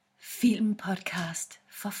Filmpodcast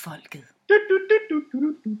for folket.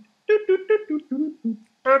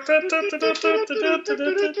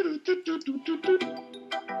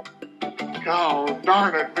 Oh,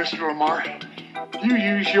 darn it, Mr. Lamar. You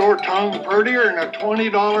use your tongue prettier than a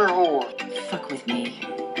 $20 whore. Fuck with me,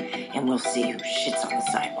 and we'll see who shits on the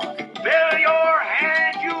sidewalk. Fill your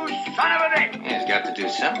hand, you son of a bitch! He's got to do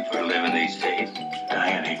something for a living these days.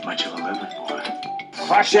 Dying ain't much of a living, boy.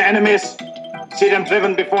 Crush your enemies. See them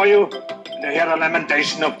driven before you, and hear the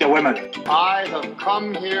lamentation of the women. I have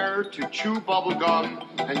come here to chew bubblegum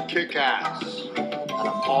and kick ass. And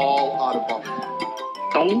I'm all out of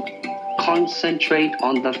bubblegum. Don't concentrate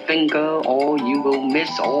on the finger or you will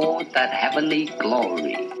miss all that heavenly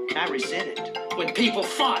glory. I resent it when people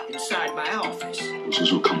fought inside my office. This is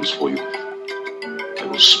who comes for you. I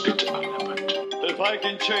will spit on the butt. If I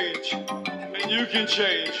can change, and you can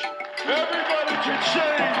change, everybody can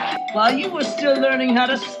change. While you were still learning how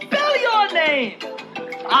to spell your name,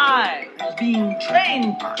 I was being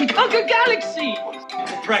trained to conquer galaxies.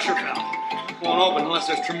 The pressure valve won't open unless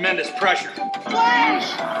there's tremendous pressure. Flash!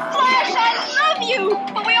 Flash, I love you!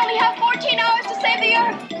 But we only have 14 hours to save the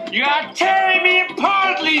Earth. You are tearing me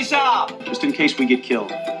apart, Lisa! Just in case we get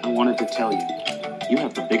killed, I wanted to tell you, you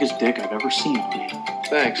have the biggest dick I've ever seen on you.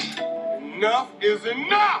 Thanks. Enough is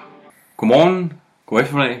enough! Godmorgen, god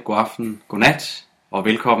eftermiddag, god aften, god nat, og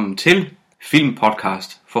velkommen til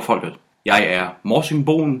Filmpodcast for folket. Jeg er Morsing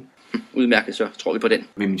Boen. Udmærket, så tror vi på den.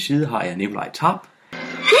 Ved min side har jeg Nikolaj Tarp.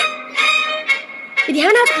 Vil de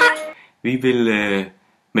have en apparat? Vi vil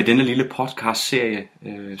med denne lille podcast-serie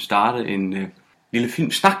starte en lille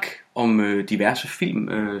filmsnak om diverse film,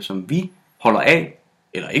 som vi holder af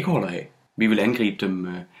eller ikke holder af. Vi vil angribe dem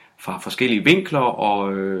fra forskellige vinkler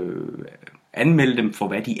og anmelde dem for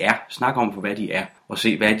hvad de er, snakke om for hvad de er og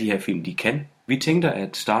se hvad de her film de kan. Vi tænkte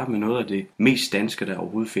at starte med noget af det mest danske der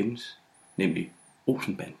overhovedet findes, nemlig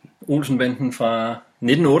Olsen-banden. Olsen-banden fra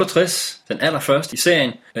 1968, den allerførste i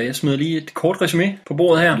serien. Jeg smider lige et kort resumé på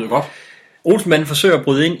bordet her. Det er godt. Olsen-banden forsøger at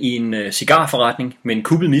bryde ind i en cigarforretning, men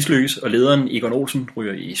kuppet mislykkes, og lederen Egon Olsen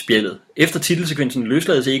ryger i spjældet. Efter titelsekvensen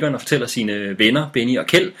løslades Egon og fortæller sine venner, Benny og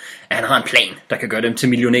Kjeld, at han har en plan, der kan gøre dem til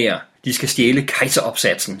millionærer. De skal stjæle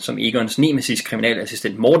kejseropsatsen, som Egons nemesis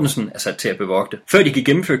kriminalassistent Mortensen er sat til at bevogte. Før de kan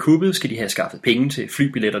gennemføre kuppet, skal de have skaffet penge til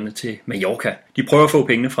flybilletterne til Mallorca. De prøver at få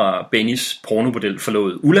pengene fra Bennys pornomodel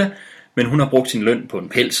forlovede Ulla, men hun har brugt sin løn på en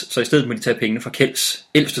pels, så i stedet må de tage pengene fra Kjelds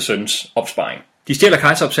ældste søns opsparing. De stjæler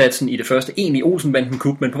kejseropsatsen i det første egentlige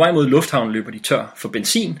Olsen-banden-kup, men på vej mod lufthavnen løber de tør for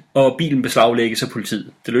benzin, og bilen beslaglægges af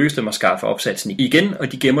politiet. Det lykkes dem at skaffe opsatsen igen,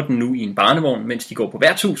 og de gemmer den nu i en barnevogn, mens de går på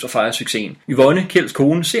værtshus og fejrer succesen. Yvonne, Kjelds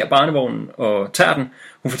kone, ser barnevognen og tager den.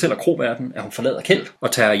 Hun fortæller kroværten, at hun forlader Kjeld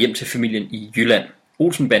og tager hjem til familien i Jylland.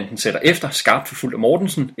 Olsen-banden sætter efter, skarpt forfulgt af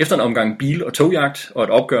Mortensen. Efter en omgang bil- og togjagt og et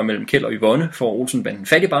opgør mellem Kjeld og Yvonne får Olsen-banden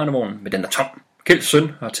fat i barnevognen, men den er tom. Kjelds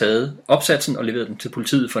søn har taget opsatsen og leveret den til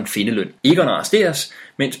politiet for en findeløn. Egon arresteres,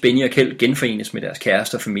 mens Benny og Kjeld genforenes med deres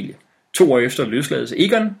kæreste og familie. 2 år efter løslades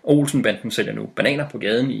Egon, og Olsen-banden sælger nu bananer på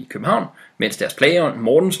gaden i København, mens deres plageånd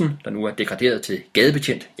Mortensen, der nu er degraderet til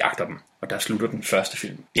gadebetjent, jagter dem. Og der slutter den første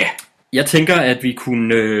film. Ja. Jeg tænker, at vi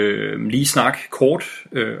kunne lige snakke kort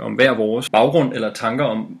om hver vores baggrund eller tanker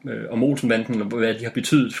om Olsen-banden, og hvad de har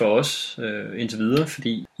betydet for os indtil videre.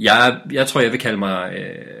 Fordi jeg tror, jeg vil kalde mig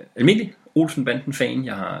almindelig Olsen-banden-fan.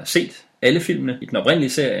 Jeg har set alle filmene i den oprindelige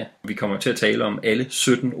serie. Vi kommer til at tale om alle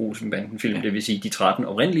 17 Olsen-banden-film, ja. Det vil sige de 13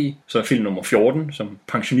 oprindelige. Så er film nummer 14 som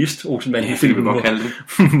pensionist Olsen-banden-film,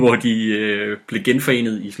 hvor de blev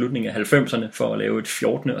genforenet i slutningen af 90'erne for at lave et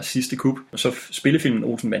 14. og sidste kup. Og så spillefilmen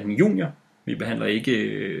Olsen-banden Junior. Vi behandler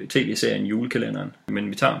ikke tv-serien Julekalenderen, men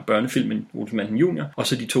vi tager børnefilmen Olsen-banden Junior, og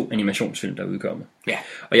så de 2 animationsfilm, der er udkommet. Ja.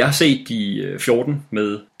 Og jeg har set de 14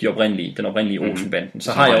 med den oprindelige Olsen-banden.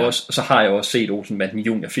 Så har jeg også set Olsen-banden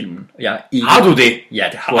Junior-filmen. Har du det? Ja,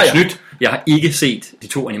 det har jeg. Snydt. Jeg har ikke set de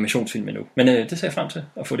 2 animationsfilm endnu, men det ser jeg frem til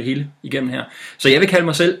at få det hele igennem her. Så jeg vil kalde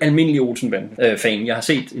mig selv almindelig Olsen-banden-fan. Jeg har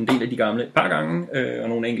set en del af de gamle et par gange, og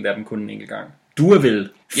nogle enkelte af dem kun en enkelt gang. Du er vel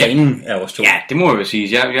fanen af os 2? Ja, det må jeg jo sige.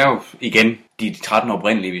 Jeg er jo igen, de 13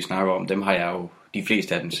 oprindelige, vi snakker om, dem har jeg jo de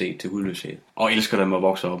fleste af dem set til hudløshed. Og elsker dem og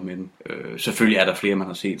vokser op med dem. Selvfølgelig er der flere, man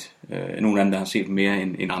har set. Nogle af dem, der har set mere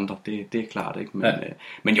end andre. Det er klart, ikke? Men, ja.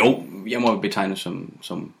 Men jo, jeg må jo betegne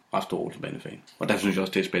som ret stor Olsen-banden-fan. Og derfor synes jeg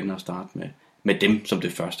også, det er spændende at starte med dem som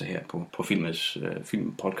det første her på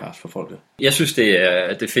filmpodcast for folket. Jeg synes, det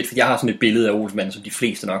er fedt, for jeg har sådan et billede af Olsen-banden, som de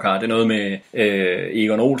fleste nok har. Det er noget med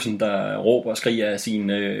Egon Olsen, der råber og skriger af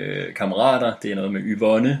sine kammerater. Det er noget med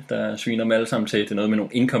Yvonne, der sviner dem alle sammen til. Det er noget med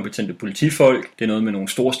nogle inkompetente politifolk. Det er noget med nogle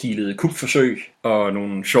storstilede kupforsøg og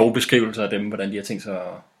nogle sjove beskrivelser af dem, hvordan de har tænkt sig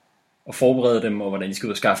og forberede dem, og hvordan de skal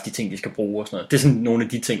ud og skaffe de ting, de skal bruge og sådan noget. Det er sådan nogle af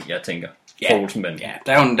de ting, jeg tænker for Olsenbanden. Ja,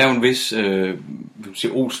 der er jo en vis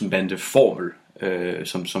Olsenbande-formel,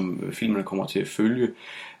 som filmene kommer til at følge.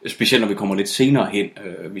 Specielt når vi kommer lidt senere hen.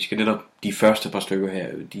 Vi skal netop, de første par stykker her,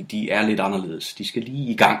 de er lidt anderledes. De skal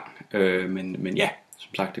lige i gang. Men ja,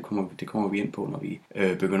 som sagt, det kommer vi ind på, når vi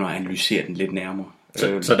begynder at analysere den lidt nærmere.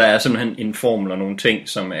 Så der er simpelthen en formel og nogle ting,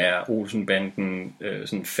 som er Olsenbanden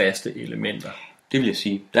sådan faste elementer. Det vil jeg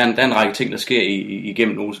sige. Der er en række ting, der sker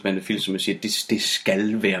igennem en Olsenbande-film, som jeg siger, det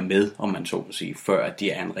skal være med, om man så må sige, før at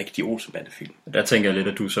det er en rigtig Olsenbande-film. Der tænker jeg lidt,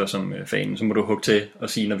 at du så som fan, så må du hugge til og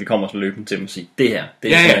sige, når vi kommer så løbende til dem, og sige, det her,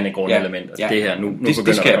 det er simpelthen et grundelement, og det her, nu begynder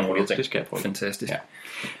der at komme nogle ting. Det skal jeg prøve. Fantastisk. Ja.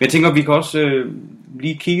 Men jeg tænker, vi kan også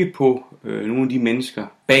lige kigge på nogle af de mennesker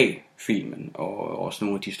bag filmen, og også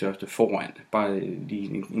nogle af de største foran. Bare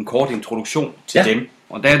lige en kort introduktion til dem.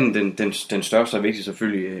 Og der er den største og vigtigste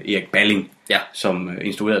selvfølgelig Erik Balling, som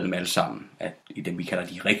instruerede dem alle sammen. At i dem vi kalder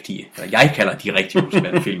de rigtige, eller jeg kalder de rigtige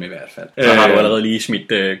Olsenbande-film i hvert fald. Så har du allerede lige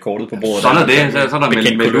smidt kortet på bordet. Sådan er det, så er der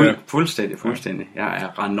meldt ud. Fuldstændig. Jeg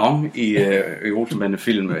er Ranon i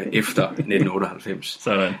Olsenbande-film efter 1998.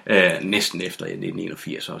 Sådan. Næsten efter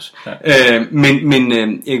 1981 også. Ja. Men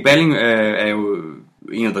Erik Balling er jo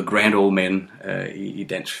en af the grand old men i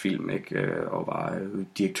dansk film, ikke? Og var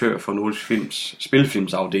direktør for Nordisk Films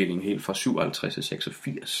spilfilmsafdeling helt fra 57 til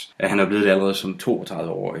 86. Han er blevet det allerede som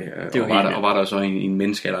 32-årig, og var der så en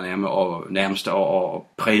menneskealder nærmest og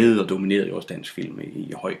præget og domineret i også dansk film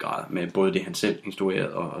i høj grad, med både det han selv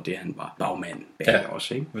instruerede og det han var bagmand bag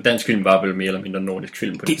også. Ikke? Dansk film var vel mere eller mindre nordisk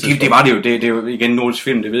film på det tidspunkt. Det var det jo. Det er jo igen nordisk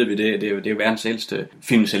film, det ved vi, det er jo verdens ældste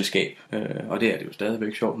filmselskab, og det er det jo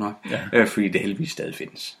stadigvæk sjovt nok, fordi det heldigvis stadig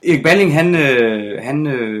findes. Erik Balling, han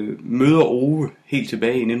møder Ove helt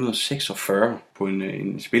tilbage i 1946 på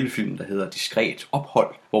en spillefilm, der hedder Diskret Ophold,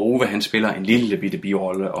 hvor Ove han spiller en lille bitte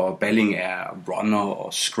birolle, og Balling er runner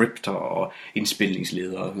og scripter og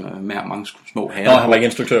indspilningsleder med mange små herrer. Nå, han var ikke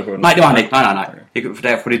instruktør på den. Nej, det var han ikke. Nej. For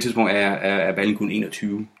der på det tidspunkt er Balling kun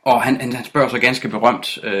 21. Og han spørger så ganske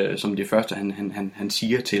berømt, som det første han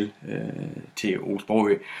siger til Ove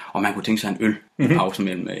Sprogøe, om han kunne tænke sig en øl i pausen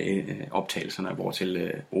mellem optagelserne, hvor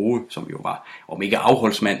til Ove, som jo var, om ikke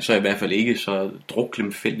afholdsmand, så i hvert fald ikke så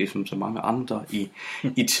druklemfældig som så mange andre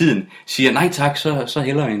i tiden, siger nej tak, så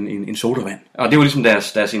hellere en sodavand. Og det var ligesom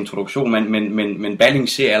deres introduktion, men Balling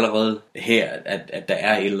ser allerede her, at der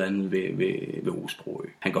er et eller andet ved Ove Sprogøe,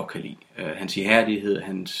 han godt kan lide. Hans ihærdighed,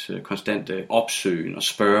 hans konstante opsøgen og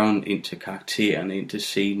spørgen ind til karaktererne, ind til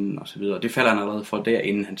scenen osv. Det falder han allerede for der,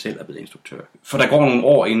 inden han selv er blevet instruktør. For der går nogle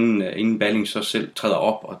år, inden Balling så selv træder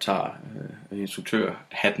op og tager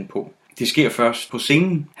instruktørhatten på. Det sker først på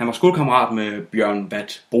scenen. Han var skolekammerat med Bjørn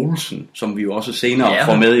Vat Bolsen, som vi jo også senere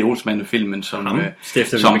får med i Olsenbande-filmen, som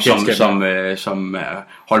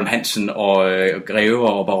Holm Hansen og Grever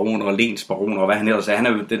og baroner og Lens baroner og hvad han ellers er. Han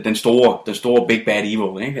er jo den store big bad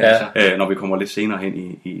evil, ikke? Altså, når vi kommer lidt senere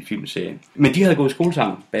hen i filmserien. Men de havde gået i skole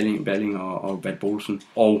sammen, Balling og Vat Bolsen.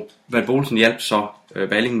 Og Vat Bolsen hjalp så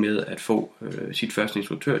Balling med at få sit første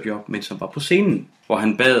instruktørjob, mens han var på scenen, hvor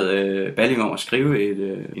han bad Balling om at skrive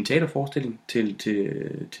en teaterforestilling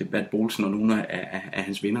til Vat Bolsen og nogle af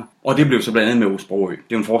hans venner. Og det blev så blandt andet med Ove Sprogøe.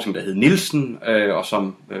 Det er en forestilling, der hed Nielsen, og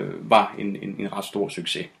som var en ret stor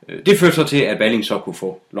succes. Det førte så til, at Balling så kunne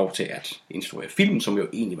få lov til at instruere filmen, som jo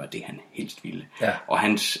egentlig var det, han helst ville. Ja. Og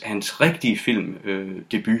hans rigtige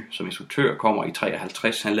filmdebut som instruktør kommer i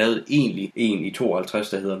 53. Han lavede egentlig en i 52,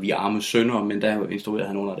 der hedder Vi arme sønner, men der instruerede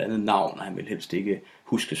han under et andet navn, og han ville helst ikke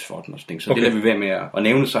huskes for den og sådan. Så det lader vi være med at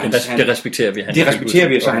nævne. Så det respekterer vi. Det respekterer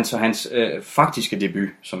vi, så hans faktiske debut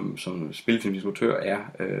som spillefilminstruktør er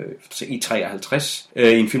i 53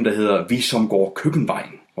 i en film, der hedder Vi som går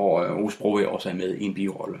køkkenvejen, hvor Ove Sprogøe også er med i en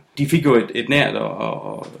birolle. De fik jo et nært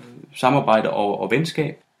og samarbejde og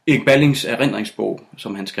venskab. Erik Ballings erindringsbog,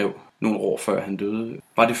 som han skrev nogle år før han døde,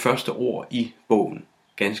 var det første ord i bogen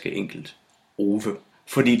ganske enkelt Ove.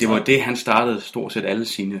 Fordi det var det, han startede stort set alle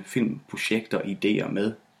sine filmprojekter og idéer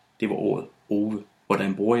med. Det var ordet Ove.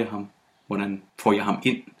 Hvordan bruger jeg ham? Hvordan får jeg ham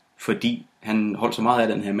ind? Fordi han holdt så meget af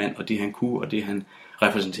den her mand, og det han kunne, og det han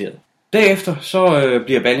repræsenterede. Derefter så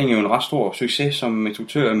bliver Balling jo en ret stor succes som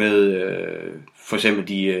instruktør med for eksempel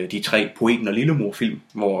de 3 Poeten og Lillemor-film,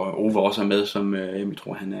 hvor Ove også er med som, jeg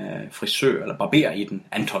tror han er frisør eller barber i den,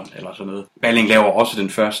 Anton eller sådan noget. Balling laver også den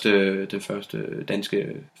første danske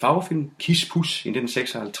farvefilm, Kiss Puss i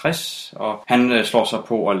 1956, og han slår sig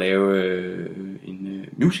på at lave en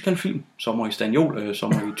musicalfilm, Sommer i Stanjol,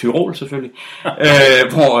 Sommer i Tyrol selvfølgelig,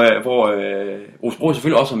 hvor Ove Sprogøe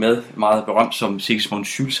selvfølgelig også er med, meget berømt som Sigismund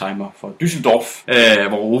Schulzheimer for Düsseldorf,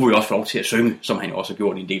 hvor Ove også får lov til at synge, som han jo også har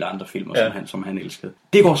gjort i en del andre filmer, som han han elskede.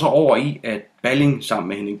 Det går så over i, at Balling sammen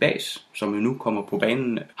med Henning Bahs, som nu kommer på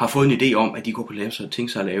banen, har fået en idé om, at de godt kunne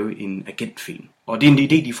tænke sig at lave en agentfilm. Og det er en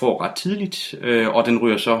idé, de får ret tidligt, og den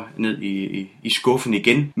ryger så ned i skuffen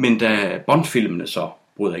igen. Men da Bond-filmene så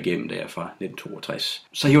bryder igennem der fra 1962,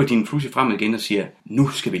 så hiver de en pludselig frem igen og siger, nu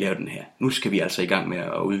skal vi lave den her. Nu skal vi altså i gang med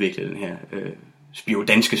at udvikle den her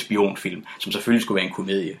danske spionfilm, som selvfølgelig skulle være en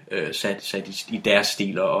komedie, sat i deres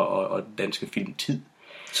stil og danske filmtid.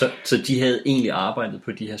 Så de havde egentlig arbejdet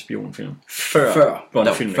på de her spionfilm før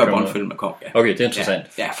Bond-filmen kom. Ja. Okay, det er interessant.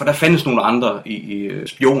 Ja, for der fandtes nogle andre i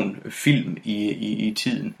spionfilm i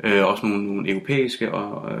tiden. Også nogle europæiske,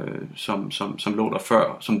 som lå der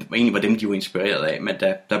før, som egentlig var dem, de var inspireret af. Men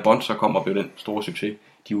da Bond så kom og blev den store succes,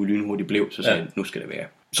 de jo lynhurtigt blev, så sagde nu skal det være.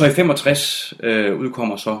 Så i 65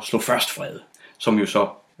 udkommer så Slå først fred, som jo så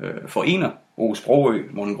forener Ove Sprogøe,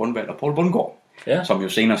 Morten Grundvald og Poul Bundgaard. Ja. Som jo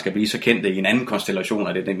senere skal blive så kendte i en anden konstellation,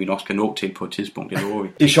 og det er den, vi nok skal nå til på et tidspunkt.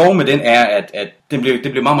 Det sjove med den er, at det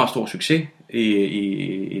blev meget, meget stor succes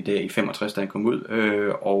i 65, da han kom ud,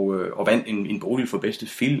 og vandt en bolig for bedste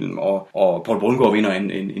film, og Poul Bundgaard vinder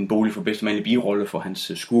en bolig for bedste mandlige birolle for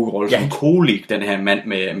hans skurkerolle som Kolik, den her mand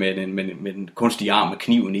med den kunstige arm med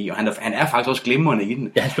kniven i, og han er faktisk også glimrende i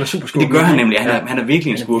den. Ja, han spiller super skurk. Det gør han nemlig. Han er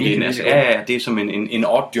virkelig en skurk i den. Altså, det er som en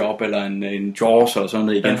odd job eller en Jaws eller sådan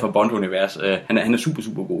noget igen fra Bond-univers. Han er super,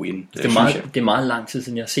 super god i den. Det er meget lang tid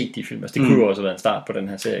siden, jeg har set de film. Altså, det kunne jo også have været en start på den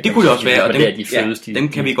her serie. Det kunne det også være, og dem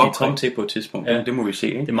kan vi godt komme til på et tidspunkt. Ja. Det må vi se,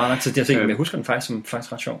 ikke? Det er meget lang tid, jeg har set, men jeg husker den faktisk som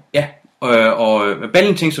ret sjov. Ja, og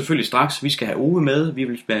Balling tænkte selvfølgelig straks, vi skal have Ove med. Vi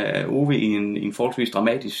vil have Ove i en forholdsvis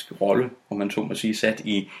dramatisk rolle, hvor man så må sige, sat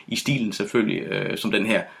i stilen selvfølgelig, som den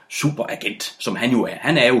her superagent, som han jo er.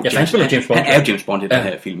 Han er jo James Bond i den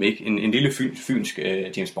her film, ikke? En lille fynsk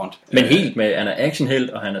James Bond. Men helt med, han er actionhelt,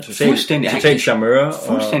 og han er totalt charmeur.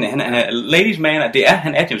 Fuldstændig, han er ladies man,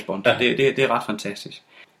 han er James Bond. Ja. Det er ret fantastisk.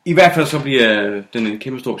 I hvert fald så bliver den en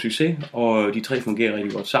kæmpe stor succes, og de tre fungerer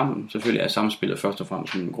rigtig godt sammen. Selvfølgelig er samspillet først og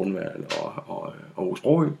fremmest med Grundvald og Ove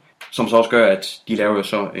Sprogøe, som så også gør, at de laver jo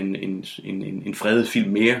så en fredet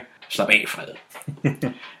film mere. Slap af, fred.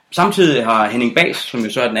 Samtidig har Henning Bahs, som jo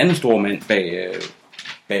så er den anden store mand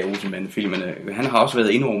bag Olsenbanden-filmene, han har også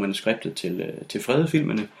været inde over manuskriptet til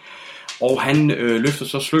fredede-filmene. Og han løfter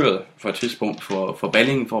så sløret for et tidspunkt for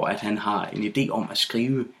Balling, for at han har en idé om at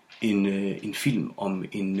skrive en film om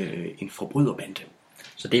en forbryderbande.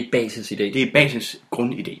 Så det er basisidé? Det er basis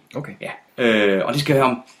grundidé. Okay. Ja. Og det skal være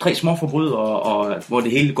om 3 små forbrydere, og hvor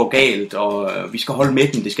det hele går galt, og vi skal holde med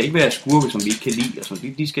dem. Det skal ikke være skurke, som vi ikke kan lide. Og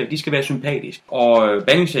sådan. De skal være sympatiske. Og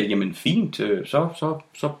Balling siger, jamen fint,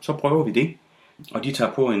 så prøver vi det. Og de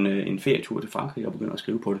tager på en ferietur til Frankrig og begynder at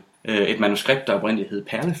skrive på det. Et manuskript, der oprindeligt hed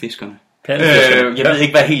Perlefiskerne. Jeg ved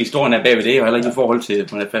ikke, hvad hele historien er bagved det, og heller ikke i forhold til,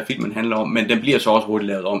 hvad filmen handler om, men den bliver så også hurtigt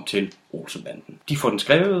lavet om til Olsenbanden. De får den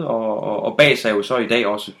skrevet, og Bahs er jo så i dag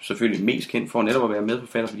også selvfølgelig mest kendt for netop at være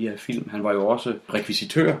medforfatter på de her film. Han var jo også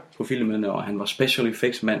rekvisitør på filmene, og han var special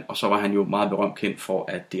effects mand, og så var han jo meget berømt kendt for,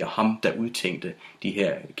 at det er ham, der udtænkte de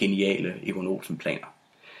her geniale Egon Olsen-planer.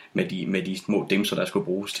 Med de små dimser, der skulle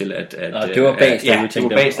bruges til at det var Bahs, der udtænkte dem.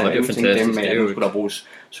 Det var Bahs, der udtænkte dem, med at nu skulle der bruges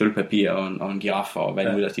sølvpapir og en giraf og hvad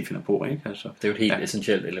det nu de finder på, ikke? Altså, det er jo et helt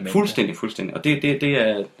essentielt element. Fuldstændig. Og det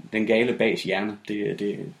er den gale Bahs hjerne,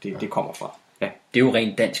 det kommer fra. Ja. Det er jo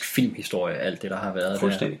rent dansk filmhistorie, alt det, der har været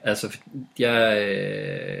fuldstændig. Der. Altså, jeg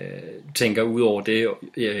tænker ud over det,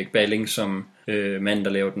 Erik Balling som mand,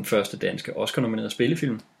 der lavede den første danske Oscar-nominerede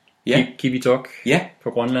spillefilm. Ja. Kivitok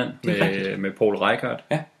på Grønland med Poul Reichhardt.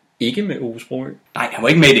 Ja. Ikke med Ove Sprogøe. Nej, han var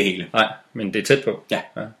ikke med i det hele. Nej, men det er tæt på. Ja.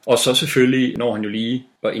 Og så selvfølgelig når han jo lige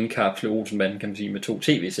at indkapsle Olsenbanden, kan man sige, med 2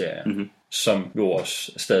 tv-serier, som jo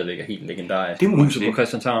også stadigvæk er helt legendarisk. Huset på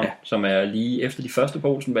Christianshavn, som er lige efter de første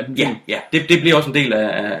på Olsenbanden. Ja. Det bliver også en del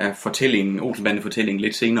af fortællingen, Olsenbanden-fortællingen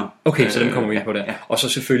lidt senere. Okay, så den kommer vi ind på der. Ja. Og så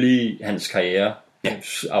selvfølgelig hans karriere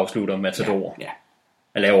afslutter Matador. Ja.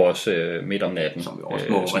 Han laver også Midt om natten. Som vi også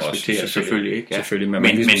må respektere, selvfølgelig ikke. Ja. Selvfølgelig,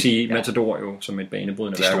 men vi skal sige Matador jo som et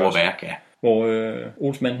banebrydende værk. Det store værk, ja. Hvor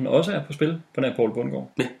Olsenbanden også er på spil på den her Poul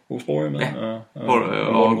Bundgaard. Ja. Ove Sprogøe med.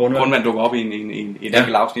 Og Grundvand dukker op i en enkelt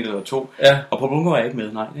afsnit eller 2. Ja. Og Poul Bundgaard er ikke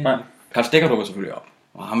med, nej. Carl Stegger dukker selvfølgelig op.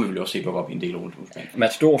 Og ham vil vi også se dukke op i en del Olsenbanden.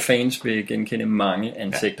 Matador-fans vil genkende mange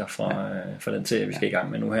ansigter fra den serie, vi skal i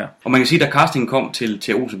gang med nu her. Og man kan sige, at da castingen kom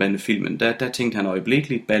til Olsenbanden-filmen, der tænkte han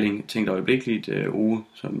øjeblikkeligt, Balling tænkte øjeblikkeligt Ove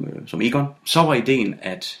som Egon. Så var ideen,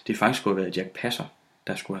 at det faktisk skulle have været Jack Passer,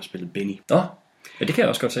 der skulle have spillet Benny. Ja, det kan jeg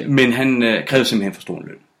også godt se. Men han krævede simpelthen for stor en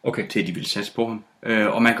løn, til at de ville satse på ham.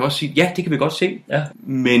 Og man kan også sige, ja, det kan vi godt se,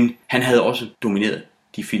 men han havde også domineret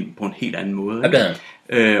de film på en helt anden måde.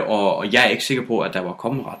 Og jeg er ikke sikker på, at der var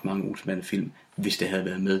kommet ret mange Olsenbanden-film, hvis det havde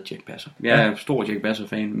været med Dirch Passer. Jeg er stor Dirch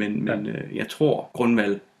Passer-fan, men jeg tror,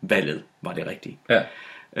 grundvalget var det rigtige. Ja.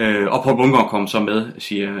 Og Poul Bundgaard kom så med,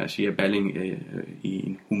 siger Balling, i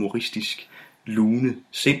en humoristisk lune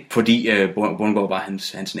sind, fordi Bundgaard var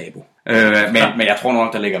hans nabo. Men jeg tror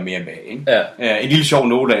nok, der ligger mere bag. Ikke? Ja. En lille sjov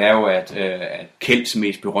note er jo, at Kjelds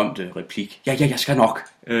mest berømte replik, jeg skal nok,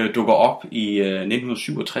 dukker op i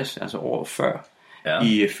 1967, altså året før,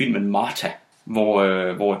 i filmen Martha,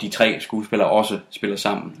 hvor de 3 skuespillere også spiller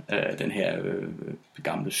sammen. Den her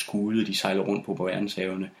gamle skude, de sejler rundt på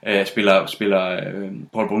verdenshavene. Spiller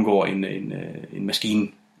Poul Bundgaard en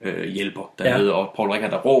maskinhjælper dernede, og Paul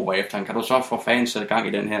Rickard der råber efter han, kan du så for fanden sætte gang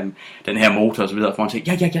i den her motor og så videre, for han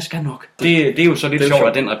siger, jeg skal nok. Det er jo så lidt sjovt,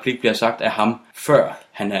 at den replik bliver sagt af ham, før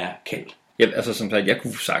han er Kjeld. Ja, altså som sagt, jeg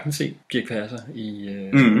kunne sagtens se Dirch Passer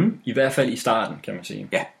i hvert fald i starten, kan man sige.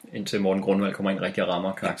 Ja. Indtil Morten Grundvald kommer ind rigtig og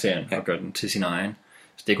rammer karakteren og gør den til sin egen.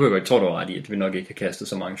 Så det kunne jeg godt tro, du var ret i, at vi nok ikke har kastet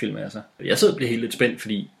så mange film af sig. Jeg sidder og bliver helt lidt spændt,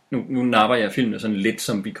 fordi nu napper jeg filmene sådan lidt,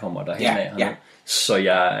 som vi kommer derhen af. Ja. Så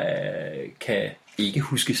jeg kan ikke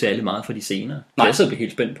huske særlig meget fra de senere. Jeg sidder og bliver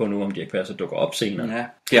helt spændt på nu, om Dirch Passer dukker op senere. Ja.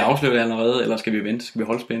 Skal jeg afsløre det allerede, eller skal vi vente? Skal vi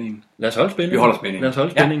holde spændingen? Lad os holde spændingen. Vi holder spændingen. Lad os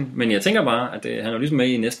holde spændingen. Ja. Men jeg tænker bare, at han er ligesom med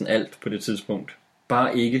i næsten alt på det tidspunkt.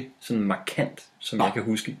 Bare ikke sådan markant, som jeg kan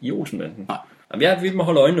huske i Olsenbanden. Vi må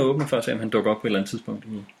holde øjnene åbne for at se, om han dukker op på et eller andet tidspunkt.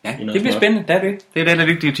 I det bliver spændende, det er det. Det er det, der er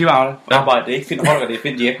vigtigt arbejde. Det er ikke Finn Holger, det er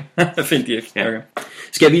Finn Dirch. Finn Dirch, okay.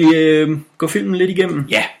 Skal vi gå filmen lidt igennem?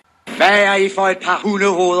 Ja. Hvad er I for et par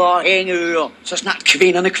hundehoveder og hængeører? Så snart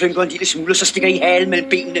kvinderne klynker en lille smule, så stikker I halen mellem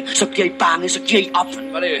benene, så bliver I bange, så giver I op.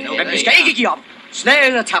 Men vi skal ikke give op.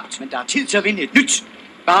 Slaget er tabt, men der er tid til at vinde et nyt.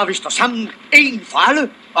 Bare vi står sammen, en for alle,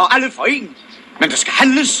 og alle for en. Men der skal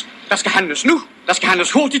handles. Der skal handles nu. Der skal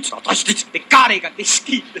handles hurtigt og dristigt. Det gør det ikke, det er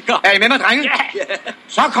skidt. Er I med mig, drenge? Ja.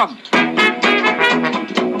 Så kom.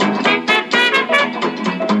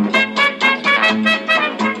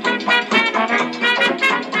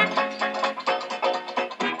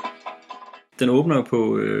 Den åbner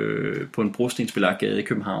på en brostensbelagt gade i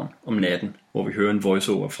København om natten, hvor vi hører en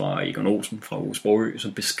voiceover fra Egon Olsen fra Ove Sprogøe,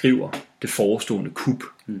 som beskriver det forestående kup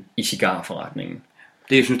i cigarforretningen.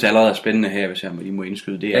 Det, jeg synes, der allerede er spændende her, hvis jeg lige må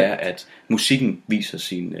indskyde, det er, at musikken viser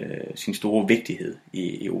sin store vigtighed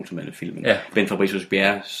i Olsenbanden-filmen. Ja. Ben Fabricius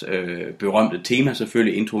Bjerres berømte tema,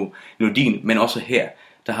 selvfølgelig intro-melodien, men også her,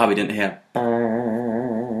 der har vi den her,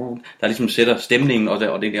 der ligesom sætter stemningen, og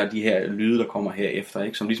det er de her lyde, der kommer herefter,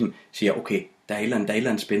 ikke? Som ligesom siger, okay, der er et eller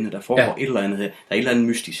andet spændende, der foregår et eller andet her, der er et eller andet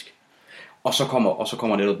mystisk. Og så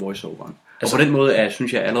kommer netop voiceoveren. Altså, og på den måde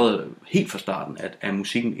synes jeg allerede helt fra starten, at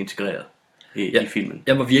musikken integreret i filmen.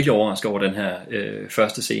 Jeg var virkelig overrasket over den her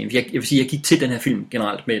første scene. Jeg vil sige, jeg gik til den her film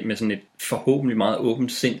generelt med sådan et forhåbentlig meget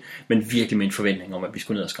åbent sind, men virkelig med en forventning om, at vi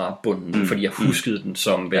skulle ned og skrabe bunden, fordi jeg huskede den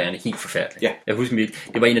som værende helt forfærdelig. Ja. Jeg husker virkelig,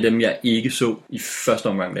 det var en af dem, jeg ikke så i første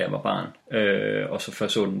omgang, da jeg var barn, og så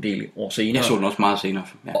først så den en del år senere. Jeg så den også meget senere.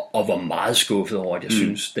 Ja. Og var meget skuffet over, at jeg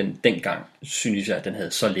synes, dengang synes jeg, at den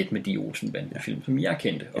havde så lidt med de Olsenbanden-film, som jeg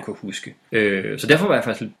kendte og kunne huske. Så derfor var jeg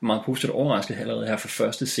faktisk lidt meget positivt overrasket allerede her for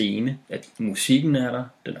første scene, at musikken er der,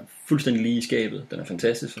 den er fuldstændig lige i skabet, den er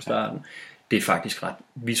fantastisk fra starten. Det er faktisk ret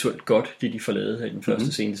visuelt godt, det de får lavet her i den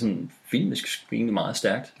første scene. Det er sådan filmisk egentlig meget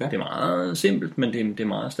stærkt. Ja. Det er meget simpelt, men det er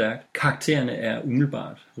meget stærkt. Karaktererne er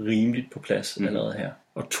umiddelbart rimeligt på plads allerede her.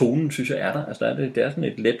 Og tonen, synes jeg, er der. Altså, det er sådan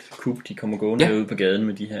et let kup, de kommer gående ud på gaden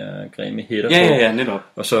med de her grimme hætter på. Ja, netop.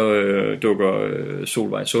 Og så dukker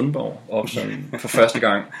Solveig Sundborg op sådan, for første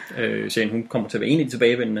gang. Serien, hun kommer til at være en af de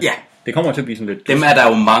tilbagevendende. Ja. Det kommer til at blive sådan lidt... Dem er der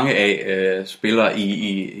jo mange af spillere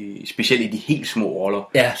i specielt i de helt små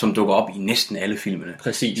roller, som dukker op i næsten alle filmene.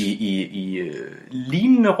 Præcis. I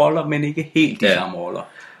lignende roller, men ikke helt de samme roller.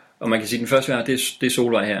 Og man kan sige, at den første vi har, det er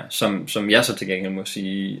Solveig her, som jeg så til gengæld må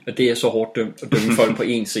sige, og det er så hårdt dømt at dømme folk på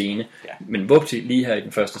en scene. Men vupti, lige her i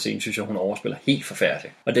den første scene, synes jeg, hun overspiller helt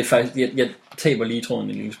forfærdeligt. Og det er faktisk, jeg taber lige tråden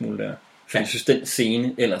en lille smule der, for jeg synes, den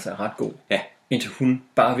scene ellers er ret god. Ja. Indtil hun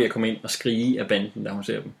bare ved at komme ind og skrige af banden, da hun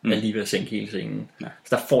ser dem, er lige ved at sænke hele scenen. Ja.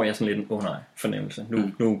 Så der får jeg sådan lidt en fornemmelse.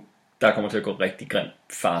 Nu der kommer til at gå rigtig grimt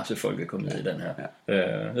farse, folk er kommet ned i den her. Ja.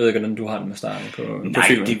 Jeg ved ikke, hvordan du har den med starten på filmen. Nej,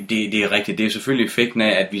 det er rigtigt. Det er selvfølgelig effekten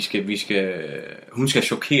af, at hun skal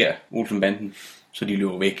chokere Olsenbanden, så de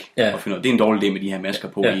løber væk. Ja. Og finder, det er en dårlig idé med de her masker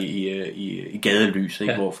på i gadelys,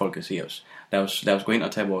 ikke, hvor folk kan se os. Lad os gå ind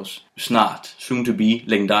og tage vores snart soon-to-be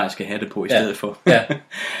legendariske hatte på i stedet for. Ja.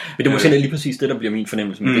 Men det må sige lige præcis det, der bliver min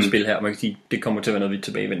fornemmelse med det spil her. Man kan sige, det kommer til at være noget, vi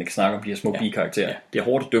tilbagevendende kan snakke om de her små bikarakterer. Ja. Det er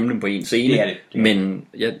hårdt at dømme dem på en scene, det er det. Men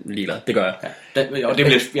jeg ligeglad, det gør jeg. Ja. Og det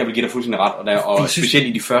vil jeg vil give dig fuldstændig ret. Og specielt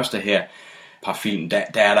i de første her, par film, der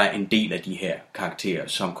er der en del af de her karakterer,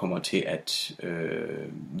 som kommer til at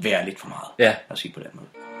være lidt for meget. Ja. At sige på den måde.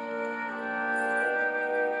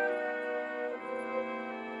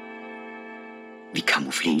 Vi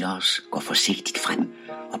kamuflerer os, går forsigtigt frem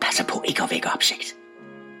og passer på ikke at vække opsigt.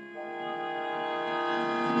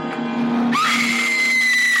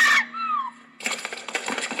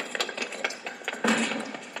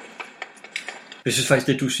 Jeg synes faktisk,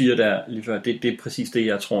 det du siger der lige før, det er præcis det,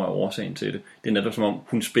 jeg tror er årsagen til det. Det er netop som om,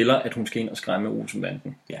 hun spiller, at hun skal ind og skræmme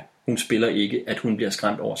Olsenbanden. Ja. Hun spiller ikke, at hun bliver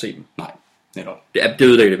skræmt over at se dem. Nej, netop. Det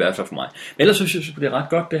ødelægger det i hvert fald for mig. Men ellers synes jeg, det er ret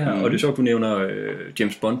godt det her. Og det er så, at du nævner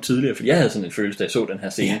James Bond tidligere, fordi jeg havde sådan en følelse, da jeg så den her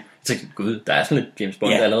scene. Jeg tænkte, gud, der er sådan lidt James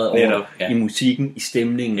Bond allerede over i musikken, i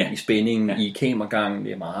stemningen, i spændingen, i kameragangen.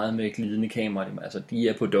 Det er meget med glidende kamera. Altså, de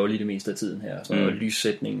er på dolly det meste af tiden her. Og sådan noget,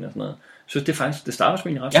 lyssætningen og sådan noget. Så det er faktisk, det starter sgu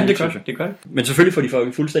egentlig ret. Jamen det gør det. Men selvfølgelig får de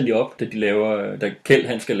folk fuldstændig op, da Kjeld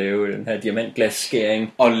han skal lave den her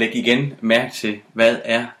diamantglasskæring. Og læg igen mærke til, hvad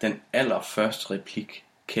er den allerførste replik,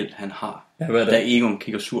 Kjeld han har. Ja, hvad er det? Da Egon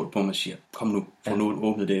kigger surt på mig og siger, kom nu, få nu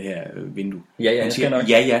åbnet det her vindue. Ja, han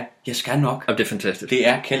siger, jeg skal nok. Og det er fantastisk. Det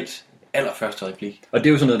er Kjelds allerførste replik. Og det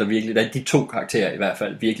er jo sådan noget, der virkelig, der er de to karakterer i hvert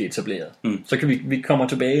fald virkelig etableret. Så kan vi kommer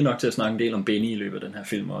tilbage nok til at snakke en del om Benny i løbet af den her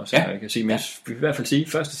film også. Ja. Jeg kan sige, men vi vil i hvert fald sige,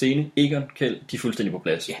 første scene, Egon, Kjeld, de er fuldstændig på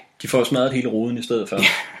plads. Ja. De får smadret hele ruden i stedet for. Ja.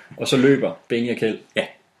 Og så løber Benny og Kjeld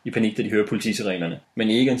i panik, da de hører politisirenerne. Men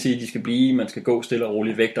Egon siger, at de skal blive, man skal gå stille og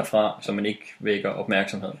roligt væk derfra, så man ikke vækker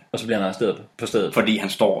opmærksomhed. Og så bliver han arresteret på stedet. Fordi han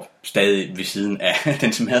står stadig ved siden af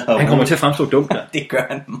den smadrede rode. Han kommer til at fremstå dumt der. Det gør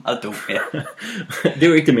han meget dumt, ja. Det er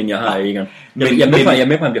jo ikke det, men jeg har Egon. Jeg er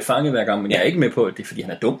med på, at han bliver fanget hver gang, men jeg er ikke med på, at det er, fordi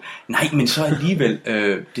han er dum. Nej, men så alligevel,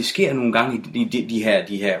 det sker nogle gange i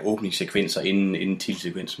de her åbningssekvenser, inden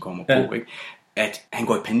titelsekvensen kommer på, ikke? At han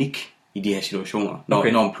går i panik i de her situationer.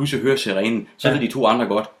 Når man pludselig hører sirenen, så ved de to andre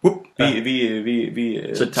godt, vi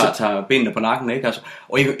tager benene på nakken, ikke? Altså,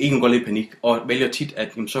 og Egon går lidt i panik, og vælger tit, at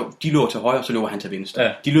så de løber til højre, så løber han til venstre.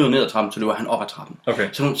 Ja. De løber ned ad trappen, så løber han op ad trappen. Okay.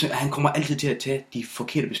 Så han kommer altid til at tage de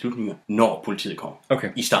forkerte beslutninger, når politiet kommer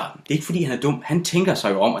i starten. Det er ikke fordi han er dum, han tænker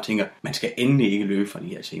sig jo om og tænker, man skal endelig ikke løbe fra de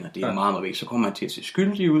her scener, det er meget væk. Så kommer han til at se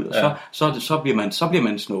skyldig ud, og så bliver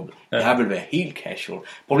man snuppet. Det her vil være helt casual.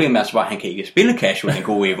 Problemet er så bare, at han kan ikke spille casual, den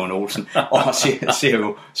gode Egon Olsen. Og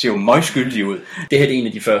ser jo møgskyldig ud. Det her er en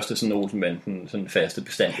af de første sådan Olsenbanden sådan faste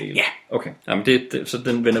bestanddele. Ja. Okay. Jamen så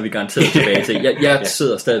den vender vi garanteret tilbage til. Jeg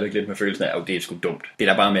sidder stadigvæk lidt med følelsen af, at det er sgu dumt. Det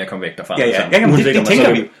er da bare med at komme væk derfra.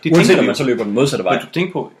 Uanset om man så løber den modsatte vej. Men du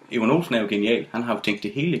tænker på, Egon Olsen er jo genial. Han har jo tænkt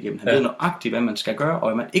det hele igennem. Han ved nøjagtigt, hvad man skal gøre, og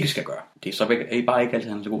hvad man ikke skal gøre. Det er så bare ikke altid,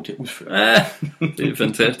 han er så god til at udføre. Ja, det er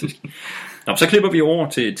fantastisk. Nå, så klipper vi over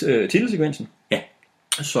til titelsekvensen. Ja.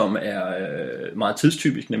 Som er meget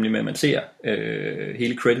tidstypisk, nemlig med at man ser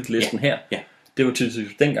hele creditlisten her. Ja. Det var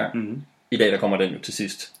tidstypisk dengang. Mm-hmm. I dag der kommer den jo til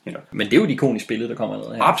sidst. Ja. Men det er jo et ikonisk billede, der kommer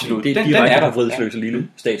ned her. Absolut. Det er direkte på Vridsløse lille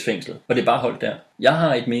statsfængsel. Og det er bare holdt der. Jeg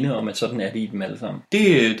har et minde om, at sådan er det i dem alle sammen.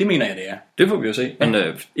 Det mener jeg, det er. Det får vi jo se. Men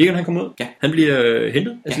Egon han kommer ud. Ja. Han bliver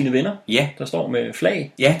hentet af sine venner. Ja. Der står med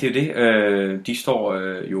flag. Ja, det er jo det. De står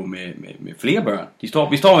jo med flere børn. Vi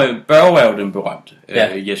står med Børge er jo den berømte.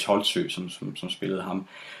 Jes Holtsø, som spillede ham.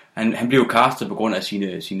 Han blev jo castet på grund af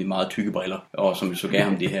sine meget tykke briller, og som så gav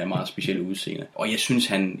ham det her meget specielle udseende. Og jeg synes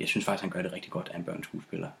faktisk, han gør det rigtig godt af en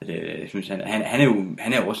børneskuespiller. Jeg synes, han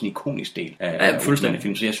er jo også en ikonisk del af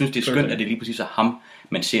film, så jeg synes, det er skønt, at det lige præcis er ham,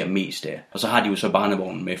 man ser mest af. Og så har de jo så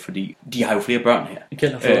barnevognen med, fordi de har jo flere børn her.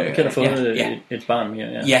 Kjeld har fået et barn mere.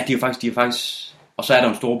 Ja, de er faktisk... Og så er der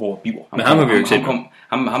en storebror, Biver. Men ham har vi jo ikke set.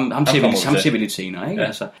 Ham ser vi lidt senere, ikke? Ja.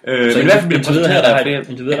 Altså, men i hvert fald indtil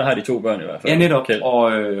videre, der har de to børn i hvert fald. Ja, netop.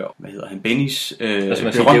 Og hvad hedder han? Bennys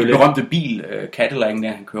berømte bil, Cadillac'en,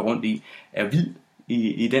 han kører rundt i, er hvid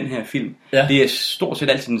i den her film. Ja. Det er stort set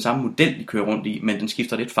altid den samme model, de kører rundt i, men den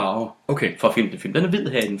skifter lidt farve fra film til film. Den er hvid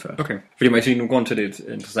her i den første. Okay. Fordi man kan sige, nu grund til det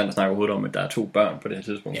er interessant at snakke overhovedet om, at der er to børn på det her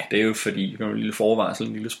tidspunkt. Ja. Det er jo fordi, det er en lille forvarsel,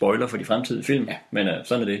 en lille spoiler for de fremtidige film. Ja. Men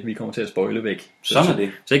sådan er det. Vi kommer til at spoile væk. Sådan er det.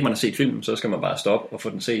 Så ikke man har set filmen, så skal man bare stoppe og få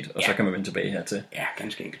den set, og så kan man vende tilbage hertil. Ja,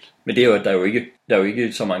 ganske enkelt. Men det er jo, at der er jo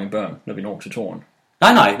ikke så mange børn, når vi når til toren.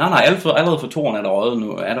 Nej. Allerede for toren er der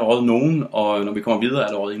røget nogen, og når vi kommer videre, er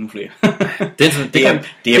der røget endnu flere. det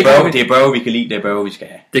er Børge, vi kan lide, det er Børge, vi skal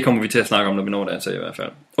have. Det kommer vi til at snakke om, når vi når dertil i hvert fald.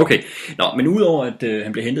 Okay, men udover at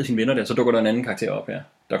han bliver hentet af sine venner der, så dukker der en anden karakter op her.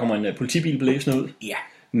 Der kommer en politibil blæsende ud. Ja.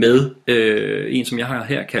 Med en, som jeg har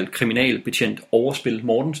her kaldt kriminalbetjent Overspil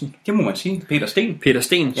Mortensen. Det må man sige. Peter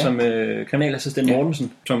Sten, som kriminalassistent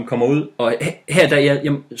Mortensen, som kommer ud. Og her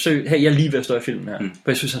er jeg lige ved at stå i filmen her,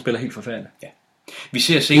 for jeg synes, han spiller helt forfærdeligt. Ja. Vi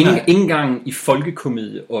ser senere... Ingen gang i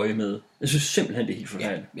folkekomedieøje med. Jeg synes simpelthen, det er helt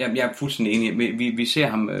forfærdeligt. Ja, jeg er fuldstændig enig. Vi ser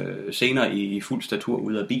ham senere i fuld statur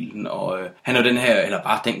ud af bilen, og han er den her, eller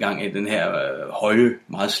bare dengang, den her høje,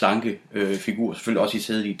 meget slanke figur. Selvfølgelig også i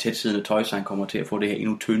sædet i tætsiddende tøj, så han kommer til at få det her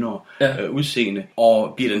endnu tyndere udseende,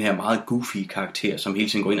 og bliver den her meget goofy karakter, som hele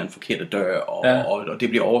tiden går ind ad en forkerte dør, og det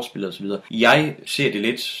bliver overspillet osv. Jeg ser det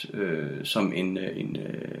lidt som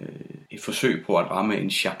et forsøg på at ramme en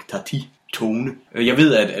Jacques Tati tone. Jeg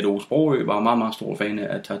ved, at Ove Sprogøe var meget, meget stor fan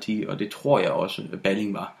af Tati, og det tror jeg også,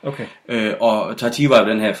 Balling var. Okay. Og Tati var jo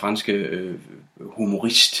den her franske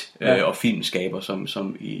humorist og filmskaber,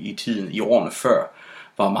 som i tiden, i årene før,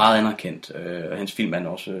 var meget anerkendt. Hans film vandt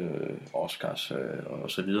også Oscars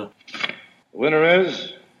og så videre. The winner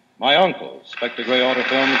is My Uncle, Spectre Grey Auto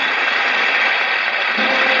Films.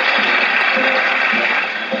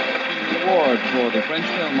 Award for the French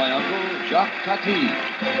film My Uncle, Jacques Tati.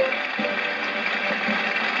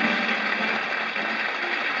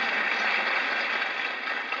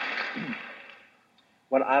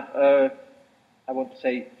 Well, I want to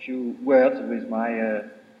say a few words with my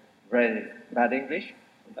very bad English.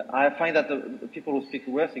 I find that the people who speak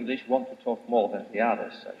worse English want to talk more than the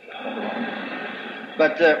others.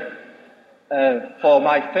 But for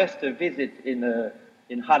my first visit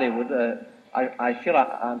in Hollywood, I feel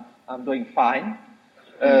I'm doing fine.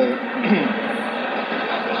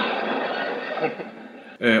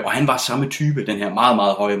 Og han var samme type, den her meget,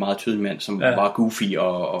 meget høje, meget tydelige mand, som var goofy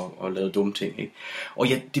og lavede dumme ting. Ikke? Og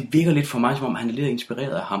ja, det virker lidt for mig, som om han er lidt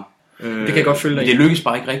inspireret af ham. Det kan jeg godt følge dig. Det lykkes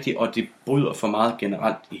bare ikke rigtigt, og det bryder for meget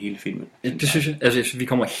generelt i hele filmen. Det synes jeg. Altså, vi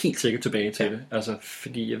kommer helt sikkert tilbage til det. Altså,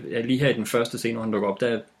 fordi jeg lige her i den første scene, hvor han dukker op,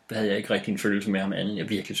 der havde jeg ikke rigtig en følelse med ham andet. Jeg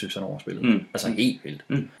virkelig synes, han overspillede. Altså helt vildt.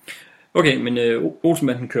 Okay, men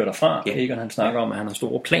Olsenbanden kører derfra. Egon, han snakker om, at han har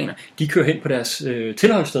store planer. De kører hen på deres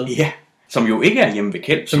tilholdssted. Ja. Som jo ikke er hjemme ved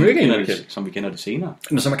Kjeld, som vi kender det senere.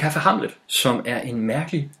 Men som er Café Hamlet, som er en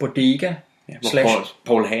mærkelig bodega. Hvor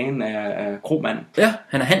Paul Hagen er kromand. Ja,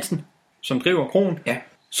 han er Hansen, som driver kroen,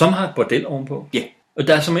 som har et bordel ovenpå. Ja. Og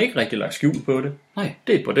der er som ikke rigtig lagt skjul på det. Nej.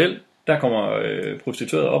 Det er et bordel. Der kommer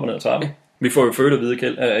prostituerede op og ned ad trappen. Vi får jo følt at vide,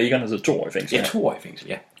 at Egon har siddet 2 år i fængsel. Ja, 2 år i fængsel,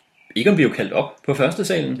 ja. Egon bliver jo kaldt op på første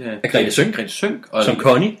salen af Grete Sønck, og som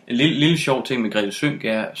Connie. En lille sjov ting med Grete Sønck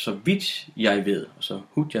er, så vidt jeg ved, og så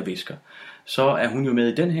hud jeg visker, så er hun jo med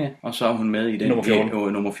i den her, og så er hun med i den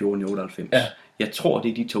nummer 14 i 98. Ja. Jeg tror,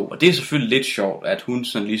 det er de 2. Og det er selvfølgelig lidt sjovt, at hun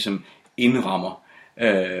sådan ligesom indrammer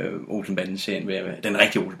Olsenbanden-serien, den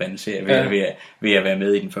rigtige Olsenbanden-serie, ved at være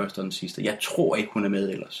med i den første og den sidste. Jeg tror ikke, hun er med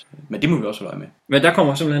ellers. Men det må vi også holde med. Men der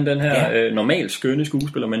kommer simpelthen den her normalt skønne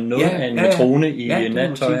skuespiller, men noget af en matrone i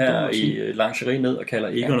nattøj her, i lingerie ned og kalder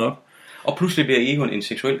Egon op. Og pludselig bliver Egon en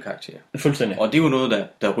seksuel karakter. Fuldstændig. Og det er jo noget,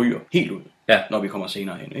 der ryger helt ud, når vi kommer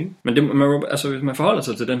senere hen. Ikke? Men det, hvis man forholder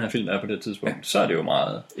sig til den her film, der er på det tidspunkt, så er det jo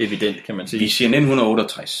meget evident, kan man sige. Vi siger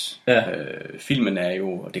 1968. Ja. Filmen er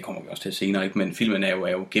jo, og det kommer vi også til senere, ikke? Men filmen er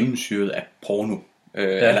jo gennemsyret af porno.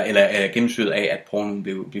 Eller gennemsyret af, at porno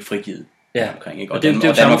blev frigivet omkring. Ikke? Og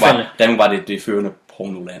Danmark var det førende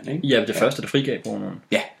pornoland. Ikke? Ja, det første, der frigav pornoen.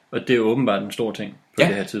 Ja. Og det er jo åbenbart en stor ting på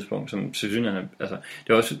det her tidspunkt, som selvfølgelig altså,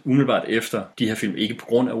 det er også umiddelbart efter de her film, ikke på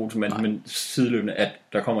grund af Olsenbanden, men sideløbende, at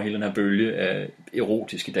der kommer hele den her bølge af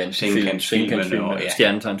erotiske dansefilm, sengkantsfilm og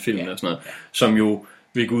stjernetegnfilm og sådan noget, som jo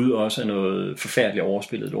ved Gud også er noget forfærdeligt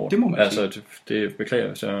overspillet lort. Det må man sige. Altså, det beklager,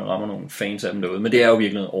 hvis jeg rammer nogle fans af dem derude, men det er jo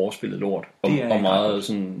virkelig noget overspillet lort, og meget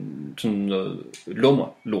sådan noget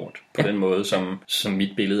lummer lort på den måde, som mit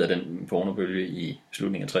billede af den pornobølge i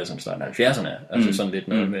slutningen af 60'erne, starten af 70'erne er. Altså sådan lidt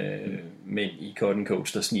noget med mænd i cotton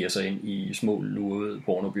coats, der sniger sig ind i små lurede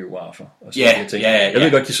pornobiografer. Og jeg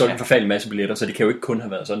ved godt, de solgte en forfærdelig masse billetter, så det kan jo ikke kun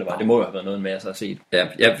have været sådan, det var. Det må jo have været noget, en masse har set.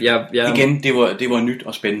 Igen, det var nyt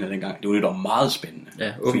og spændende dengang. Det var nyt og meget spændende.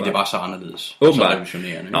 Ja, fordi det var så anderledes. Åbenbart. Så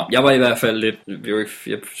revolutionerende. Nå, jeg var i hvert fald lidt,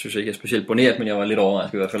 jeg synes ikke, jeg er specielt boneret, men jeg var lidt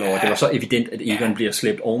overrasket i hvert fald over, det var så evident, at Egon bliver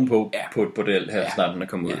slæbt ovenpå på et bordel her, snart den er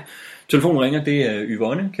kommet ud. Telefonen ringer, det er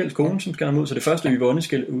Yvonne, Kjelds kone, som skal ham ud, så det første Yvonne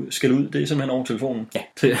skal ud, det er simpelthen over telefonen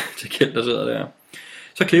til Kjeld, der sidder der.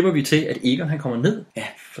 Så klipper vi til, at Egon han kommer ned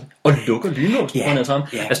og lukker lynlåsen foran ham.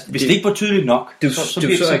 Ja. Altså, hvis det ikke var tydeligt nok, så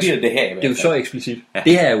bliver det her. Det er jo så eksplicit. Ja.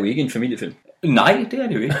 Det her er jo ikke en familiefilm. Nej, det er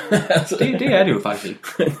det jo ikke. det er det jo faktisk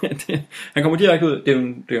ikke. Han kommer direkte ud. Det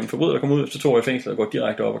er jo en forbryder, der kommer ud efter 2 år i fængsel og går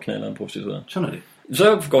direkte op og knalder en prostitueret. Sådan er det.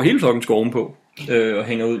 Så går hele flokken skoven på og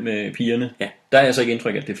hænger ud med pigerne. Ja. Der er altså ikke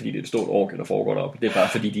indtryk af, at det er fordi det er et stort orgie, der foregår deroppe. Det er bare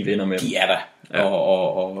fordi de er venner med dem. De er der. Ja.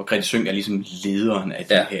 Og Grete Sønck er ligesom lederen af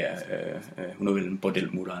den her. Hun er vel en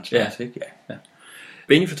bordelmutter, han slags, ikke? Ja.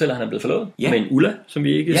 Benny fortæller, at han er blevet forlovet med en Ulla, som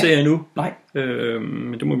vi ikke ser endnu. Nej.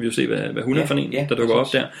 Men det må vi jo se, hvad hun er for en, der dukker op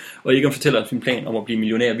der. Og Egon fortæller sin plan om at blive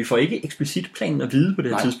millionær. Vi får ikke eksplicit planen at vide på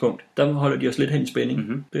det her tidspunkt. Der holder de os lidt hen i spænding.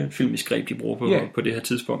 Mm-hmm. Det er en filmisk greb, de bruger på det her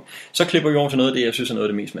tidspunkt. Så klipper vi over til noget af det, jeg synes er noget af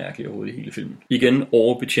det mest mærkelige overhovedet i hele filmen. Igen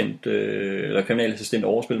overbetjent, eller kriminalassistent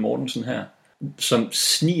Overspil Mortensen her, som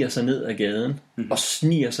sniger sig ned ad gaden og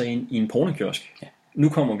sniger sig ind i en pornokiosk. Ja. Nu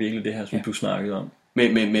kommer virkelig det her, som du snakkede om.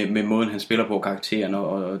 Med måden han spiller på karakteren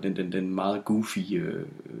og den meget goofy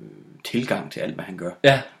tilgang til alt hvad han gør,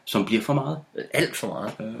 som bliver for meget. Alt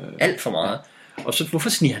for meget. Og så hvorfor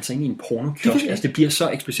sniger han sig ind i en pornokiosk? Altså det bliver så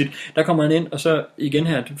eksplicit. Der kommer han ind, og så igen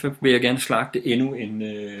her vil jeg gerne slagte endnu en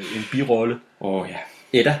birolle.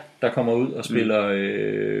 Edda, der kommer ud og spiller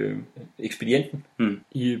ekspedienten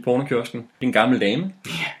i pornokiosken. Det er en gammel dame.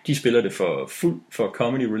 De spiller det for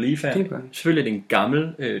comedy relief her. Selvfølgelig er det en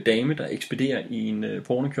gammel dame, der ekspederer i en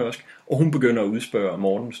pornokiosk, og hun begynder at udspørge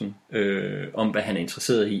Mortensen om, hvad han er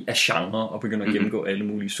interesseret i af genre, og begynder at gennemgå alle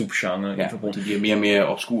mulige subgenre. Ja, det bliver mere og mere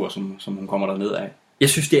obskur, som hun kommer derned af. Jeg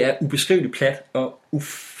synes, det er ubeskriveligt plat og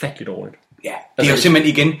ufatteligt dårligt. Ja, det har jo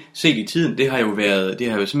simpelthen igen set i tiden. Det har jo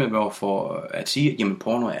simpelthen været for at sige, at jamen,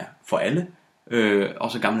 porno er for alle,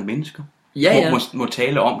 også gamle mennesker. Må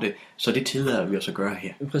tale om det, så det tillader vi os at gøre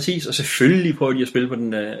her. Præcis, og selvfølgelig prøver de at spille på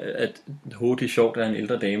den der, at det er sjovt, der er en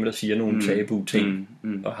ældre dame, der siger nogle tabu ting,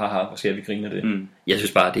 og haha, hvor skal vi grine af det. Jeg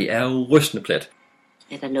synes bare, det er jo rystende plat.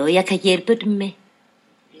 Er der noget, jeg kan hjælpe dem med?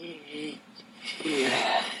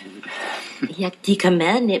 Ja, de kan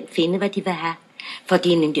meget nemt finde, hvad de vil have, for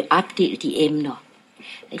det er nemlig opdelt i emner.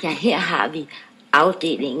 Ja, her har vi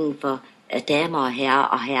afdelingen for damer og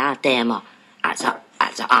herrer og damer,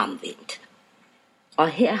 altså omvendt. Og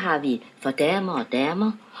her har vi for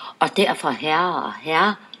damer, og derfor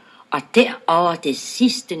herrer, og derover det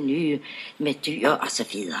sidste nye med dyr og så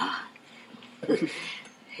videre.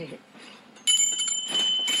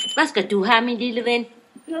 Hvad skal du have, min lille ven?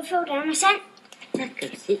 Nu får du mig selv. Så kan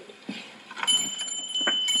du se.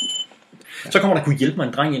 Så kommer der kunne hjælpe mig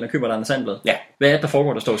en dreng ind og køber et andet sandblad. Ja. Hvad er det, der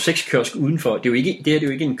foregår? Der står sexkiosk udenfor. Det er jo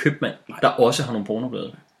ikke en købmand, der også har nogle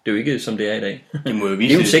pornoblade. Det er jo ikke som det er i dag. Det må jo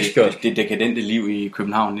vise det dekadente liv i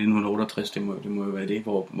København 1968. Det må jo være det,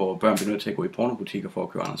 hvor børn bliver nødt til at gå i pornobutikker for at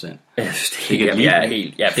købe Anders Sand. Jeg er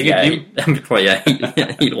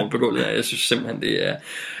helt rundt på gulvet. Jeg synes simpelthen det er.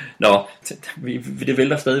 Det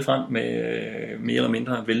vælter stadig frem med mere eller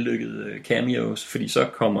mindre vellykkede cameos, fordi så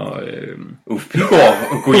kommer Uffe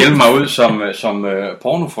Pilgaard kunne hjælpe mig ud som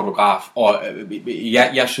pornofotograf, og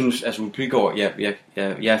jeg synes, altså Uffe Pilgaard,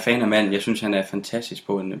 jeg er fan af manden. Jeg synes han er fantastisk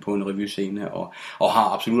på en revyscene, og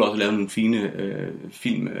har absolut også lavet nogle fine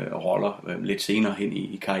filmroller lidt senere hen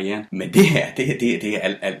i karrieren. Men det her, det er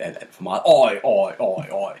alt for meget.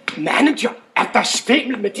 Øj. Manager, er der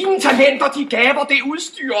svimmel med dine talenter, de gaver, det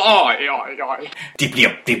udstyr?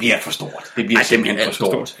 Det bliver for stort. Det bliver simpelthen for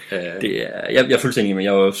stort. Jeg er fuldstændig med,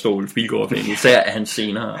 jeg var Ståle Pilgaard, især af hans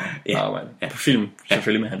senere arbejde. På film,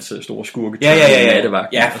 selvfølgelig med hans store skurke.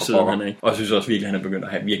 Og jeg synes også virkelig, at han er begyndt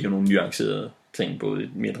at have virkelig nogle nuancerede ting, både i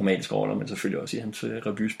mere dramatiske roller, men selvfølgelig også i hans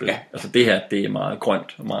revyspil. Ja. Altså det her, det er meget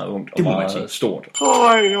grønt og meget ungt og meget stort.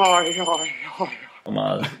 Og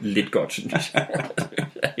meget lidt godt, synes jeg.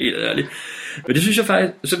 Helt ærligt. Men det synes jeg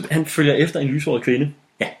faktisk, så han følger efter en lyshåret kvinde,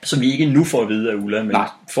 som vi ikke nu får at vide af Ulla, men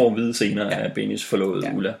får at vide senere af Bennys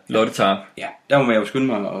forlovede Ulla. Lotte Tarp. Ja, der må jeg jo skynde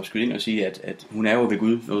mig at skyde ind og sige, at hun er jo ved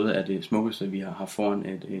Gud noget af det smukkeste, vi har haft foran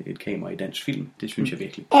et kamera i dansk film. Det synes jeg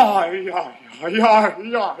virkelig.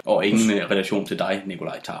 Og ingen relation til dig,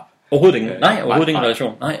 Nikolaj Tarp. Overhovedet ingen. Nej, overhovedet ingen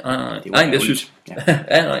relation. Nej, jeg synes.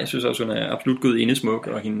 Jeg synes også, hun er absolut gud indesmuk,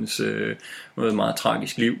 og hendes noget meget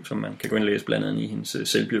tragisk liv, som man kan gå ind og læse blandt andet i hendes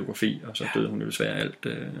selvbiografi, og så døde hun jo desværre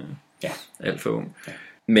alt for ung. Ja.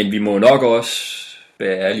 Men vi må nok også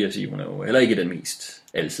være ærlige at sige, hun er jo heller ikke den mest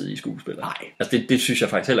alsidige skuespiller. Nej. Altså det synes jeg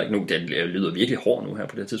faktisk heller ikke nu. Den lyder virkelig hård nu her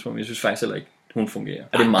på det tidspunkt, men jeg synes faktisk heller ikke, hun fungerer.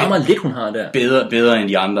 Og det er meget lidt, hun har der. Bedre end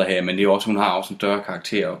de andre her, men det er også, hun har også en større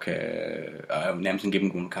karakter, og er nærmest en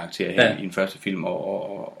gennemgående karakter her i den første film,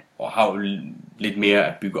 og har jo lidt mere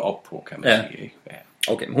at bygge op på, kan man sige. Ikke? Ja.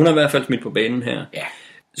 Okay, hun er i hvert fald smidt på banen her. Ja.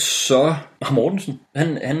 Så har Mortensen,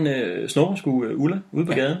 han snupper sgu Ulla ude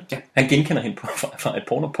på gaden. Ja. Han genkender hende fra et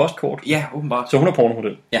porno-postkort. Ja, åbenbart. Så hun er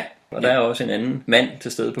pornomodel. Ja. Og der er også en anden mand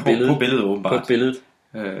til stede på billedet. På billedet, åbenbart. På billedet.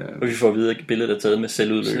 Og vi får at vide, at billedet er taget med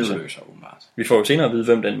selvudløser. Vi får jo senere at vide,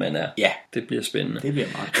 hvem den mand er. Ja. Det bliver spændende. Det bliver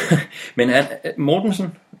meget spændende. Men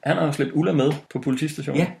Mortensen, han har jo slæbt Ulla med på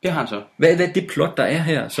politistationen. Ja, det har han så. Hvad er det plot, der er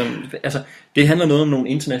her? Det handler noget om nogle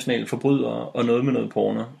internationale forbrydere og noget med noget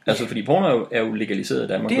porno. Altså, fordi porno er jo legaliseret i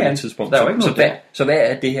Danmark på et tidspunkt. Så hvad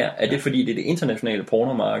er det her? Er det fordi, det er det internationale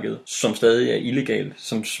pornomarked, som stadig er illegalt,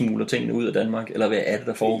 som smugler tingene ud af Danmark? Eller hvad er det,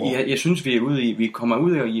 der foregår? Jeg synes, vi kommer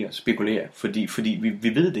ud i at spekulere, fordi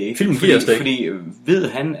vi ved det ikke. Filmen giver os det ikke. Fordi ved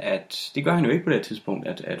han, at det gør han jo ikke på det tidspunkt,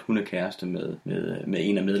 at hun er kæreste med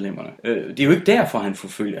en af medlemmerne. Det er jo ikke derfor, han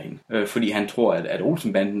forfølger hende. Fordi han tror, at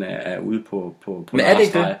Olsenbanden er ude på men er det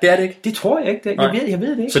ikke det? Det er det ikke? Det tror jeg ikke. Jeg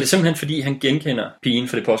ved det ikke. Så det er simpelthen fordi, han genkender pigen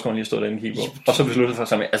for det postkorn, lige stod der i en keyboard. Og så beslutter for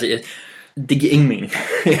sig med. Det giver ingen mening.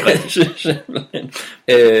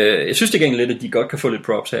 Jeg synes det gælder lidt, at de godt kan få lidt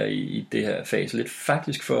props her i det her fase. Lidt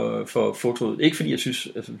faktisk for fotoet. Ikke fordi jeg synes,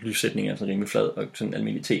 at lyssætningen er sådan rimelig flad og sådan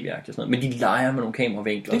almindelig tv-agtig og sådan noget. Men de leger med nogle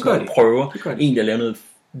kameravinkler og sådan prøver egentlig at lave noget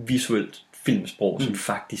visuelt filmsprog, som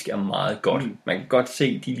faktisk er meget godt. Man kan godt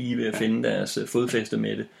se, de lige ved at finde deres fodfæste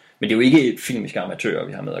med det. Men det er jo ikke filmiske amatører,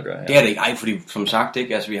 vi har med at gøre her. Det er det ikke. Ej, fordi som sagt,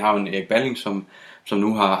 ikke? Altså, vi har jo en Erik Balling, som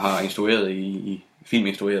nu har instrueret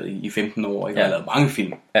filminstrueret i 15 år, ikke? Ja. Har lavet mange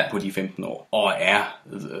film på de 15 år, og er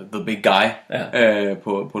the big guy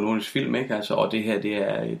på nordisk film, ikke? Altså, og det her, det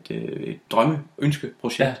er et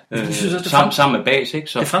drømmeønskeprojekt, sammen med Bas, ikke?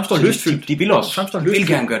 Så det fremstår lystfyldt. De vil også vil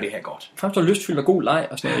gerne gøre det her godt. Det fremstår lystfyldt og god leg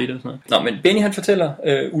og sådan noget i det. Og sådan noget. Nå, men Benny han fortæller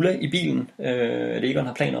Ulla i bilen, at Egon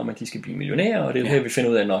har planer om, at de skal blive millionærer, og det er her, vi finder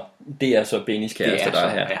ud af, når det er så Bennys kæreste, der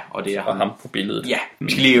er her, og det er ham på billedet. Ja,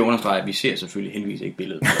 vi skal lige understrege, at vi ser selvfølgelig heldigvis ikke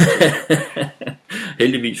billedet.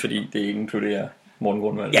 Heldigvis, fordi det ikke inkluderer Morten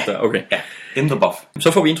Grundvald. Ja, okay. Dem der buff.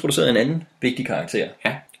 Så får vi introduceret en anden vigtig karakter.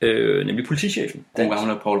 Ja. Nemlig politichefen. Den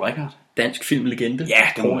gamle Paul Reichhardt. Dansk filmlegende. Ja,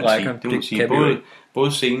 det må man sige.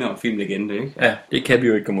 Både scene og filmlegende, ikke? Ja, det kan vi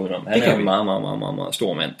jo ikke komme ud om. Han er en meget, meget, meget, meget, meget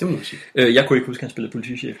stor mand. Det må man sige. Jeg kunne ikke huske, at han spillede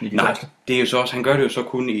politichefen i de første. Det er jo så også, han gør det jo så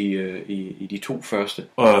kun i de 2 første.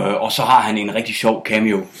 Og så har han en rigtig sjov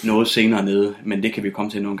cameo noget senere nede, men det kan vi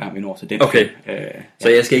komme til nogle gange, vi når til den. Okay, så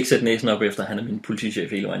jeg skal ikke sætte næsen op efter, at han er min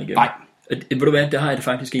politichef hele vejen igennem. Nej. Ved du hvad, det har jeg det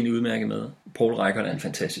faktisk egentlig udmærket med. Paul Reichhardt er en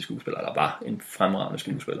fantastisk skuespiller, eller var en fremragende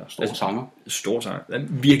skuespiller. Stor sanger.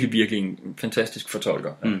 Virkelig, virkelig en fantastisk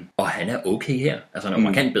fortolker. Og han er okay her. Altså han er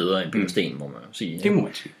markant bedre end Peter Sten, må man sige. Det må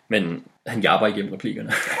man sige. Men han jabber igennem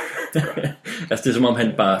replikkerne. Altså det er som om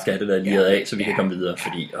han bare skal have det der liret af, så vi kan komme videre,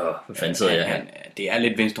 fordi hvad fanden sidder jeg her? Det er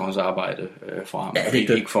lidt venstrehåndsarbejde for ham. Ja, det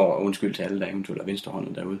er ikke for undskyld til alle, der eventuelt er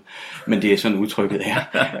venstrehåndet derude. Men det er sådan udtrykket her.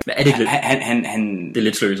 Men er det ikke lidt? Han det er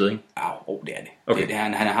lidt sløset, ikke? Ja, det er det. Okay.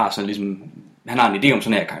 Han har sådan ligesom... Han har en idé om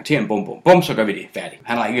sådan her karakter, bum, bum, bum, så gør vi det, færdig.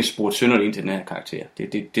 Han har ikke spurgt synderligt ind til den her karakter.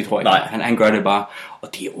 Det tror jeg ikke. Han gør det bare, og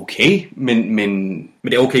det er okay, men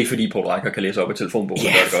det er okay, fordi Paul Reichhardt kan læse op af telefonbogen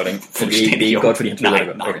og gøre det godt, ikke? Det er ikke godt, fordi han tror det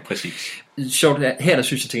godt. Nej, præcis. Sjovt, her der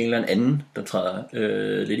synes jeg til en eller anden, der træder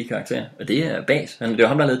lidt i karakter, og det er Bas. Det er jo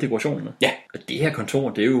ham, der har lavet dekorationerne. Ja. Og det her kontor,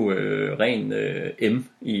 det er jo ren M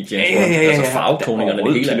i James Bond. Altså farvetoningerne,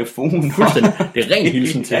 det hele telefon. Fuldstændig. Det er ren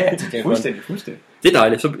hilsen til James Bond. Fuldstændig. Det er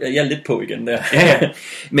dejligt, så jeg er lidt på igen der. Ja.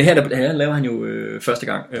 Men her laver han jo første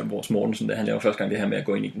gang, vores Mortensen, der han laver første gang det her med at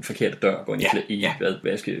gå ind i den forkerte dør, gå ind i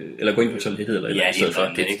vaske, eller gå ind på toilettet eller et sted for.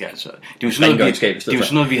 Det er jo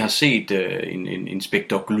sådan noget, vi har set en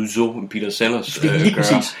Inspector Clouseau, Peter Sellers gøre.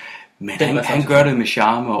 Men han gør det med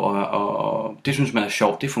charme, og det synes man er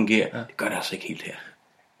sjovt, det fungerer. Det gør det altså ikke helt her.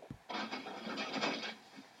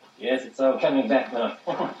 Yes, it's all coming back now.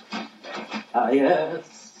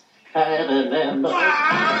 Yes, I remember.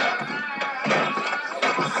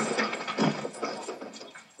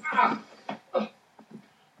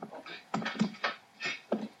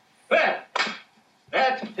 Well,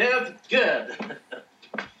 that felt good.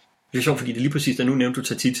 Det er sjovt, fordi det lige præcis, der nu nævnte du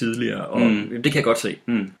Tati tidligere, og det kan jeg godt se.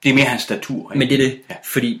 Det er mere hans statur. Ikke? Men det er det,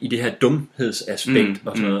 fordi i det her dumhedsaspekt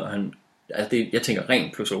og sådan noget, jeg tænker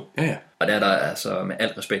rent Clouseau. Ja. Og der er der altså med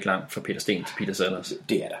alt respekt langt fra Peter Sten til Peter Sellers.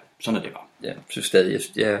 Det er der. Sådan er det bare. Ja, synes stadig,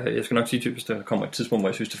 jeg skal nok sige typisk, der kommer et tidspunkt, hvor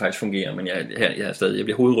jeg synes, det faktisk fungerer, men jeg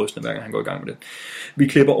bliver hovedrystende, hver gang han går i gang med det. Vi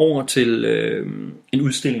klipper over til en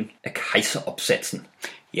udstilling af kejseropsatsen.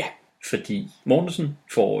 Ja. Fordi Mortensen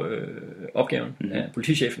får opgaven af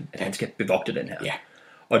politichefen, at han skal bevogte den her. Ja.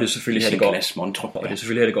 Og det er selvfølgelig her,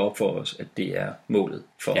 det går op for os, at det er målet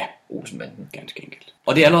for Olsenbanden. Ganske enkelt.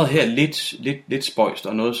 Og det er allerede her lidt spøjst,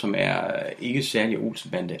 og noget, som er ikke særlig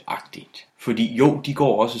Olsenbande-agtigt. Fordi jo, de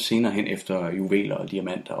går også senere hen efter juveler og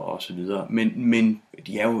diamanter og så videre, men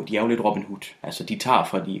de er jo lidt Robin Hood. Altså, de tager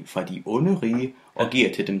fra de onde rige og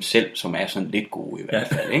giver til dem selv, som er sådan lidt gode i hvert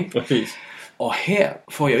fald. Ikke? Præcis. Og her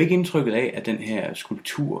får jeg jo ikke indtrykket af, at den her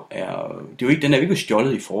skulptur den er jo ikke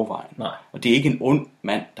stjålet i forvejen. Nej. Og det er ikke en ond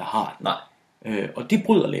mand, der har den. Nej. Og det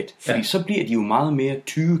bryder lidt, fordi så bliver de jo meget mere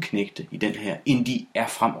tyveknægte i den her, end de er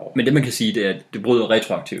fremover. Men det man kan sige, det er, at det bryder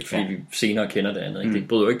retroaktivt, fordi vi senere kender det andet. Ikke? Det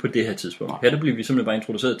bryder jo ikke på det her tidspunkt. Her der bliver vi simpelthen bare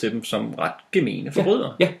introduceret til dem som ret gemene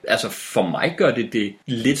forbrydere. Ja. Altså for mig gør det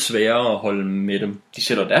lidt sværere at holde med dem. De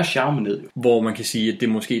sætter deres charme ned. Hvor man kan sige, at det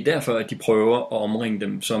er måske derfor, at de prøver at omringe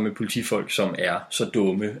dem som med politifolk, som er så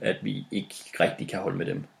dumme, at vi ikke rigtig kan holde med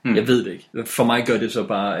dem. Jeg ved det ikke. For mig gør det så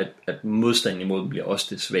bare, at modstanden imod dem bliver også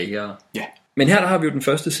det svagere. Ja. Men her der har vi jo den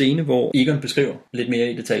første scene, hvor Egon beskriver lidt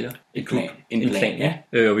mere i detaljer. En plan, ja.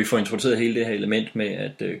 Og vi får introduceret hele det her element med,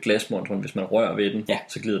 at glasmontren, hvis man rører ved den,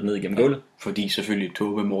 så glider den ned igennem gulvet. Fordi selvfølgelig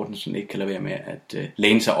Tove Mortensen ikke kan lade være med at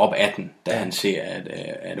læne sig op af den, da han ser,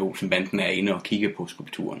 at Olsen-banden er inde og kigger på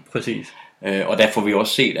skulpturen. Præcis. Og der får vi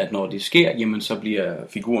også set, at når det sker, jamen så bliver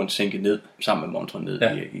figuren sænket ned, sammen med montren ned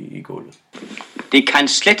i gulvet. Det kan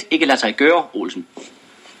slet ikke lade sig gøre, Olsen.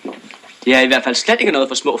 Det er i hvert fald slet ikke noget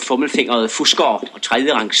for små fummelfingrede fuskere og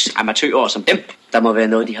tredjerangs amatører som dem. Der må være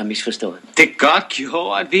noget, de har misforstået. Det er godt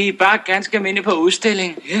gjort, at vi er bare ganske almindelige på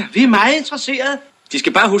udstilling. Ja, vi er meget interesserede. De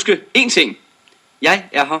skal bare huske én ting. Jeg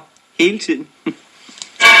er her hele tiden.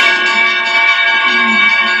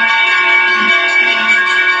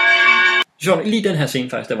 Lige den her scene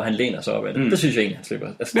faktisk, der hvor han læner sig op af det, det synes jeg egentlig, han slipper.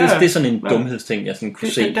 Altså, det er sådan en dumhedsting, jeg sådan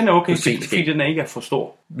kunne se. Den er okay, fordi den er ikke for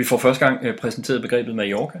stor. Vi får første gang præsenteret begrebet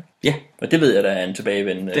Mallorca. Ja. Og det ved jeg, der er en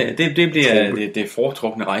tilbagevendende. Det bliver det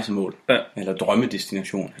foretrukne rejsemål. Ja. Eller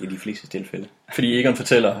drømmedestination i de fleste tilfælde. Fordi Egon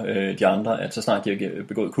fortæller de andre, at så snart de har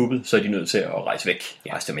begået kuppet, så er de nødt til at rejse væk.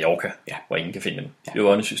 Rejse til Mallorca, hvor ingen kan finde dem.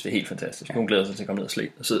 Johanne synes, det er helt fantastisk. Hun glæder sig til at komme ned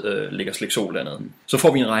og ligge og slikke sol dernede. Så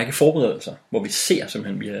får vi en række forberedelser, hvor vi ser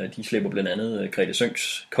simpelthen, de slipper blandt andet Grete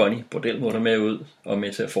Sønks Connie bordelmutter med ud og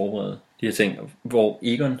med til at forberede de her ting. Hvor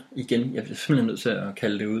Egon igen, jeg bliver simpelthen nødt til at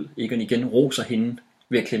kalde det ud, Egon igen roser hende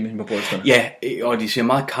ved at klemme hende på brysterne. Ja, og de ser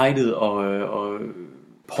meget kajtet og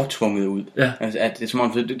påtvunget ud. Ja. Altså, at det er som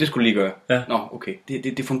om, det skulle lige gøre. Ja. Nå, okay.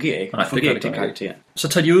 Det fungerer ikke. Nej, det fungerer ikke til karakteren. Så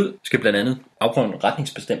tager de ud, skal blandt andet afprøve en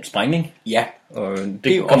retningsbestemt sprængning. Ja. Og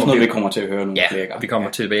det er også noget, vi kommer til at høre nogle flere gange. Vi kommer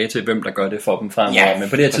tilbage til, hvem der gør det for dem fremover. Ja, men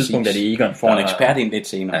på det her tidspunkt er det Egon. Får en ekspert ind lidt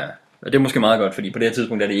senere. Ja. Og det er måske meget godt, fordi på det her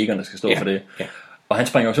tidspunkt er det Egon, der skal stå for det. Ja. Og han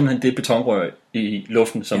springer jo simpelthen det betonrør i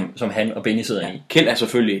luften, som han og Benny sidder i. Kjeld er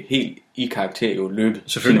selvfølgelig helt i karakter jo løbet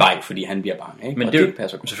sin vej, fordi han bliver bange. Ikke? Men og det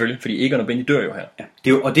passer selvfølgelig, fordi Egon og Benny dør jo her. Ja.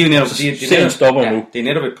 Det er jo netop, det er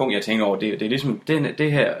netop et punkt, jeg tænker over. Det er ligesom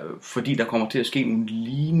det her, fordi der kommer til at ske nogle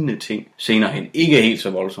lignende ting senere hen. Ikke helt så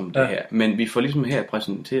voldsomt det her, men vi får ligesom her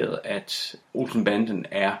præsenteret, at Olsen-banden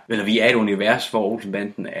vi er et univers, hvor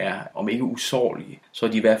Olsen-banden er, om ikke usårlige, så er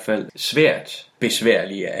de i hvert fald svært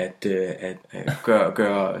besværlige at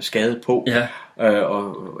gøre skade på. Ja.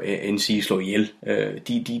 Og end sige slå ihjel.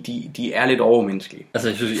 De er lidt overmenneskelige. Altså,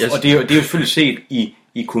 og det er jo selvfølgelig set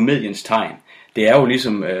i komediens tegn. Det er jo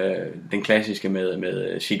ligesom den klassiske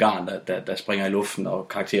med cigaren, der springer i luften, og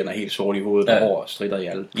karakteren er helt sort i hovedet og stritter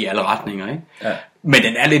i alle retninger. Ikke? Ja. Men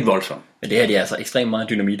den er lidt voldsom. Men det her det er altså ekstremt meget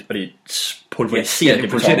dynamit, og det pulveriserer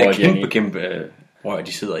det kæmpe rør,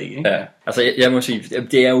 de sidder i. Ikke? Ja. Altså jeg må sige,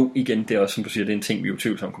 det er jo igen, det er også som du siger, det er en ting, vi jo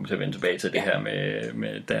tvivlsomt kommer til at vende tilbage til, det her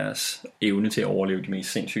med deres evne til at overleve de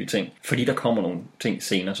mest sindssyge ting. Fordi der kommer nogle ting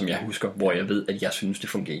senere, som jeg husker, hvor jeg ved, at jeg synes, det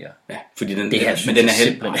fungerer. Ja, fordi den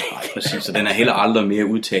er præcis, så den er heller aldrig mere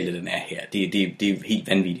udtalt, end den er her. Det er helt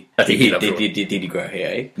vanvittigt. Ja, det er det de gør her,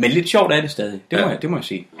 ikke? Men lidt sjovt er det stadig. Det må jeg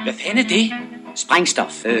sige. Hvad fanden er det?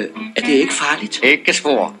 Sprængstof. Er det ikke farligt? Ikke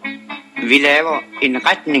svor. Vi laver en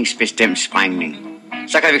retningsbestemt sprængning.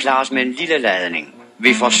 Så kan vi klare os med en lille ladning.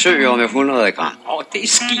 Vi forsøger med 100 gram. Det er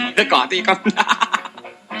skide godt, ikke?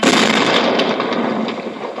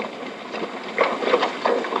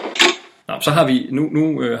 Så har vi,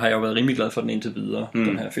 nu har jeg jo været rimelig glad for den indtil videre,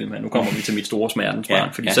 den her film her. Nu kommer vi til mit store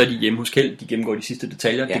smertensbarn, fordi så er de hjemme hos Kjeld, de gennemgår de sidste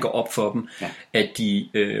detaljer, det går op for dem, at de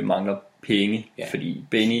mangler penge, fordi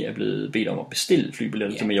Benny er blevet bedt om at bestille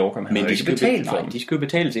flybilletter til Mallorca, men de skal betale for dem. De skal jo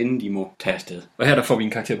betales, inden de må tage afsted. Og her der får vi en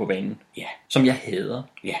karakter på banen, som jeg hader.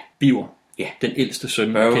 Biver. Den ældste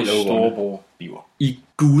søn af Kjeld storebror Biver. I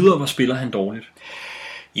guder, hvor spiller han dårligt.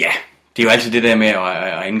 Ja, det er jo altid det der med at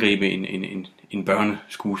angribe en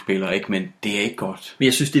børneskuespiller, ikke? Men det er ikke godt. Men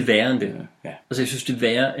jeg synes, det er værre end det. Ja. Altså, jeg synes, det er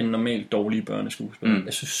værre end normalt dårlige børneskuespiller.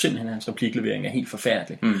 Jeg synes simpelthen, at hans repliklevering er helt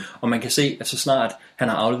forfærdelig. Og man kan se, at så snart han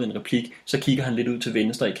har afleveret en replik, så kigger han lidt ud til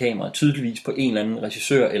venstre i kameraet, tydeligvis på en eller anden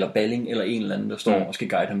regissør, eller Balling, eller en eller anden, der står og skal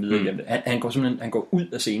guide ham videre igennem det. Han går ud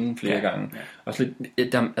af scenen flere gange. Og så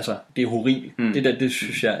lidt, det er horribelt. Det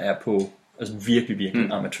synes jeg er på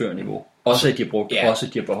virkelig amatørniveau. Også at de har brugt det, også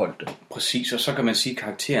at de har beholdt det. Præcis, og så kan man sige, at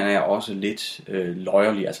karakteren er også lidt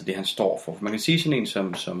loyal, altså det han står for. Man kan sige sådan en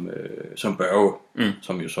som Børge,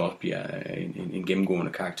 som jo så også bliver en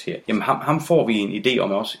gennemgående karakter. Jamen ham får vi en idé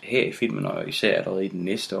om også her i filmen, og især allerede i den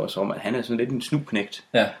næste også, om at han er sådan lidt en snubknægt.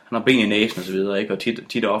 Ja. Han har ben i næsen og så videre, ikke? Og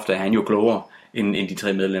tit og ofte er han jo klogere end de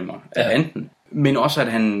 3 medlemmer af banden. Men også at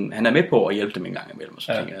han er med på at hjælpe dem en gang imellem. Og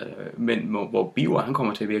så ting. Men hvor Biver, han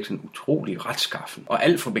kommer til at virke sådan utrolig retskaffen og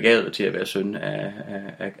alt for begavet til at være søn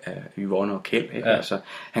af Yvonne og Kjeld. Ja. Altså,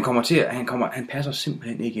 han passer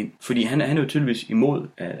simpelthen ikke ind, fordi han er jo tydeligvis imod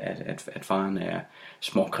at faren er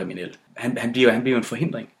småkriminel. Han bliver en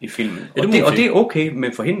forhindring i filmen. Og det er okay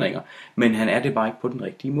med forhindringer, men han er det bare ikke på den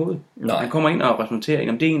rigtige måde. Nej. Han kommer ind og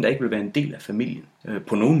repræsenterer det er en, der ikke vil være en del af familien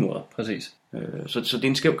på nogen måder. Præcis. Så det er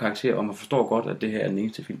en skæv karakter, og man forstår godt, at det her er den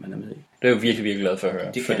eneste film, han er med i. Det er jo virkelig, virkelig glad for at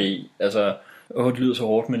høre. Fordi, altså, det lyder så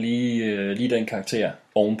hårdt, men lige den karakter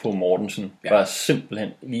ovenpå Mortensen var simpelthen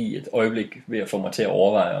lige et øjeblik ved at få mig til at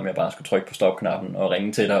overveje, om jeg bare skulle trykke på stopknappen og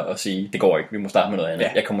ringe til dig og sige, det går ikke, vi må starte med noget andet.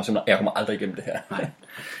 Ja. Jeg kommer aldrig igennem det her. Nej.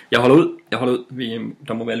 Jeg holder ud.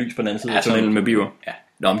 Der må være lys på den anden side af tunnelen med Biver. Ja.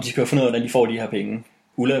 Nå, men de skal jo finde ud af, hvordan de får de her penge.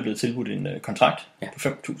 Ulla er blevet tilbudt en kontrakt på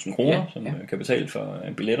 5.000 kroner, som kan betale for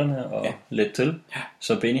billetterne og let til. Ja.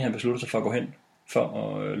 Så Benny han beslutter sig for at gå hen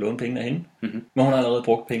for at låne pengene af hende. Mm-hmm. Men hun har allerede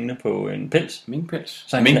brugt pengene på en pels.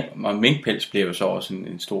 Minkpels. Og minkpels bliver jo så også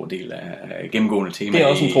en stor del af gennemgående tema. Det er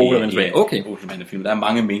også en tro, okay. Der er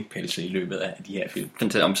mange minkpelse i løbet af de her film.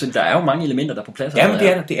 Der er jo mange elementer, der er på plads. Ja, men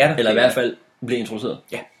det er der. Eller i hvert fald bliver introduceret.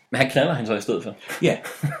 Ja. Men han knaller han så i stedet for. Ja.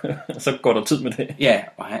 Så går der tid med det. Ja,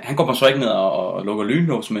 og han går så ikke ned og lukker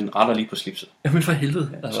lynlås, men retter lige på slipset. Jamen for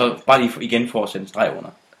helvede. Altså. Så bare lige igen for at sætte en streg under.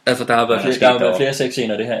 Altså der har været flere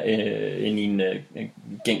sexscener det her end i en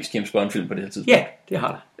gængs James Bond film på det her tidspunkt. Ja, det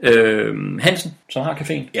har der. Hansen, som har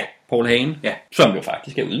caféen. Ja. Paul Hagen, som jo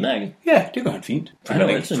faktisk er udmærket. Ja, det gør han fint.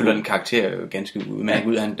 Han fylder den karakter ganske udmærket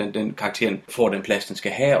ud. Den karakteren får den plads, den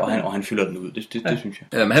skal have, og han fylder den ud. Det synes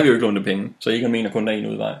jeg. Men han vil jo ikke låne penge, så ikke mener kun der er en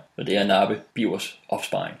udvej. Og det er nappe Bivers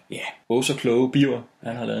opsparing. Ja. Så kloge Biver,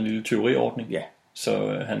 han har lavet en lille teoriordning. Ja.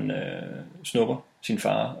 Så han snupper sin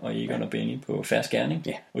far og Egon og Benny på færre gerning,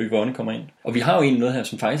 og Yvonne kommer ind. Og vi har jo egentlig noget her,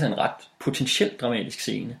 som faktisk er en ret potentielt dramatisk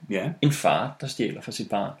scene. Ja. En far, der stjæler fra sit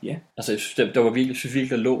barn. Ja. Altså, jeg synes, der var virkelig,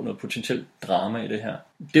 der lå noget potentielt drama i det her.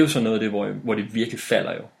 Det er jo sådan noget af det, hvor det virkelig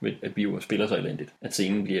falder jo, ved at Biver spiller så elendigt. At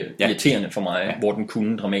scenen bliver irriterende for mig, hvor den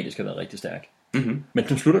kunne dramatisk have været rigtig stærk. Mm-hmm. Men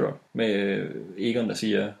den slutter godt med Egon, der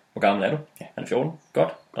siger, hvor gammel er du? Ja. Han er 14. Godt.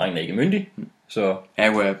 Drengen er ikke myndig. Så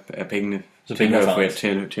er pengene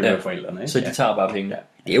til forældrene. Så de tager bare pengene. Ja.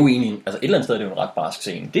 Det er jo egentlig, altså et eller andet sted er det jo en ret barsk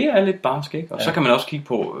scene. Det er lidt barsk, ikke? Og så kan man også kigge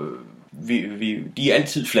på, de er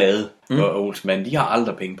altid flade, og Olsenmanden, de har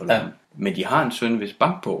aldrig penge på lommen. Men de har en søn, hvis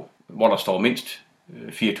bank på, hvor der står mindst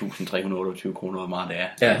 4.328 kroner, hvor meget det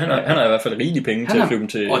er. Ja, han har i hvert fald rigelige penge til at flyve dem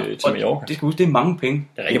til Mallorca. Det skal huske, det er mange penge.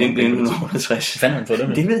 Det er rigtig mange penge. 1960. Hvad han fået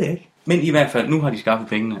dem? Det ved jeg ikke. Men i hvert fald, nu har de skaffet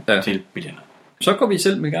pengene til billetterne. Så går vi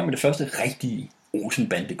selv i gang med det første rigtige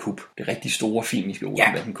Olsen-bande-kup. Det rigtig store filmiske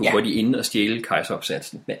Olsen-bande-kup, hvor de er inde og stjæle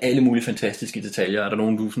kejseropsatsen. Med alle mulige fantastiske detaljer. Er der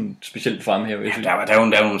nogen, du sådan specielt fremhæver? Ja, der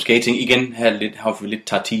er jo nogle skating. Igen har vi lidt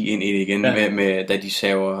tarti ind i det igen, med da de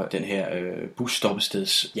saver den her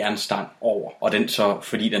busstoppesteds jernstang over. Og den så,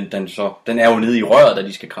 fordi den er jo nede i røret, da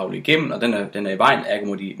de skal kravle igennem, og den er i vejen,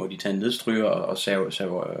 må de tage en nedstryger og save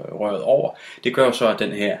røret over. Det gør så, at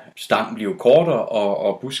den her stang bliver kortere,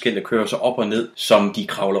 og busskiltet kører så op og ned, som de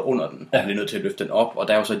kravler under den. Og bliver nødt til at løfte den op, og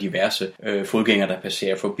der er jo så diverse fodgængere, der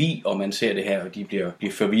passerer forbi, og man ser det her, og de bliver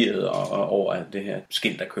forvirret over det her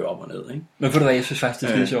skilt, der kører op og ned. Ikke? Men ved du hvad, jeg synes faktisk,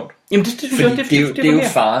 det er lidt sjovt. Jamen det synes jeg, det er jo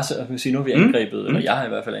farce, og nu har vi angrebet, eller jeg har i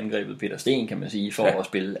hvert fald angrebet Peter Sten, kan man sige, for at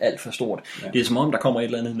spille alt for stort. Ja. Det er som om, der kommer et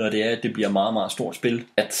eller andet, når det er, at det bliver meget, meget stort spil,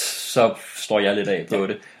 at så står jeg lidt af på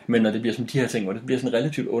det. Men når det bliver som de her ting, hvor det bliver sådan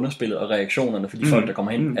relativt underspillet, og reaktionerne for de folk, der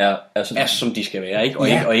kommer hen, er som de skal være, ikke?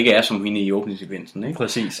 Og ikke er som hende i åbningssekvensen, ikke?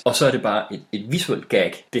 Præcis. Og så er det bare et visuelt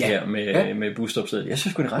gag, det her med busstopstedet. Jeg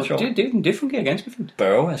synes det er ret sjovt. Det fungerer ganske fint.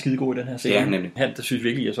 Børge er skidegod i den her scene. Ja, nemlig. Der synes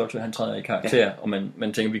virkelig, at så han træder i karakter, og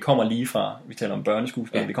man tænker, vi kommer lige fra, vi taler om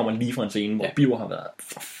børneskuespil, vi kommer lige fra en scene, hvor Biver har været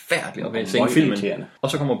forfærdelig at se filmen,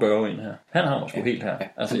 og så kommer Børge ind her. Han har måske helt her.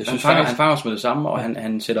 Altså, jeg synes han fanger os med det samme, og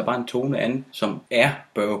han sætter bare en tone an, som er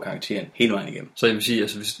Børge-karakteren hele vejen igennem. Så jeg vil sige,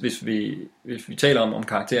 altså hvis vi taler om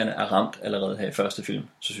karaktererne er ramt allerede her i første film,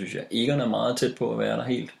 så synes jeg, Egon er meget tæt på at være der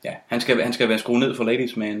helt. Ja, han skal være skruet ned for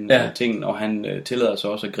Ladies Man tingen, og han tillader sig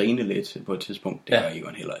også at grine lidt på et tidspunkt. Det gør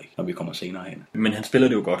Egon heller ikke, når vi kommer senere hen. Men han spiller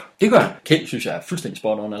det jo godt. Det gør han. Kjeld synes jeg er fuldstændig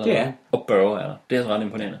spot on allerede. Det er. Og Børge er der. Det er altså ret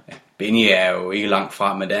imponerende. Ja. Benny er jo ikke langt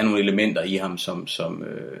fra, men der er nogle elementer i ham, som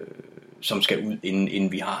som skal ud,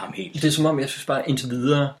 inden vi har ham helt. Det er som om, jeg synes bare indtil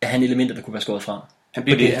videre, at han elementer, der kunne være skåret fra. Han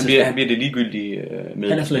bliver det ligegyldige med.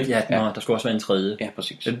 Han er sådan lidt, der skal også være en tredje. Ja,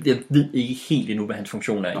 præcis. Jeg ved ikke helt endnu, hvad hans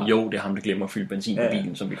funktion er. Nej. Jo, det er ham, der glemmer at fylde benzin på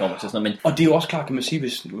bilen, som vi kommer til sådan noget. Men... Og det er jo også klart, kan man sige,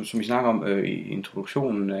 hvis, som vi snakker om i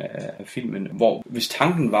introduktionen af filmen, hvor hvis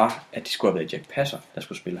tanken var, at det skulle have været Jack Passer, der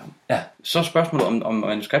skulle spille ham. Ja. Så er spørgsmålet, om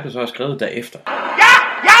manuskriptet så er skrevet derefter. Ja,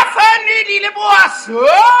 jeg har fundet lillebror.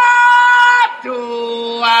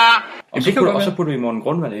 Og så putter vi Morten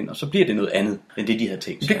Grundvald ind, og så bliver det noget andet, end det de havde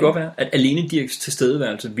tænkt. Det kan godt være, at alene Dirks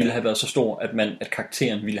tilstedeværelse ville have været så stor, at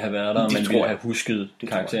karakteren ville have været der, og man ville have husket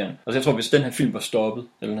karakteren. Altså jeg tror, hvis den her film var stoppet,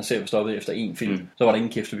 eller den her serie var stoppet efter en film, så var der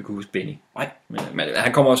ingen kæft, vi kunne huske Benny. Nej. Men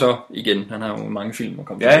han kommer så igen, han har jo mange film at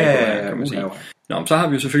komme tilbage på, kan man sige. Nå, så har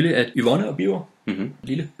vi jo selvfølgelig, at Yvonne og Biver,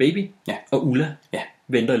 lille baby, og Ulla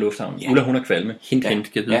venter i lufthavnen. Ja. Ulla, hun er kvalme. Hint, kan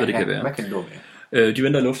jeg vide, hvad det kan være. Hvad kan det være? De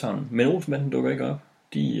venter i lufthavnen, men Olsenbanden dukker ikke op.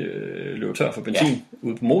 De løber tør for benzin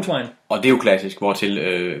ude på motorvejen. Og det er jo klassisk, hvortil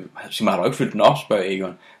siger man, har du ikke fyldt den op, spørger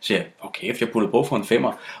Egon. Så siger jeg, okay, efter jeg puttede på for en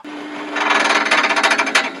 5'er.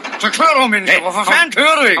 Så kører du, mennesker. Hvorfor fanden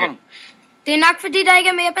kører du ikke? Det er nok, fordi der ikke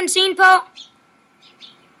er mere benzin på.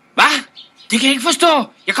 Hvad? Det kan jeg ikke forstå.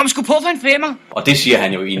 Jeg kom sgu på for en 5'er. Og det siger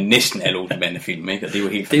han jo i næsten alle Olsenbanden-film, ikke? Og det er jo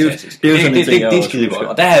helt fantastisk. Det er jo sådan en ting, det er skide godt.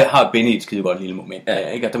 Og der har Benny et skide godt lille moment. Ja.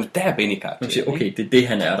 Ikke? Og der er Benny karakter. Man siger, okay, det er det,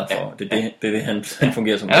 han er der for. Det er det, han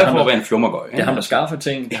fungerer som. Ja, det er for at være en flummergøj. Det er ham, der skaffer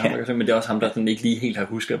ting, det er ham, der, men det er også ham, der sådan ikke lige helt har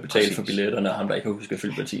husket at betale for billetterne, og ham, der ikke har husket at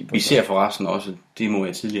fylde benzin på. Vi ser forresten også, det må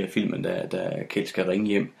jeg tidligere i filmen, da Kjeld skal ringe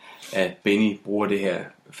hjem, at Benny bruger det her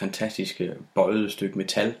fantastiske bøjede stykke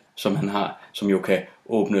metal, som han har, som jo kan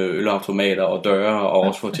åbne ølautomater og døre og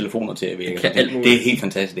også få telefoner til at virke. Det er helt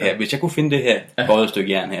fantastisk det her. Hvis jeg kunne finde det her bøjede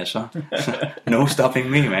stykke jern her, så no stopping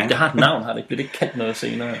me, man. Det har et navn, har det ikke? Bliver det ikke kaldt noget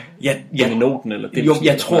senere? Ja, noten, eller det, jo,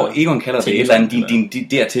 jeg tror, Egon kalder det et eller andet, de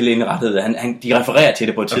dertil indrettede. De refererer til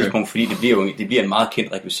det på et tidspunkt, fordi det bliver en meget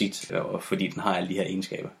kendt rekvisit, fordi den har alle de her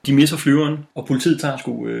egenskaber. De misser flyveren, og politiet tager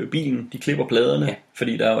sgu bilen, de klipper pladerne,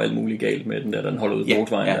 fordi der er jo alt muligt galt med den der, den holder ud på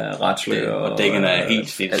motorvejen, der er retsle, og dækkene er helt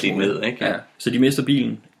slidt ned, ikke? Ja. Så de mister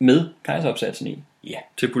bilen med kejseropsatsen i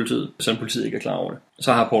til politiet, så politiet ikke er klar over det.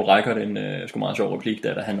 Så har Paul Reichert en sgu meget sjov replik,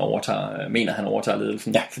 da han overtager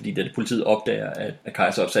ledelsen, fordi da politiet opdager, at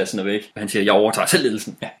kejseropsatsen er væk, han siger, jeg overtager selv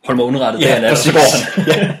ledelsen. Hold mig underrettet, så går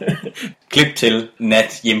han. Klip til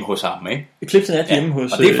nat hjemme hos ham, ikke? Klip til nat hjemme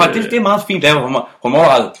hos... Og det er faktisk det er meget fint lavet for mig. Hold mig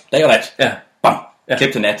underrettet, dag og nat. Ja. Bam!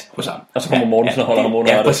 Klip til nat hos ham. Og så kommer Mortensen og holder ham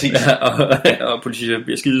underrettet. Ja, præcis. Og politiet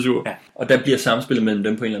bliver skidesur. Ja. Og der bliver samspillet mellem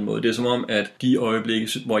dem på en eller anden måde. Det er som om, at de øjeblikke,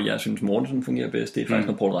 hvor jeg synes, Mortensen fungerer bedst, det er faktisk,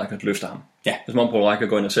 når Paul Reichert løfter ham. Ja. Det er som om, Paul Reichert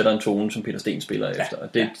går ind og sætter en tone, som Peter Sten spiller efter.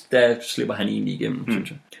 Og der slipper han egentlig igennem, synes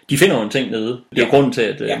jeg. De finder jo en ting nede. Det er jo grunden til,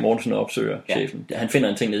 at Mortensen opsøger chefen. Han finder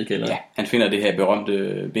en ting nede i kælderen. Ja. Han finder det her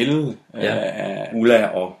berømte billede af Ulla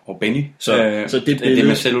og Benny. Så det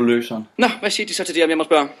med celluløseren. Nå, hvad siger de så til det, om jeg må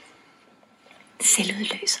spørge?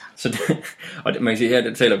 Selvudløser. Så og man kan sige,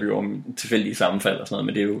 her taler vi jo om tilfældige sammenfald og sådan noget,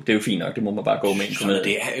 men det er jo fint nok, det må man bare gå med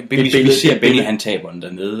ind. Vi ser Benny, han taber den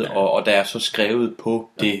dernede, og der er så skrevet på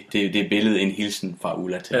det billede en hilsen fra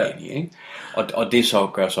Ulla til Benny, ikke? Og det så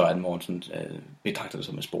gør så, at Mortensen betragter det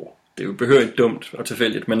som et spor. Det er jo behørigt dumt og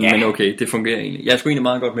tilfældigt, men okay, det fungerer egentlig. Jeg er sgu egentlig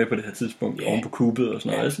meget godt med på det her tidspunkt, oven på kuppet og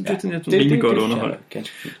sådan noget. Jeg synes, det er rimelig godt underhold.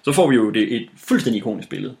 Så får vi jo et fuldstændig ikonisk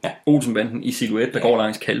billede. Olsenbanden i silhuet, der går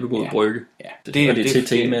langs Kalvebod Brygge. Det er til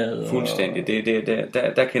temaet. Fuldstændig.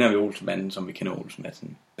 Der kender vi Olsenbanden, som vi kender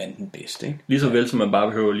Olsenbanden bedst, ikke? Lige så vel som man bare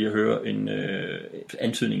behøver lige at høre en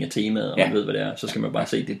antydning af temaet, og man ved, hvad det er, så skal man bare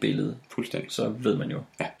se det billede. Fuldstændig. Så ved man jo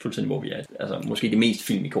fuldstændig, hvor vi er. Altså, måske det mest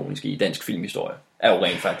filmikoniske i dansk filmhistorie er jo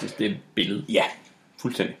rent faktisk det billede. Ja,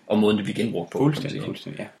 fuldstændig. Og måden det bliver genbrugt på.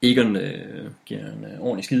 Fuldstændig. Egon giver en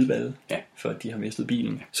ordentlig skidebade, for de har mistet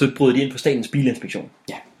bilen. Så bryder de ind på statens bilinspektion.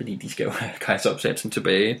 Ja. Fordi de skal jo have kejseropsatsen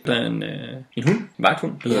tilbage. Der er en hund, en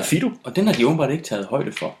vagthund, der hedder Fido. Og den har de åbenbart ikke taget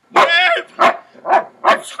højde for. Hjælp!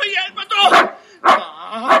 Så hjælp mig du!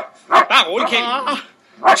 Bare rolig,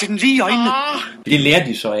 Kjeld. Se den lige i øjnene. Det lærer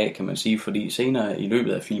de så af, kan man sige, fordi senere i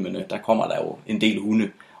løbet af filmene, der kommer der jo en del hunde,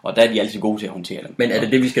 og der er de altid gode til at håndtere dem. Men er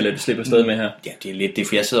det vi skal lade det slippe afsted med her? Ja, det er lidt det,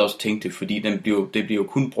 for jeg sidder også og tænkte, fordi det bliver jo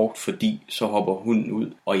kun brugt, fordi så hopper hunden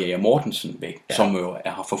ud og jager Mortensen væk, som jo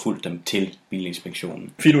har forfulgt dem til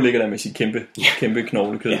bilinspektionen. Fido ligger der med sit kæmpe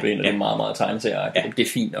knoglekødben, og det er meget, meget tegneserieagtigt. Det er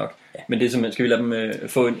fint nok. Men det er simpelthen, skal vi lade dem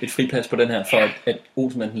få et fripas på den her, for at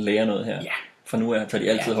Olsenbanden lærer noget her? Ja. For nu tager de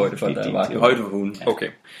altid højde for, at der er vagt. Det er højde for hunden. Ja. Okay.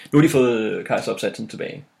 Nu har de fået kejseropsatsen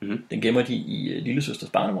tilbage. Mm-hmm. Den gemmer de i lillesøsters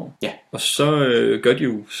barnevogn. Ja. Og så gør de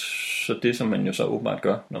jo så det, som man jo så åbenbart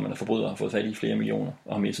gør, når man er forbryder og har fået fat i flere millioner,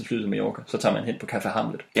 og har mistet flyet til Mallorca. Så tager man hen på Café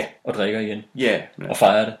Hamlet og drikker igen. Og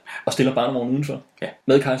fejrer det. Og stiller barnevognen udenfor. Ja.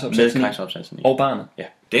 Med kejseropsatsen. Og barnet. Ja.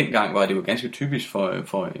 Dengang var det jo ganske typisk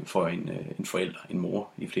for en forælder, en mor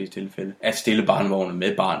i de fleste tilfælde, at stille barnevognen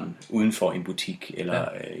med barnet uden for en butik eller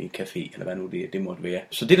en café, eller hvad nu det måtte være.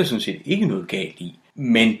 Så det er der sådan set ikke noget galt i.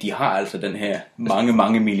 Men de har altså den her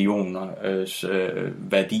mange millioners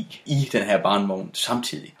værdi i den her barnevogn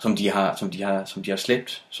samtidig, som de har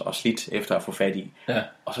slæbt og slidt efter at få fat i. Ja.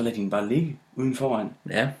 Og så lader de den bare ligge uden foran.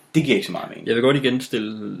 Ja. Det giver ikke så meget mening. Jeg vil godt igen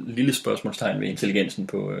stille lille spørgsmålstegn ved intelligensen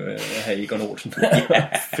på herr Egon Olsen.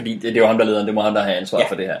 Fordi det er jo ham, der leder, det må ham, der har ansvar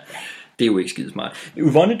for det her. Det er jo ikke skide smart.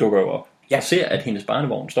 Yvonne dukker jo op og ser, at hendes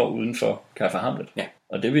barnevogn står uden for Café Hamlet. Ja.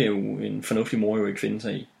 Og det vil jo en fornuftig mor jo ikke finde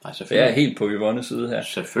sig i. Nej, selvfølgelig. Jeg er helt på Yvonnes side her.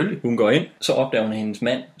 Selvfølgelig. Hun går ind, så opdager hun, at hendes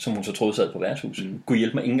mand, som hun så troede sad på værtshuset, kunne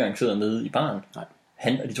hjælpe mig ikke engang sidder nede i baren. Nej.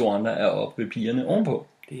 Han og de to andre er oppe ved pigerne ovenpå.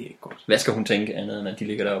 Det er ikke godt. Hvad skal hun tænke andet, end at de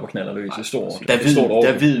ligger deroppe og knaller løs?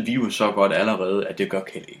 Der ved vi jo så godt allerede, at det gør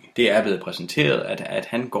Kjeld ikke. Det er blevet præsenteret, at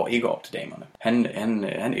han går ikke op til damerne.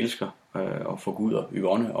 Han elsker og forguder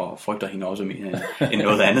Yvonne og frygter hende også mere end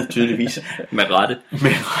noget andet tydeligvis. Med rette.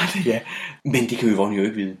 Ja. Men det kan Yvonne jo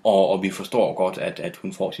ikke vide. Og vi forstår godt, at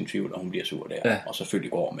hun får sin tvivl, og hun bliver sur der. Ja. Og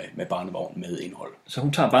selvfølgelig går med barnevogn med indhold. Så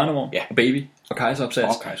hun tager barnevogn og baby og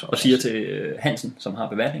kejseropsats og siger til Hansen, som har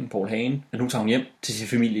beværtningen, Poul Hagen, at nu tager hun hjem til sin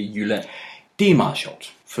familie i Jylland. Det er meget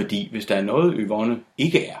sjovt, fordi hvis der er noget Yvonne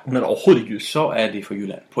ikke er, hun er der overhovedet ikke, så er det for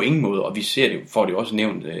Jylland. På ingen måde, og vi ser det, får det også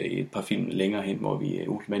nævnt i et par film længere hen, hvor vi er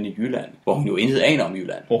Olsen i Jylland, hvor hun jo intet aner om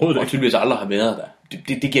Jylland, og tydeligvis aldrig har været der.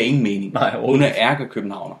 Det giver ingen mening. Nej, hun er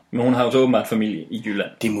ærkekøbenhavner. Men hun har jo så åbenbart familie i Jylland.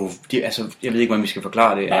 Jeg ved ikke, hvordan vi skal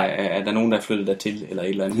forklare det. Er der nogen, der er flyttet dertil, eller et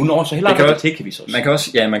eller andet? Hun er også heller dertil, kan vi så sige.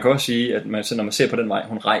 Man kan også sige, at når man ser på den vej,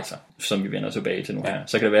 hun rejser, som vi vender tilbage til nu her,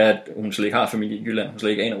 så kan det være, at hun slet ikke har familie i Jylland. Hun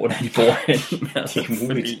slet ikke aner, hvordan de bor hen. Det er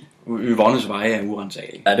muligt. Yvonnes veje er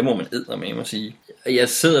urensagelige. Ja, det må man eddermame at sige. Jeg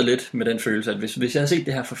sidder lidt med den følelse, at hvis jeg havde set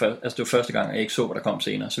det her det var første gang, og jeg ikke så, hvad der kom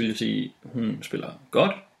senere, så ville jeg sige, at hun spiller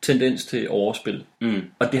godt. Tendens til overspil.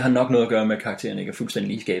 Og det har nok noget at gøre med, at karakteren ikke er fuldstændig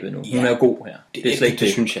lige skabet nu. Hun er jo god her. Det er slet ikke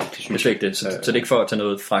det. Synes jeg. Det er slet ikke det. Så det er ikke for at tage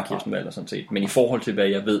noget fra Kirsten Walther sådan set. Men i forhold til, hvad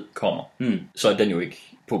jeg ved kommer, så er den jo ikke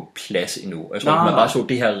på plads endnu. Jeg tror, man bare så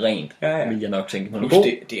det her rent, vil jeg nok tænke. Hun er god,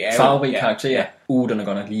 farverig karakter. Den er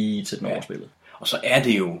godt nok lige til den overspillet. Og så er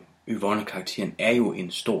det jo, Yvonne-karakteren er jo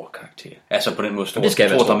en stor karakter. Altså på den måde stor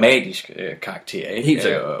dramatisk karakter. Ikke? Helt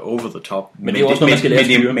sikkert. Over the top. Men det er også noget, man skal lære at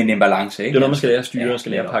styre. Men en balance, ikke? Det er noget, man skal lære at styre, og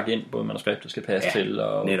skal lære at pakke ind, både manuskriptet skal passe til,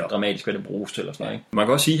 og dramatisk, hvad det bruges til, og sådan noget. Ikke? Man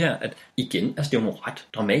kan også sige her, at igen, altså det er jo nogle ret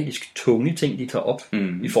dramatisk tunge ting, de tager op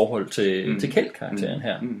i forhold til Kjeld-karakteren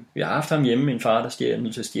her. Vi har haft ham hjemme med en far, der stjæler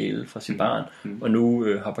nødt til at stjæle fra sit barn, og nu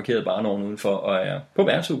har parkeret barnevognen udenfor, og er på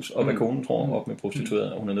værtshus, og hvad konen tror op med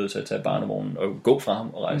prostitueret, og hun er nødt til at tage barnevognen og gå fra ham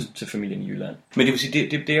og rejse til familien i Jylland. Men det vil sige,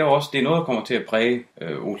 det er jo også det er noget, der kommer til at præge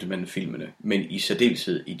Olsenbanden-filmene, men i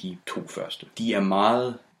særdeleshed i de to første. De er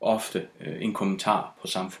meget ofte en kommentar på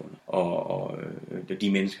samfundet og de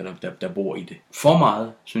mennesker, der bor i det. For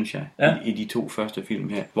meget, synes jeg, i de to første film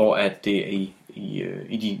her, hvor at det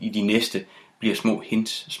i de næste bliver små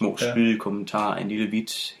hints, små spydige kommentarer, en lille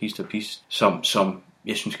vits, hist og pist, som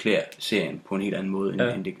jeg synes klæder serien på en helt anden måde,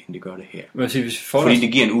 end det gør det her. Fordi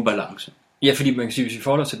det giver en ubalance. Ja, fordi man kan sige, hvis vi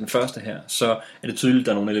forholder til den første her, så er det tydeligt, at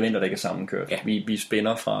der er nogle elementer, der ikke er sammenkørt. Ja. Vi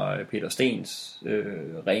spænder fra Peter Stens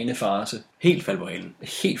rene farce. Helt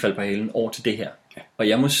fald på halen over til det her. Ja. Og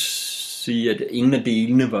jeg må sige, at ingen af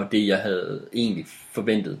delene var det, jeg havde egentlig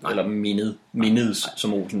forventet, eller mindedes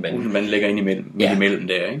som Olsenbanden. Olsenbanden ligger ind imellem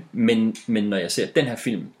der, ikke? Men når jeg ser den her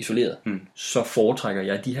film isoleret, så foretrækker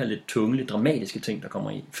jeg de her lidt tunge, lidt dramatiske ting, der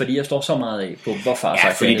kommer i. Fordi jeg står så meget af på, hvor far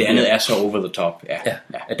sagt. Fordi det andet er så over the top. Ja.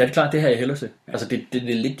 At det klart, det her jeg hælder til. Ja. Altså det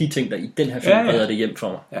er lidt de ting, der i den her film redder det hjem for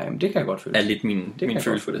mig. Ja, men det kan jeg godt føle. Er lidt min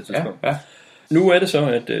følelse på det tidspunkt. Ja. Nu er det så,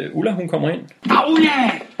 at Ulla, hun kommer ind.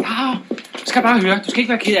 Ulla! Ja, du skal bare høre. Du skal ikke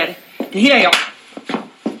være ked af det. Det her er jo.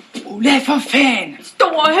 Ulla, for fanden!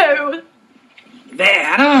 Storhøvet! Hvad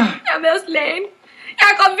er der? Jeg er ved hos lægen. Jeg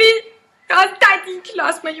er gravid. Jeg er også dig, din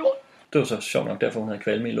klodsmajor. Det var så sjovt nok, derfor hun havde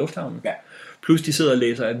kvalme i lufthavnen. Ja. Plus de sidder og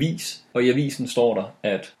læser avis, og i avisen står der,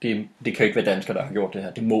 at det kan ikke være danskere, der har gjort det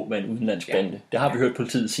her. Det må være en udenlandsk bande. Det har vi hørt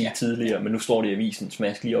politiet sige tidligere, men nu står det i avisen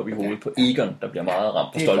smask lige op i hovedet på Egon, der bliver meget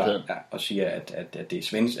ramt på stoltheden. Og siger, at det er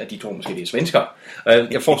svensk, at de tror måske, det er svenskere. Og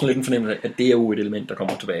jeg får sådan lidt en fornemmelse af, at det er jo et element, der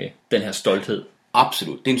kommer tilbage. Den her stolthed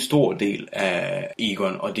Absolut. Det er en stor del af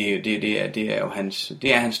Egon, og det er jo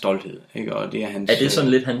hans stolthed, ikke? Og det er hans. Er det sådan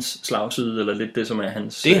lidt hans slagside, eller lidt det som er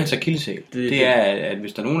hans? Det er hans akilleshæl. Det er, at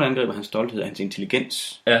hvis der er nogen, der angriber hans stolthed, hans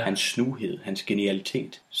intelligens, hans snuhed, hans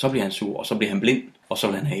genialitet, så bliver han sur, og så bliver han blind, og så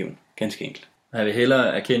vil han have hævn. Ganske enkelt. Han vil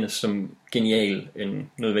hellere erkendes som genial, end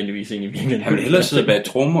nødvendigvis ind i virkeligheden. Han vil hellere sidde bag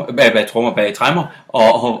tremmer,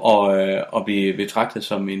 og blive betragtet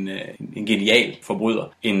som en genial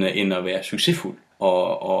forbryder, end at være succesfuld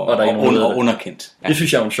og underkendt. Ja. Det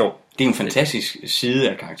synes jeg er en sjov. Det er en fantastisk side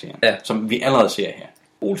af karakteren, som vi allerede ser her.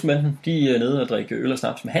 Olsenbanden, de er nede og drikke øl og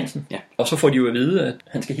snaps med Hansen, og så får de jo at vide, at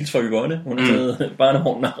han skal hilse fra Yvonne. Hun har taget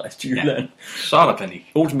barnevognen og rejst til Jylland. Så er der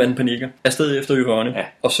panik. Olsenbanden panikker, afsted efter Yvonne,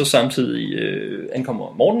 og så samtidig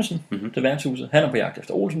ankommer Mortensen til værtshuset. Han er på jagt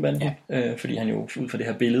efter Olsenbanden, fordi han jo ud fra det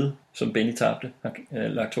her billede, som Benny tabte, har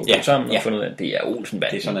lagt to sammen og fundet ud af, at det er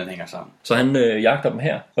Olsenbanden. Det er sådan, den hænger sammen. Så han jagter dem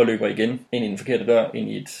her og løber igen ind i den forkerte dør, ind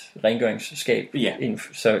i et rengøringsskab,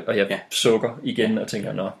 og jeg sukker igen og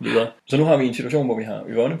tænker, nå, videre. Så nu har vi en situation, hvor vi har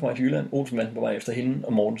Yvonne på vej til Jylland, Olsenbanden på vej efter hende,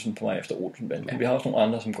 og Mortensen på vej efter Olsenbanden. Vi har også nogle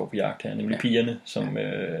andre, som går på jagt her, nemlig pigerne, som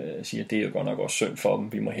siger, at det er jo godt nok også synd for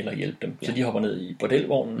dem, vi må hellere hjælpe dem. Så de hopper ned i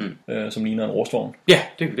bordelvognen, som ligner en rustvogn. Ja,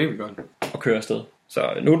 det vil vi gøre. Og kører afsted. Så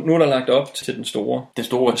nu er der lagt op til den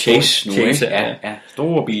store chase nu, ikke? Ja,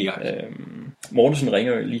 store biljagt. Mortensen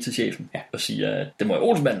ringer jo lige til chefen og siger, at det må jeg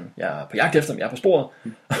Olsenbanden. Jeg er på jagt efter dem, jeg er på sporet.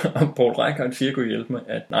 Og Poul Reichhardt siger, kunne hjælpe mig,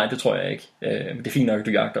 at nej, det tror jeg ikke. Men det er fint nok, at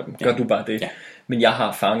du jagter dem. Gør du bare det. Men jeg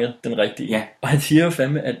har fanget den rigtige. Og han siger jo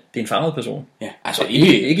fandme, at det er en farvet person. Ja, altså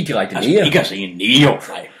ikke direkte nære. Ikke altså en nære,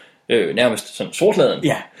 nej. Nærmest sådan sortladen.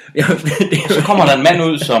 Ja. Og så kommer der en mand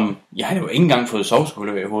ud, som han har jo ikke engang fået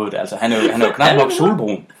sovskulør i hovedet. Altså han er jo knap nok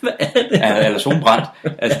solbrun. Eller solbrændt.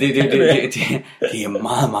 Altså det er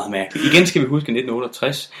meget, meget mærkeligt. Igen skal vi huske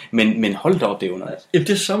 1968, men hold da op, det er underligt. Jamen,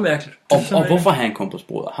 det er så mærkeligt. Og hvorfor har han kommet på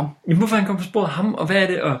sporet af ham? Jamen, hvorfor han kom på sporet af ham, og hvad er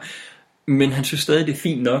det? Men han synes stadig, det er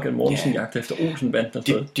fint nok, at Mortensen jagter efter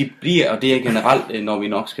Olsenbanden. De bliver, og det er generelt,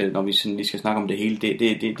 når vi lige skal snakke om det hele,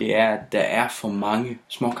 det er, at der er for mange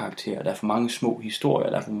små karakterer, der er for mange små historier,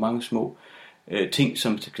 der er for mange små ting,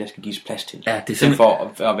 som der skal gives plads til. Ja, det er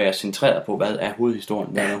for at være centreret på, hvad er hovedhistorien,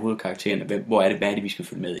 hvad er hovedkaraktererne, hvad er det, vi skal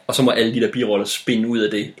følge med i. Og så må alle de der biroller spinde ud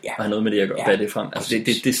af det, og have noget med det at gøre, bære det frem. Altså,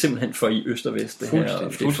 det er simpelthen for i øst og vest, det her,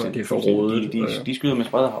 og det er for rodet. De skyder med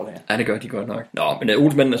spredderhavl her. Ja, det gør de godt nok. Nå, men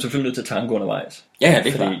Olsenbanden er selvfølgelig nødt til at tanke undervejs. Ja,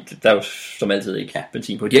 det er fordi der er jo som altid ikke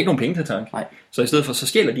benzin på. De har ikke nogen penge til at tanke. Nej. Så i stedet for, så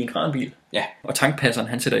stjæler de en kranbil. Ja. Og tankpasseren,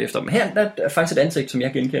 han sætter efter dem. Her der er faktisk et ansigt, som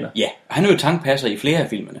jeg genkender. Ja, han er jo tankpasser i flere af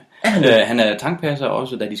filmene. Han er tankpasser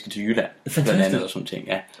også, da de skal til Jylland. Fantastisk. Blandt andet sådan ting,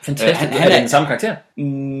 ja. Fantastisk. Er det den samme karakter?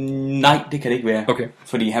 Nej, det kan det ikke være. Okay.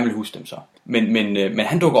 Fordi han vil huske dem så. Men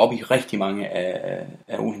han dukker op i rigtig mange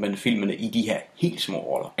af Olsenbanden-filmene i de her helt små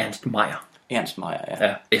roller. Ernst Meyer, ja.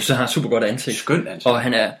 Jeg synes, han har super godt ansigt. Skønt ansigt. Og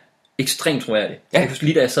han er ekstremt troværdig. Ja. Jeg husker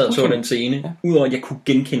lige, da jeg sad og så den scene, udover at jeg kunne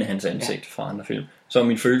genkende hans ansigt fra andre film, så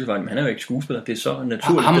min følelse var, at han er jo ikke skuespiller, det er så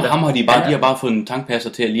naturligt. Ham har de har bare fået en tankpasser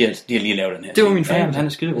til at lige lave den her. Det var min følelse. Han er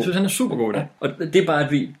skidegod. Jeg synes, han er super god. Ja. Og det er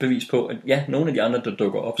bare et bevis på, at nogle af de andre, der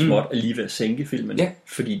dukker op småt, er lige ved at sænke filmen,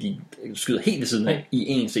 fordi de skyder helt ved siden af i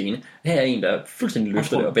en scene. Her er en, der fuldstændig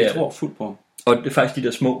løfter det og bærer det. Jeg tror fuldt på. Og det er faktisk de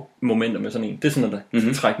der små momenter med sådan en, det er sådan noget,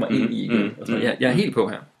 der trækker mig ind i igen. Jeg er helt på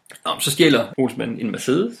her. Så stjæler Olsenbanden en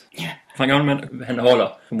Mercedes. Ja. Fra en gammel mand, han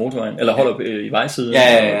holder på motorvejen, eller holder i vejsiden,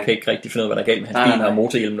 og kan ikke rigtig finde ud af, hvad der er galt med hans bil, og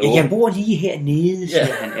motorhjelmen over. Jeg bor lige hernede, siger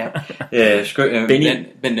han.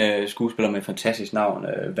 Men skuespiller med fantastisk navn,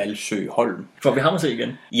 Valsø Holm. For vi har at se igen.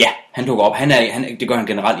 Ja, han dukker op. Det gør han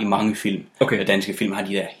generelt i mange film. Okay. Danske film har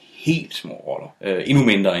de der helt små roller. Endnu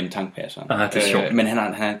mindre end tankpasseren. Det er sjovt. Men han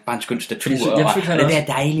er bare en skøn statur, og den der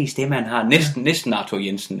dejlige stemme, han har. Næsten Arthur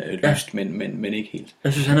Jensen lyst, men ikke helt.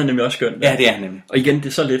 Jeg synes, han er nemlig også skøn. Ja, det er han nemlig. Og igen, det er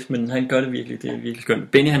så lidt, men han gør det virkelig. Det er virkelig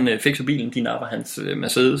skønt. Benny, han fikser bilen, de napper hans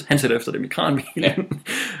Mercedes. Han sætter efter dem i kranbilen.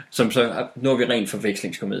 Som så, nu er vi rent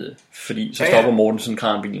forvekslingskomedie. Fordi så stopper Mortensen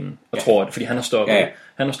kranbilen og tror, at fordi han har stoppet. Ja.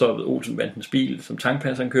 Han har stoppet Olsenbandens bil, som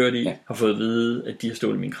tankpasseren kørte i, har fået at vide, at de har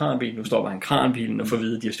stjålet min kranbil. Nu stopper han kranbilen og får at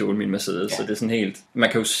vide, at de har stjålet min Mercedes. Så det er sådan helt, man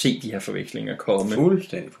kan jo se de her forvekslinger komme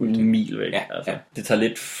fuldstændig mil væk. Altså, det tager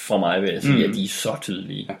lidt fra mig ved at sige, at de er så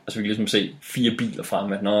tydelige. Altså vi kan ligesom se 4 biler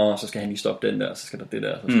frem, at så skal han lige stoppe den der, så skal der det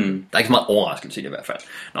der. Der er ikke så meget overraskelse i det i hvert fald.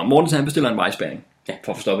 Mortensen, han bestiller en vejspærring.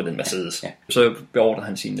 For at få stoppet den Mercedes. Så beordrer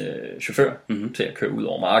han sin chauffør til at køre ud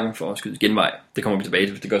over marken for at skyde genvej. Det kommer vi tilbage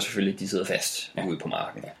til, for det gør selvfølgelig, at de sidder fast ude på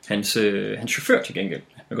marken. Hans chauffør til gengæld,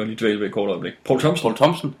 jeg kan godt lige dvæle ved et kort øjeblik. Poul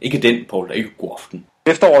Thomsen. Ikke den Poul, der ikke god aften.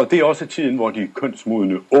 Efteråret, det er også tiden, hvor de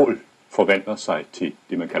kønsmodne ål forvandler sig til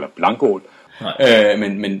det, man kalder blankål.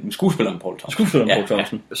 Men skuespilleren Paul Thompson. Skuespilleren Paul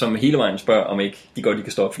Thompson, som hele vejen spørger, om ikke de godt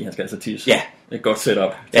kan stoppe, fordi han skal altså tisse. Ja. Et godt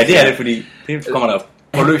setup. Ja, det er det, fordi det kommer der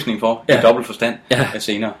på løsning for i dobbelt forstand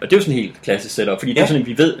senere. Og det er jo sådan en helt klassisk setup, fordi det er sådan, at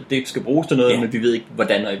vi ved, at det skal bruges til noget, men vi ved ikke,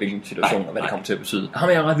 hvordan og i hvilken situation, og hvad det kommer til at betyde. Ham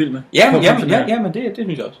er jeg ret vild med. Ja, men det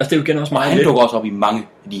synes jeg også. Altså, det er jo igen også meget. Og han dukker også op i mange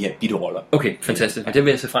af de her bitte roller. Okay, fantastisk. Og det vil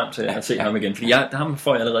jeg se frem til at se ham igen, fordi ham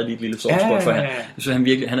får jeg allerede lige et lille softspot for. Jeg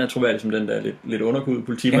synes, han er troværdig som den der lidt underkudet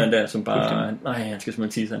politimand der, som bare, han skal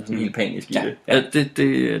simpelthen tisse, han er sådan helt panisk i det. Ja,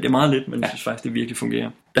 det er meget lidt, men jeg synes faktisk, det virkelig fungerer.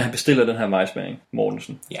 Da han bestiller den her majsmæring,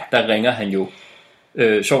 Mortensen, der ringer han jo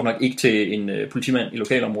sjovt nok ikke til en politimand i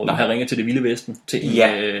lokalområdet. Han ringer til det vilde vesten, til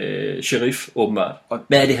en sheriff åbenbart. Og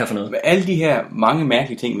hvad er det her for noget? Med alle de her mange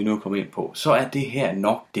mærkelige ting, vi nu er kommet ind på, så er det her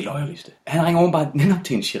nok det løjerligste. Han ringer åbenbart netop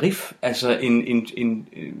til en sheriff, altså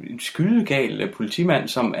en skydegal politimand,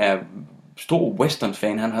 som er stor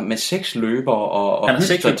western-fan. Han har med 6 løber og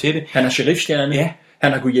hylster til det. Han er sheriffstjerne. Ja.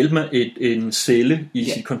 Han har kunnet hjælpe med en celle i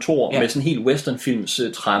sit kontor med sådan en helt westernfilms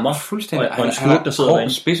tremmer. Fuldstændig. Og en skurk, der sidder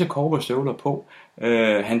derinde. Spidse cowboystøvler på.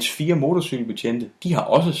 Hans 4 motorcykelbetjente, de har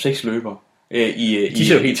også 6 løber de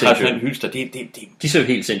ser jo helt traditionelle hylster. De ser jo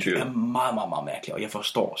helt sindssyge. Det er meget, meget, meget mærkeligt, og jeg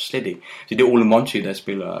forstår slet ikke. Det er Ole Monti, der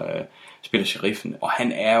spiller sheriffen, og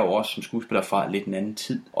han er jo også som skuespiller fra lidt en anden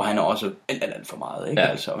tid, og han er også alt for meget, ikke?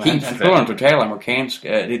 Altså, han spiller en total amerikansk.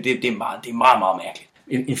 Det er meget, meget mærkeligt.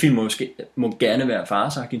 En film må gerne være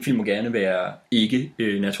farsagtig, en film må gerne være ikke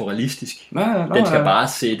naturalistisk. Den skal bare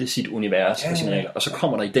sætte sit univers på sine regler. Og så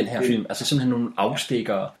kommer der i den her film, altså simpelthen nogle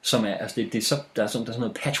afstikkere, som er, altså der er sådan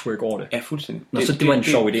noget patchwork over det. Ja, fuldstændig. Det var en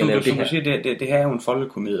sjov idé at lave det her. Siger, det her er jo en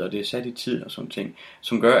folkekomedie, og det er sat i tid og sådan ting,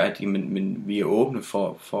 som gør, at vi er åbne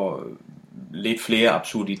for lidt flere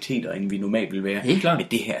absurditeter, end vi normalt vil være. Helt klart. Men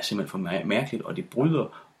det her er simpelthen for mærkeligt, og det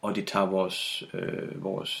bryder, og det tager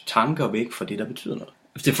vores tanker væk fra det, der betyder noget.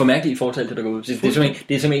 Det er for mærkeligt i forhold til det, der går ud. Det er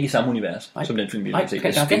simpelthen ikke i samme univers, som den film, vi har set.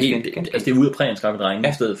 Det er ude af præanskaffe drenge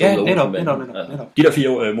i stedet for netop. De der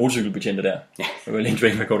 4 motorcykelbetjente der,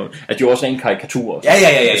 at de også er en karikatur. Ja.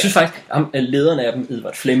 Jeg synes faktisk, lederen af dem,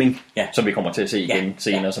 Edward Fleming, som vi kommer til at se igen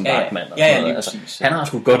senere som Batman. Han har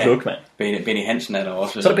sgu godt look, mand. Benny Hansen er der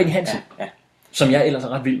også. Så er der Benny Hansen. Som jeg ellers er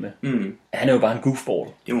ret vild med. Han er jo bare en goofball.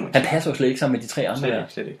 Han passer jo slet ikke sammen med de 3 andre der.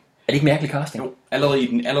 Slet ikke. Er det ikke mærkelig casting? Jo,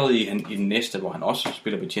 allerede i den næste, hvor han også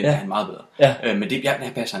spiller betjent, er han meget bedre. Men det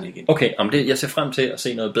passer han ikke ind. Okay, jeg ser frem til at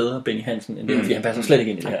se noget bedre Benny Hansen end det, fordi han passer slet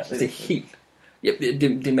ikke ind i det her. Altså, det er helt... det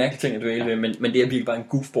er en mærkelig ting at dvæle ved, men det er virkelig bare en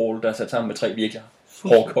goofball, der er sat sammen med 3 virkelig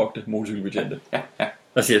hårdkogte motorcykelbetjente. Ja.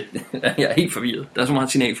 Altså, jeg er helt forvirret. Der er så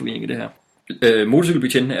meget signalforvirring i det her.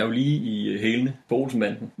 Motorcykelbetjentene er jo lige i hælene på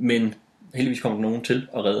Olsenbanden, men heldigvis kommer der nogen til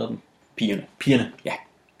at redde dem. Pigerne. Ja.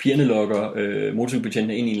 Pigerne lokker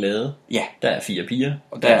motorcykelbetjentene ind i en lade. Ja. Der er 4 piger.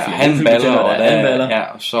 Og der er handballer, og der er ja,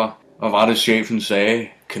 og så var det chefen sagde,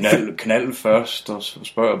 knald først og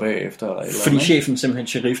spørg bagefter. Fordi chefen, simpelthen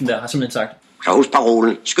sheriffen der, har simpelthen sagt, så husk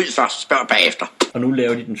parolen, skyd først, spørg bagefter. Og nu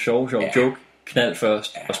laver de den sjove joke. Knald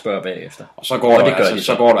først og spørg bagefter. Og så går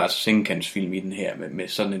så går der altså sengekantsfilm i den her med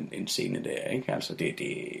sådan en scene der, ikke? Altså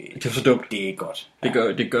det er så dumt. Det er ikke godt.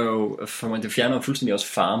 Det gør jo, for man det fjerner jo fuldstændig også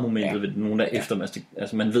faremomentet ved nogen der efter.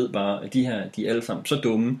 Altså man ved bare, at de her, de er alle sammen så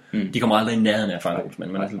dumme, de kommer aldrig i nærheden af at fange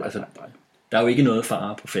Olsenmanden. Men altså, der er jo ikke noget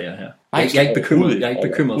fare på færre her. Jeg er ikke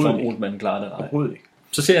bekymret for, om Olsenmanden klarer det. Overhovedet ikke.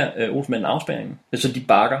 Så ser Olsenmanden afspærringen, så de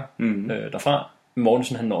bakker derfra.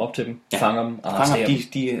 Mortensen han når op til dem, fanger dem og arresterer dem.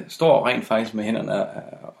 De står rent faktisk med hænderne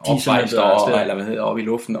oprejst op i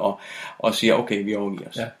luften og siger, okay, vi overgiver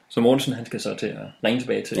os. Ja. Så Mortensen han skal så til at ringe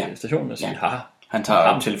tilbage til stationen og sige, han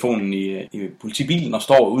tager telefonen i politibilen og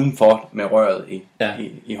står udenfor med røret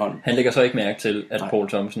i hånden. Han lægger så ikke mærke til, at Paul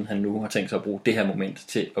Thompson han nu har tænkt sig at bruge det her moment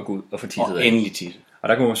til at gå ud og få tisset af. Endelig tisse. Og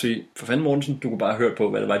der kunne man sige, for fanden Mortensen, du kunne bare høre på,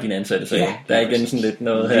 hvad det var, dine ansatte sagde. Der er igen sådan lidt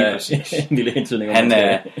noget her, en lille hentydning.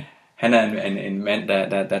 Han er en mand,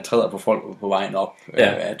 der træder på folk på vejen op,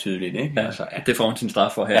 er tydeligt, ikke? Ja, altså, det får han sin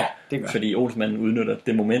straf for her, fordi Olsenmanden udnytter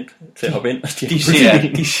det moment til at hoppe ind og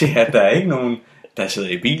de ser, at der er ikke nogen, der sidder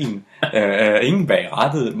i bilen, ingen bag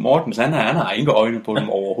rattet. Mortens, han har ingen øjne på dem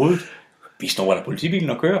overhovedet. Vi står der politibilen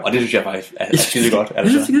og kører, og det synes jeg faktisk er skide godt.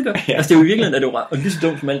 Altså. Det er skide godt. Altså det er jo i virkeligheden, at det er jo lige så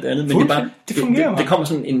dumt som alt andet, men det er bare, det kommer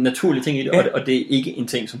sådan en naturlig ting i det, og det er ikke en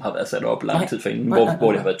ting, som har været sat op lang tid forinden,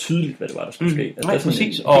 hvor det har været tydeligt, hvad det var, der skulle ske. Nej,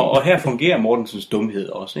 præcis, og her fungerer Mortensens dumhed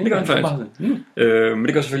også. Det gør han faktisk. Men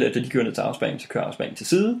det gør selvfølgelig, at da de kører ned til afspærringen, så kører afspærringen til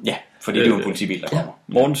side. Ja, fordi det er jo en politibil, der kommer.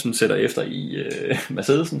 Mortensen sætter efter i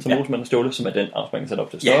Mercedesen, som Olsenmanden har stjålet, som er den afspærring sat op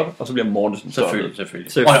til at stoppe, og så bliver Mortensen stoppet.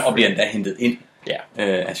 Selvfølgelig. Og bliver endda hentet ind.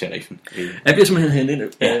 Af sheriffen. Han bliver simpelthen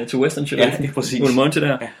hentet ind til Western Sheriffen. Ja, det er præcis. Ole Monti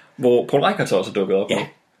der, hvor Paul Reichhardt også er dukket op.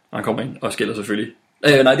 Og han kommer ind og skælder selvfølgelig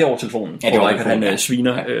Nej, det er over telefonen. Ja, det er over telefonen. Han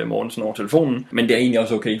sviner Mortensen over telefonen, men det er egentlig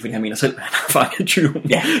også okay, fordi han mener selv, at han har fanget tyven.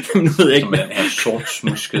 Ja, nu ved jeg ikke, som den her sort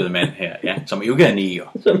smuskede mand her, ja, som jo ikke er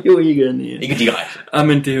neger. Som jo ikke er neger. Ikke direkte.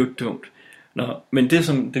 Men det er jo dumt. Nå, men det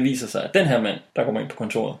som det viser sig, at den her mand, der kommer ind på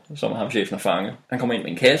kontoret, som ham chefen har fanget, han kommer ind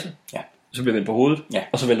med en kasse, så bliver vendt på hovedet,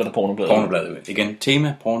 og så vælter der pornobladet. Pornobladet igen.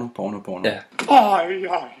 Tema, porno. Ja.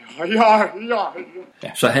 Ja.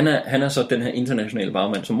 Så han er så den her internationale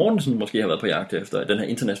bagmand, som Mortensen måske har været på jagt efter, den her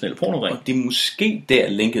internationale pornoring. Og det er måske der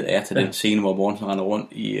linket er til den scene, hvor Mortensen render rundt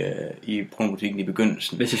i pornobutikken i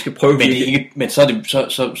begyndelsen. Hvis jeg skal prøve men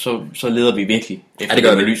så leder vi virkelig efter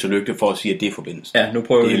det med lys og lygte for at sige, at det er forbindelsen. Ja, nu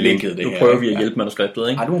prøver vi at hjælpe manuskriptet,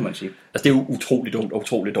 ikke? Ja, det må man sige. Altså det er jo utroligt dumt og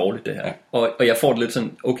utroligt dårligt det her. Ja. Og jeg får det lidt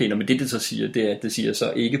sådan, okay, når det så siger, det er, at det siger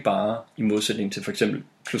så ikke bare i modsætning til for eksempel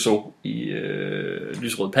Clouseau i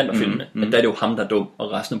Lyserøde Panter-filmene, at der er det jo ham, der er dum,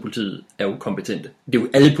 og resten af politiet er jo kompetente. Det er jo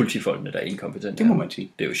alle politifolkene, der er inkompetente. Det må man sige.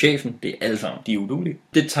 Det er jo chefen, det er alle sammen. De er uduelige.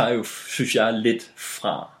 Det tager jo, synes jeg, lidt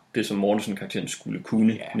fra det, som Mortensen-karakteren skulle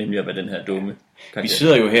kunne, nemlig at være den her dumme karakter. Vi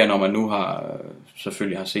sidder jo her, når man nu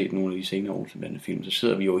selvfølgelig har set nogle af de senere Olsen-bande-film, så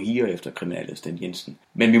sidder vi jo higer efter kriminalassistent Jensen.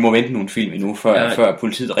 Men vi må vente nogle film endnu, før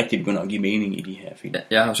politiet rigtig begynder at give mening i de her film. Ja,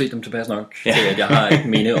 jeg har jo set dem tilpas nok, til at jeg har ikke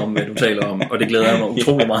mene om, hvad du taler om, og det glæder jeg mig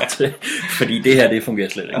utrolig meget til, fordi det her, det fungerer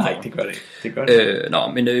slet ikke. Nej, det gør det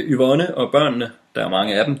ikke. Men Yvonne og børnene, der er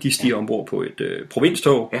mange af dem, de stiger ombord på et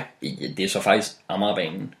provinstog. Ja. Det er så faktisk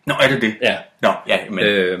Amagerbanen. Nå, er det det? Ja. Nå, ja,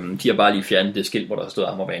 men... de har bare lige fjernet det skilt, hvor der stod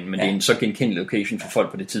Amagerbanen, men det er en så genkendelig location for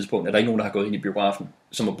folk på det tidspunkt, at der er ikke nogen, der har gået ind i biografen,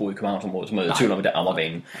 som har boet i Københavnsområdet, som er i tvivl om, at det er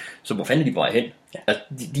Amagerbanen. Så hvor fanden er de på vej hen? Ja. Altså,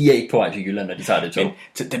 de er ikke på vej til Jylland, når de tager det tog.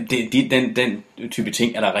 Men den type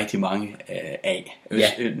ting er der rigtig mange af. Ja,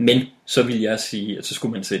 men så vil jeg sige, at så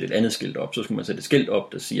skulle man sætte et andet skilt op. Så skulle man sætte et skilt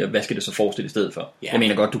op, der siger, hvad skal det så forestille i stedet for? Ja. Jeg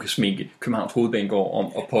mener godt, du kan sminke Københavns Hovedbanegård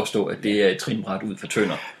om at påstå, at det er et trinbræt ud for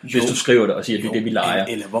Tønder. Hvis du skriver det og siger, at det er det, vi leger.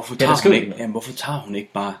 Eller hvorfor tager hun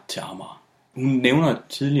ikke bare til Amager? Hun nævner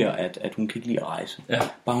tidligere, at hun kan ikke lide at rejse. Ja.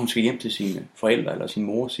 Bare hun skal hjem til sine forældre eller sin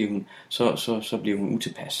mor, siger hun, så bliver hun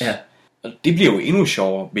utilpas. Ja. Og det bliver jo endnu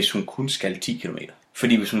sjovere, hvis hun kun skal 10 km.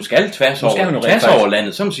 Fordi hvis hun skal tværs over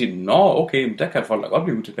landet, så må man sige, nå okay, der kan folk da godt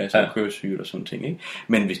blive utilpas og køre syge eller sådan ting, ikke?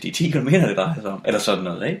 Men hvis det er 10 km, det drejer sig om, eller sådan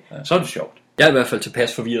noget, ikke? Så er det sjovt. Jeg er i hvert fald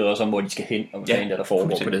tilpas forvirret også om, hvor de skal hen, og hvad der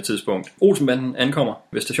foregår på det tidspunkt. Olsenbanden ankommer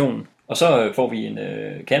ved stationen, og så får vi en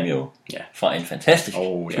cameo fra en fantastisk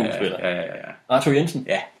skuespiller. Ja. Arthur Jensen.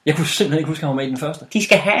 Ja. Jeg kunne simpelthen ikke huske, at han var med i den første. De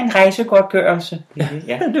skal have en rejsegodtgørelse. Ja.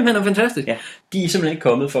 Det er fantastisk. Ja. De er simpelthen ikke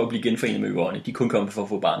kommet for at blive genforenet med Yvonne. De er kun kommet for at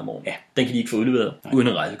få barnemorgen. Ja. Den kan de ikke få udleveret uden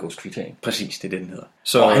en rejsegodskvittering. Præcis, det er det, den hedder.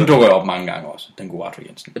 Så, og han dukker op mange gange også, den gode Arthur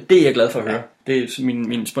Jensen. Det er jeg glad for at høre. Det er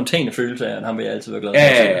min spontane følelse af, at han vil jeg altid være glad for.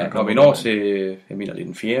 Ja. Når vi når til, jeg mener, det er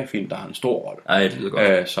den 4. film, der har en stor rolle. Nej, det lyder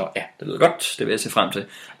godt. Så ja, det lyder godt. Det vil jeg se frem til.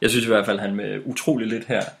 Jeg synes i hvert fald, at han med utrolig lidt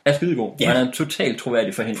her er skidegod. Ja. Han er totalt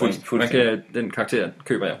troværdig for hende. Den karakter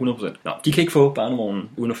køber jeg 100%. Nå, de kan ikke få barnevognen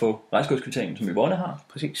uden at få rejsegodskvitteringen, som Yvonne har.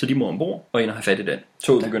 Præcis. Så de må ombord og ind og have fat i den.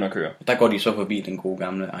 Toget begynder at køre. Der går de så forbi den gode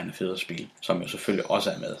gamle Ejner Feders bil, som jo selvfølgelig også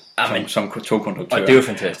er med som togkonduktør. Og det er jo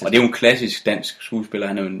fantastisk. Og det er jo en klassisk dansk skuespiller.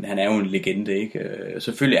 Han er jo en legende, ikke?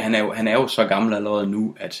 Selvfølgelig, han er jo så gammel allerede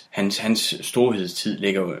nu, at hans storhedstid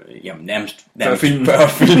ligger jo nærmest før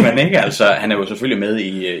filmen, ikke? Altså, han er jo selvfølgelig med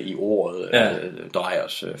i ordet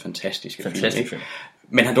Dreyers fantastiske film.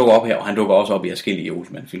 Men han dukker op her, og han dukker også op i forskellige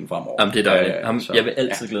Olsen-film fremover. Jamen, det er dejligt. Jeg vil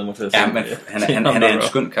altid glæde mig til at se men han er en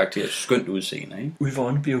skøn karakter, skønt udseende, ikke?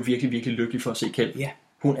 Yvonne bliver jo virkelig, virkelig lykkelig for at se Kjeld. Ja.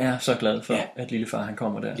 Hun er så glad for, at lillefar han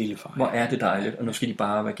kommer der. Hvor er det dejligt, og nu skal de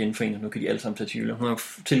bare være genforenet, nu kan de alle sammen tage til Jylland. Hun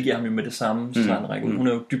tilgiver ham jo med det samme, så han rækker ud. Hun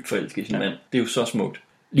er jo dybt forelsket i sin mand. Det er jo så smukt.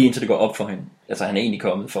 Lige indtil det går op for hende. Altså han er egentlig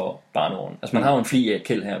kommet for barnevognen. Altså man har jo en fli af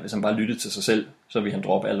Kjeld her, hvis han bare lyttede til sig selv, så vil han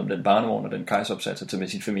droppe alt om den barnevogn og den kejseropsatser til med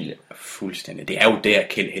sin familie. Fuldstændig. Det er jo der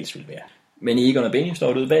Kjeld helst vil være. Men Egon og Benny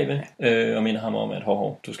står derude bagved og minder ham om, at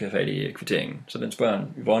du skal have fat i kvitteringen. Så den spørger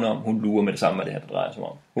Yvonne om, hun lurer med det samme, hvad det her der drejer sig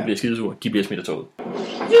om. Hun bliver skidesur, de bliver smidt af toget.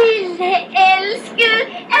 Lille elskede,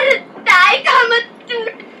 er det dig, kommer du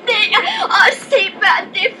der og se børn,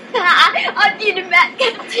 det far, og dine mand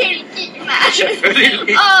kan tilgive mig.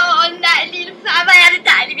 Selvfølgelig. Nej, lille far, hvor er det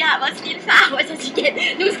dejligt, vi har vores lille far hos os igen.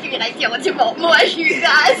 Nu skal vi rigtig over til mormor og hygge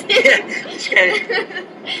os. Ja, skal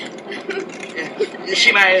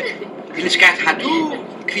sig mig, lille skat, har du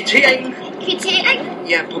kvitteringen? Kvittering?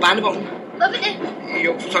 Ja, på barnevognen. Hvorfor det?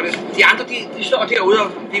 Jo, så det. De andre, de står derude, og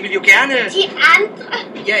vi vil jo gerne... De andre?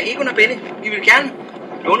 Ja, Egon og Benny. Vi vil gerne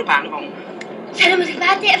låne barnevognen. Så er det måske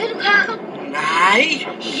bare derfor, du kommer? Nej.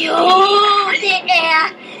 Jo, det er.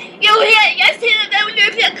 Jo, her, jeg sidder der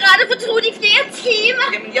ulykkelig og græder for truet i flere timer.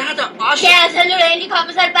 Jamen, jeg har da også... Ja, så når du endelig kommer,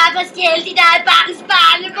 så er det bare for at stjæle dit eget barns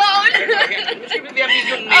barnevogn. Nu skal vi være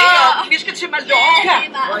millionærer. Vi skal til Mallorca.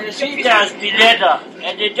 Må jeg se deres billetter?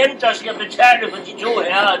 Er det dem, der skal betale for de to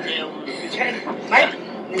herrer derude? Betale? Nej,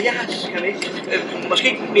 jeg skal ikke. Måske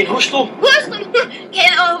min hustru. Hustru?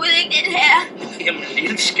 Kender overhovedet ikke den her. Jamen,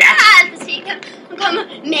 lille skat. Altså, se, hun kommer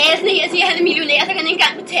masende her og siger, at han er millionær, så kan han ikke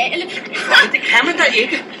engang betale. Men det kan man da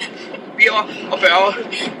ikke. Birger og Børge,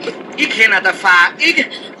 I kender da far, ikke?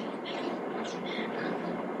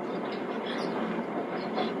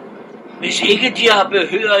 Hvis ikke de har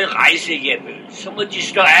behørig rejsehjemme, så må de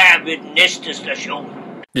stå af ved den næste station.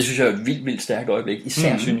 Det synes jeg er et vildt stærkt øjeblik.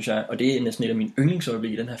 Især synes jeg, og det er næsten et af mine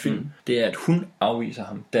yndlingsøjeblikke i den her film, det er, at hun afviser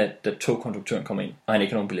ham, da togkonduktøren kommer ind, og han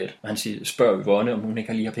ikke har nogen billet. Og han spørger Yvonne, om hun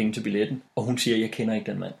ikke lige har penge til billetten, og hun siger, jeg kender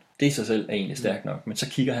ikke den mand. Det i sig selv er egentlig stærkt nok, men så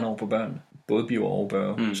kigger han over på børnene, både Birger og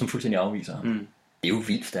Børge, som fuldstændig afviser ham. Det er jo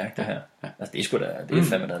vildt stærkt det her. Altså det er sgu da, det er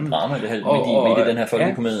fandme da en drama det her, midt i den her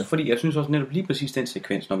folkekomedie. Fordi jeg synes også netop lige præcis den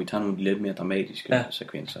sekvens, når vi tager nogle lidt mere dramatiske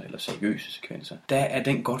sekvenser, eller seriøse sekvenser, der er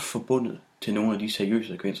den godt forbundet til nogle af de seriøse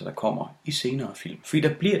sekvenser, der kommer i senere film. Fordi der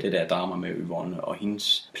bliver det der drama med Yvonne og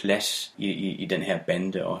hendes plads i den her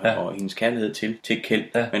bande, og hendes kærlighed til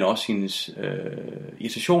Kjeld, men også hendes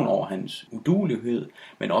irritation over hans uduelighed,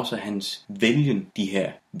 men også hans vælgen de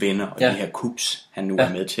her venner og de her kups, han nu er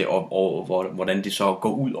med til, og hvordan det så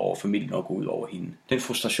går ud over familien og går ud over hende. Den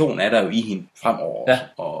frustration er der jo i hende fremover,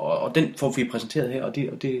 og den får vi præsenteret her, og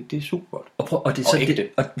det er super godt. Og det er så ægte.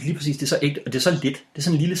 Og lige præcis, det er så ægte, og det er så lidt. Det er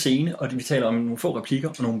sådan en lille scene, og vi taler om nogle få replikker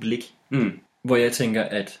og nogle blik, hvor jeg tænker,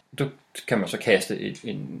 at der kan man så kaste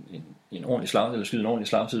en ordentlig slag, eller skyde en ordentlig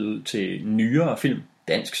slagside ud til nyere film,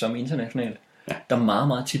 dansk som internationalt, der meget,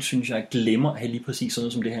 meget tit, synes jeg, glemmer at have lige præcis sådan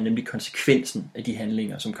noget som det her, nemlig konsekvensen af de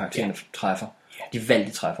handlinger, som karaktererne træffer. De valg,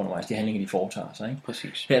 de træffer undervejs, de handlinger, de foretager sig. Ikke?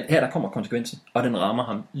 Præcis. Her der kommer konsekvensen, og den rammer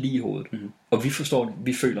ham lige i hovedet. Og vi forstår det,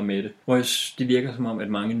 vi føler med det. Hvor det virker som om, at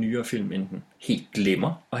mange nyere film enten helt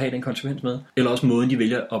glemmer at have den konsekvens med, eller også måden, de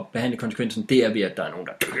vælger at behandle konsekvensen, det er ved, at der er nogen,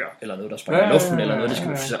 der dør, eller noget, der springer i luften, eller noget, det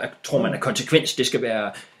skal, så tror man, at konsekvens, det skal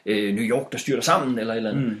være New York, der styrter sammen, eller et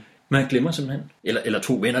eller andet. Man glemmer simpelthen. Eller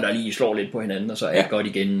to venner, der lige slår lidt på hinanden, og så er det godt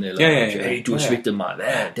igen. Eller hey, du har svigtet mig. Hvad?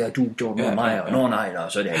 Det har du gjort med mig. Og nej,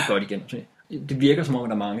 og så er det ikke godt igen. Det virker som om, at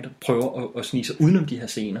der er mange, der prøver at snige sig udenom de her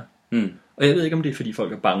scener. Og jeg ved ikke, om det er, fordi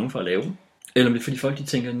folk er bange for at lave dem, eller om det er, fordi folk de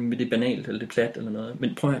tænker, at det er banalt, eller det er plat, eller noget.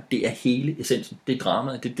 Men prøv at høre, det er hele essensen. Det er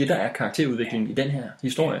dramaet. Det er det, der er karakterudviklingen i den her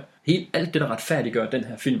historie. Alt det, der retfærdiggør den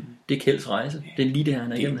her film, det er Kjelds rejse. Det er lige det,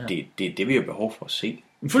 han er igennem her. Det er det, vi har behov for at se.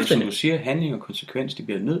 Fuldstændig. Som du siger, handling og konsekvens, de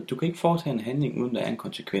bliver nødt. Du kan ikke foretage en handling, uden der er en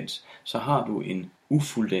konsekvens. Så har du en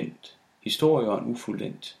ufuldendt historie og en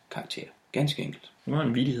ufuldendt karakter. Ganske enkelt. Det var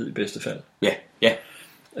en vittighed i bedste fald. Ja.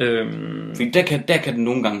 Fordi der kan den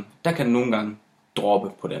nogle gange droppe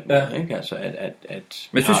på den måde, ikke? Altså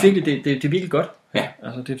men jeg synes virkelig, det er virkelig godt. Ja.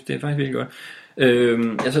 Altså det er faktisk virkelig godt.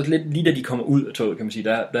 Altså lidt lige da de kommer ud af toget, kan man sige,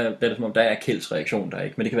 der er det som om, der er Kjelds reaktion der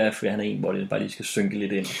ikke, men det kan være, at han er en, hvor det bare lige skal synke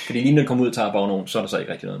lidt ind. Fordi lige når han kommer ud og tager bagnogen, så er der så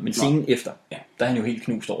ikke rigtig noget. Men scenen efter, der er han jo helt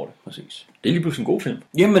knust over det. Præcis. Det er lige pludselig en god film.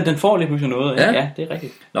 Jamen, den får lige pludselig noget. Ja, det er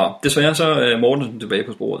rigtigt. Nå, desværre så Mortensen tilbage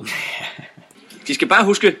på sporet. De skal bare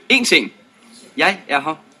huske én ting. Jeg er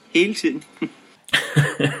her hele tiden.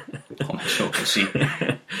 Så kan sige.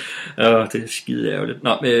 Det er skide ærgerligt.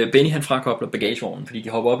 Nå, Benny han frakobler bagagevognen, fordi de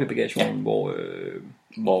hopper op i bagagevognen,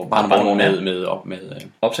 hvor barnevognen med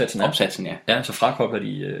opsatsen. Ja, så frakobler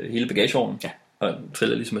de hele bagagevognen, og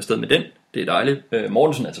triller ligesom afsted med den. Det er dejligt.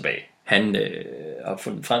 Mortensen er tilbage. Han har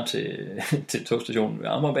fundet frem til togstationen ved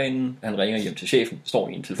Amagerbanen. Han ringer hjem til chefen, står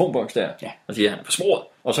i en telefonboks der, og siger, at han er på sporet.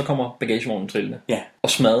 Og så kommer bagagevognen trillende og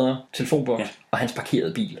smadrer telefonboks og hans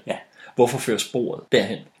parkerede bil. Hvorfor fører sporet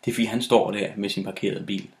derhen? Det er fordi han står der med sin parkerede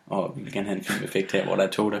bil, og vi vil gerne have en filmeffekt her, hvor der er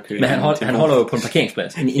tog, der kører. Men han holder jo på en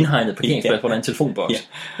parkeringsplads, en indhegnet parkeringsplads, hvor der er en telefonboks.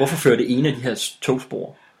 Hvorfor fører det ene af de her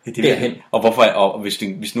togspor derhen? Og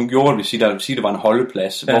hvis nu gjorde det, det var en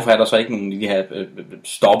holdeplads, hvorfor er der så ikke nogen af de her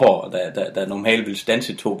stopper, der normalt vil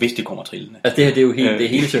standse tog, hvis de kommer trillende? Altså det her, det er jo det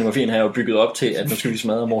hele scenografien her er jo bygget op til, at nu skal vi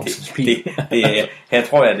smadre Mortensens bil. Her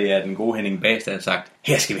tror jeg, det er den gode Henning Baas, der har sagt,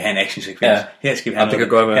 her skal vi have en actionsekvens, her skal vi have noget. Det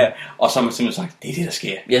kan godt være. Her. Og så har man simpelthen sagt, det er det, der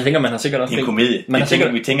sker. Jeg tænker, man har sikkert også... Det er en komedie.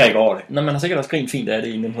 Vi tænker ikke over det. Nå, man har sikkert også grint fint af det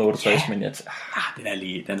i 1968, men den er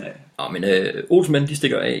lige... Men Olsenmænd, de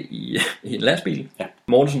stikker af i en lastbil.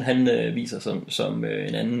 Mortensen, han viser som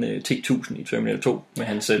en anden T-1000 i Terminator 2 med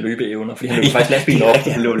hans løbeevner, fordi han løber faktisk lastbilen op.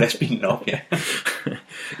 Han løber lastbilen op,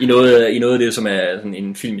 I noget af det, som er sådan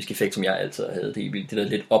en filmisk effekt, som jeg altid havde, det der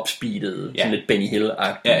lidt opspeedede, sådan lidt Benny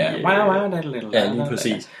Hill-agtige. Ja, lige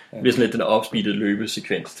præcis. Det er sådan lidt den opspeedede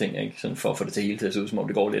løbesekvens ting, ikke? Sådan for at få det til hele til at se ud, som om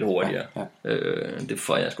det går lidt hurtigere. Det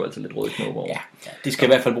får jeg sgu altid lidt rød knop over. Ja, det skal i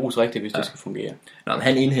hvert fald bruges rigtigt, hvis det skal fungere. Nå, men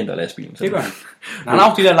han indhenter lastbilen. Det gør han. Han har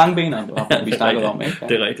også de der lange ben, vi snakkede om, ikke?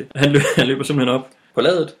 Det er rigtigt. Han løber simpelthen op på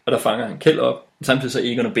ladet, og der fanger han Kjeld op. Samtidig så er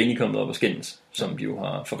Egon og Benny kommet op og skændes, som de jo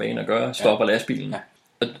har for vane at gøre, stopper lastbilen.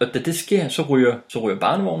 Og da det sker, så ryger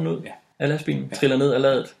barnevognen ud af lastbilen, triller ned af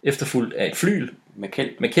ladet, efterfulgt af et flyl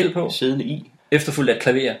med Kjeld på, siddende i, efterfulgt af et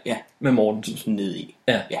klaver med Mortensen ned i.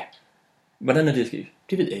 Ja. Hvordan er det sket?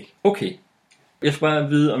 Det ved jeg ikke. Okay. Jeg skal bare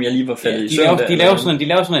vide, om jeg lige var faldet i søvn. De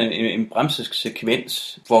laver sådan en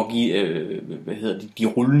bremsesekvens, hvor de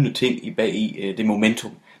rullende ting bag i det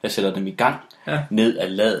momentum, der sætter dem i gang ned ad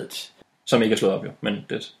ladet. Som ikke er slået op, jo. Men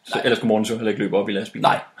ellers kunne Morten så heller ikke løbe op i lastbilen.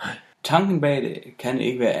 Nej. Tanken bag det kan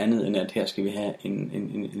ikke være andet, end at her skal vi have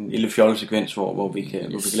en lille fjollesekvens, hvor vi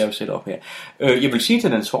kan lave setup her. Jeg vil sige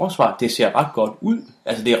til dens forsvar, det ser ret godt ud.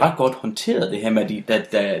 Altså det er ret godt håndteret, det her med,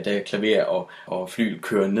 da klaver og fly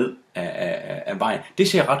kører ned af vejen. Det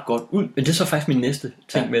ser ret godt ud. Men det er så faktisk min næste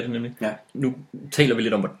ting med det, nemlig. Ja. Nu taler vi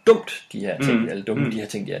lidt om, hvor dumt de her ting eller dumme de her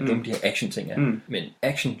ting er, dumme de her action-ting er. Men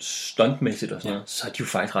action-stuntmæssigt og sådan noget, så er de jo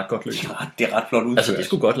faktisk ret godt løst. Det er ret flot udført. Altså det er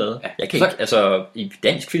sgu godt lavet. Jeg kan ikke, altså i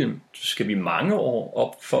dansk film skal vi mange år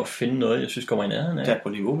op for at finde noget, jeg synes kommer i nærheden af. Der er på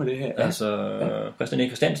niveau med det her. Altså Christian E.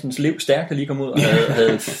 Christiansens Liv Stærk, der lige kom ud og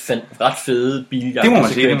havde ret fede biljagter. Det må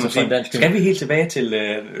man sige. Skal vi helt tilbage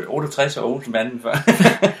til 68 og Olsenbanden før?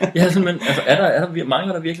 Ja, simpelthen. Altså,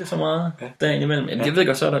 mangler der virkelig så meget derinde imellem? Jamen, jeg ved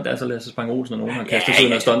godt, så er der Lasse Spang Olsen og nogen har kastet sig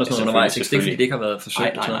ud og stående og sådan noget undervejs. Det er ikke, fordi det ikke har været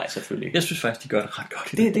forsøgt. Nej, selvfølgelig. Jeg synes faktisk, de gør det ret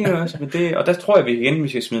godt. Det er også. Og der tror jeg, vi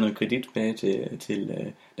skal smide noget kredit med til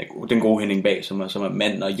den gode Henning Bag, som er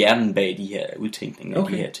manden og hjernen bag de her udtænkninger og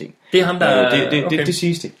de her ting. Det er ham, der... Det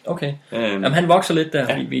siges det. Okay. Jamen, han vokser lidt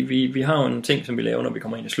der. Vi har jo en ting, som vi laver, når vi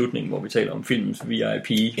kommer ind i slutningen, hvor vi taler om filmens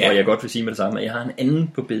VIP, hvor jeg godt vil sige med det samme, at jeg har en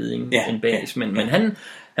anden på beding end Bags, men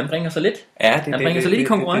han bringer sig lidt. Han bringer sig lidt i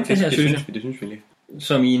konkurrence her, synes jeg. Det synes vi lidt.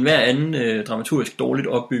 Som i enhver anden dramaturgisk dårligt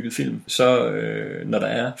opbygget film, så når der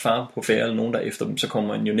er far på færre eller nogen der efter dem, så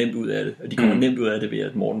kommer man jo nemt ud af det. Og de kommer nemt ud af det ved,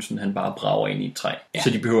 at Mortensen han bare brager ind i et træ. Så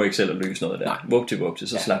de behøver ikke selv at løse noget der. Vup til,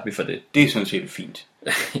 så slap vi for det. Det er sådan set fint.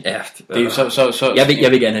 Ja, det er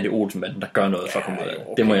jeg vil gerne have det Olsenbanden, der gør noget for at komme ud af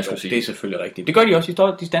det. Det må jeg sgu sige. Det er selvfølgelig rigtigt. Det gør de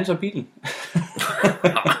også, de standser bilen.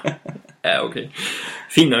 Ja, okay.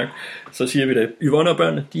 Fint nok. Så siger vi det. Yvonne og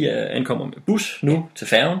børnene, de ankommer med bus nu til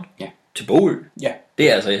færgen. Ja. Til Bogø. Ja. Det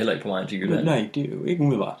er altså heller ikke på vejen til Jylland. Nej, det er jo ikke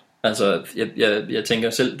umiddelbart. Altså, jeg tænker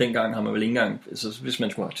selv, dengang har man vel ikke engang, altså, hvis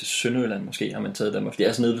man skulle have til Sønderjylland måske, har man taget dem, for det er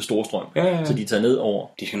altså nede ved Storstrøm, så de tager ned over.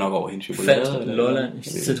 De skal nok over hendes chokolade. Falster, Lolland,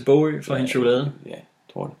 til Bogø for hendes chokolade. Ja,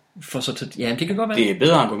 tror det. For så til, ja, det kan godt være. Det er et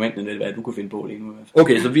bedre argument, end det, hvad du kan finde på lige nu.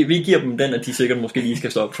 Okay, så vi giver dem den, at de sikkert måske lige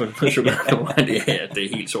skal stoppe for chokolade. det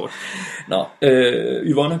er helt sort. Nå,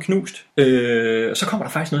 Yvonne er knust. Så kommer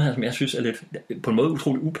der faktisk noget her, som jeg synes er lidt, på en måde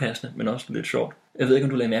utroligt upassende, men også lidt sjovt. Jeg ved ikke, om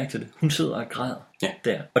du lagde mærke til det. Hun sidder og græder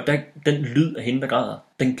der. Og den lyd af hende, der græder,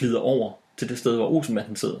 den glider over til det sted, hvor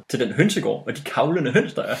Olsenmanden sidder. Til den hønsegård, og de kavlende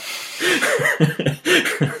høns, der er.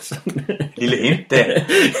 Lille hint der.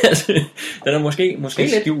 Altså, den er måske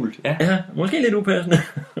lidt skjult. Ja, måske lidt upassende.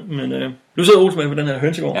 Men nu sidder Olsenmanden på den her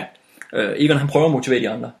hønsegård. Ja. Egon, han prøver at motivere de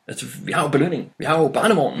andre. Altså, vi har jo belønning. Vi har jo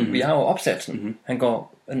barnevognen. Vi har jo opsatsen. Han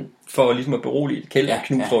går for ligesom at berolige Kjeld og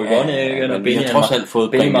Knus og Yvonne. Og vi har trods alt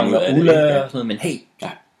fået præmien ud af det. Og sådan noget. Men hey,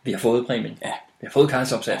 vi har fået præmien. Vi har fået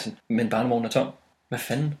kejseropsatsen. Men barnevognen er tom. Hvad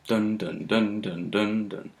fanden? Dun.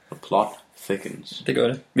 The plot thickens. Det gør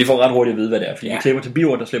det. Vi får ret hurtigt at vide, hvad det er. Fordi vi klipper til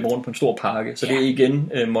Biver, der slipper rundt på en stor pakke. Så det er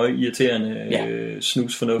igen meget irriterende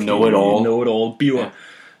snusfornuftig know-it-all Biver,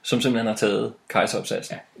 som simpelthen har taget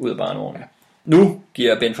kejseropsatsen ud af barnevognen. Nu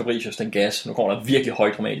giver Ben Fabricius den gas. Nu kommer der virkelig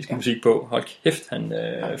høj dramatisk musik på. Hold kæft, han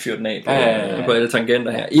fyrer den af på alle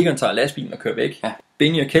tangenter her. Egon tager lastbilen og kører væk.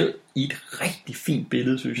 Benny og Kjeld i et rigtig fint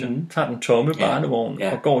billede, synes jeg. Tager den tomme barnevogn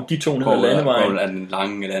og går de to ned ad landevejen. Går ad den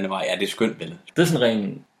lange landevej. Ja, det er et skønt billede. Det er sådan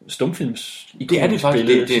ren stumfilms det er det faktisk.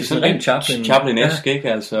 Det er sådan rent Chaplin-esk,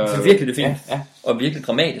 ikke? Altså, det er virkelig det fint. Og virkelig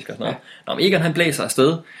dramatisk og sådan noget. Nå, men Egon han blæser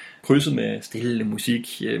afsted. Krydset med stille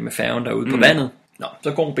musik med færgen derude på vandet. Nå,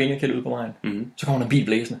 så går Benny og Kjeld ud på vejen. Så kommer der en bil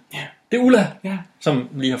blæsende. Det er Ulla, som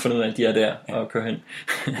lige har fundet ud af, at de er der og kører hen.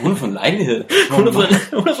 Hun har fået en lejlighed. Hun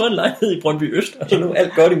har fået en lejlighed i Brøndby Øst, og så nu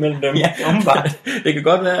alt godt imellem dem. Ja, umiddelbart. Det kan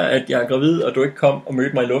godt være, at jeg er gravid, og du ikke kom og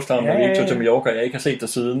mødte mig i lufthavnen, og vi ikke tog til Mallorca, og jeg ikke har set dig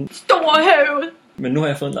siden. Storhøvet! Men nu har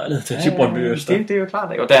jeg fået en lejlighed til Brøndby Øst. Det er jo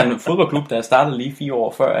klart, ikke? Og der er en fodboldklub, der er startet lige 4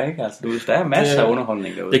 år før, ikke? Altså, der er masser af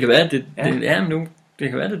underholdning derude. Det kan være, at det Det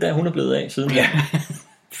kan være det der, hun er blevet af siden. Ja.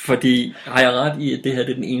 Fordi har jeg ret i, at det her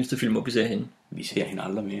det er den eneste film, hvor vi ser hende? Vi ser hende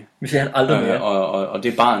aldrig mere. Vi ser hende aldrig mere. Og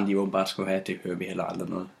det barn, de åbenbart skulle have, det hører vi heller aldrig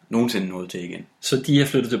nogensinde noget til igen. Så de er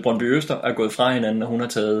flyttet til Brøndby Øster og er gået fra hinanden, og hun har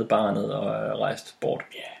taget barnet og er rejst bort.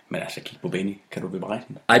 Ja, men altså kig på Benny. Kan du bebrejde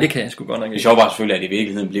hende? Nej, det kan jeg sgu godt nok ikke. Det sjove var selvfølgelig, at i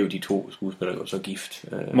virkeligheden blev de to skuespillere jo så gift.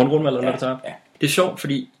 Morten Grundvald eller ja, ja. Det er sjovt,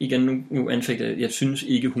 fordi igen nu anfægter jeg synes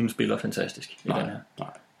ikke, hun spiller fantastisk i den her. Nej.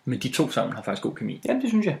 Men de to sammen har faktisk god kemi. Ja, det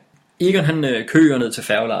synes jeg. Egon han kører ned til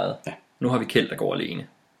færgelejet. Ja. Nu har vi Kjeld, der går alene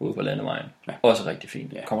ude på landevejen. Ja. Også rigtig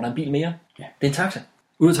fint. Ja. Kommer der en bil mere? Ja. Det er en taxa.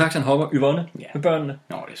 Ude af taxaen hopper Yvonne med børnene.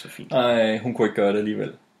 Nå, det er så fint. Nej, hun kunne ikke gøre det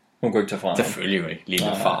alligevel. Hun kunne ikke tage fra ham. Selvfølgelig jo ikke. Lille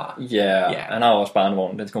far. Ja, han har også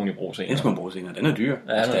barnevognen. Den skal hun jo bruge senere. Den skal hun bruge senere. Den er dyr.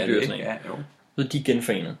 Ja, den er dyr senere. Ja, jo. Så de er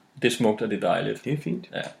genforenet. Det er smukt, og det er dejligt. Det er fint.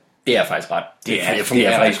 Ja. Det er faktisk ret. Det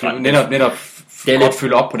er faktisk ret. Netop godt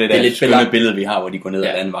fylde op på det der skønne billede, vi har, hvor de går ned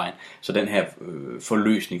ad landvejen. Så den her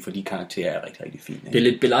forløsning for de karakterer er rigtig, rigtig fin. Det er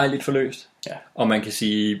lidt belejligt forløst. Ja. Og man kan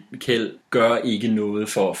sige, Kjeld gør ikke noget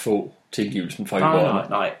for at få tilgivelsen fra Yvonne.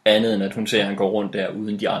 Nej. Andet end at hun ser, at han går rundt der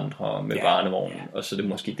uden de andre med barnevognen. Og så er det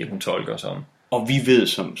måske det, hun tolker som. Og vi ved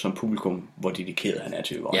som publikum, hvor dedikeret han er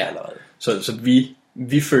til Yvonne allerede. Så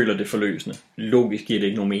vi føler det forløsende. Logisk giver det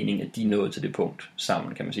ikke nogen mening, at de er nået til det punkt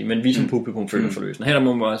sammen, kan man sige. Men vi som publikum føler forløsende. Her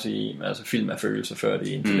må man også sige, altså film er følelser før det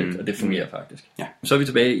er intellekt, og det fungerer faktisk. Ja. Så er vi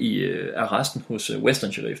tilbage i arresten hos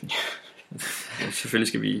Western-sheriffen. Selvfølgelig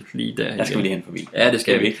skal vi lige der. Der skal vi lige hen forbi. Ja, det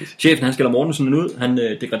skal vi. Chefen, han skælder Mortensen ud. Han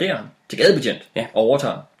degraderer ham til gadebetjent. Ja. Og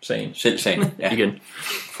overtager sagen. Selv sagen. Ja. Igen.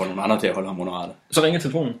 Får nogle andre til at holde ham under rettet. Så ringer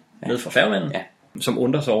telefonen ned fra færgemanden. Ja. Som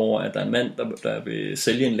undrer sig over, at der er en mand, der vil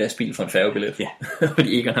sælge en lastbil for en færgebillet. Ja.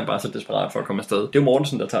 Fordi Egon han bare så desperat for at komme afsted. Det er jo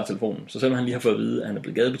Mortensen, der tager telefonen. Så selvom han lige har fået at vide, at han er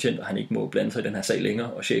blevet gadebetjent, og han ikke må blande sig i den her sag længere,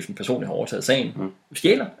 og chefen personligt har overtaget sagen.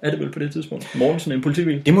 Stjæler er det vel på det tidspunkt. Mortensen er en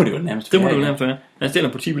politibil. Det må det jo nærmest være. Han stjæler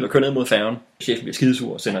en politibil og kører ned mod færgen. Chefen bliver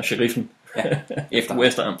skidesur og sender sheriffen efter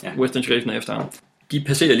Western sheriffen efter ham. De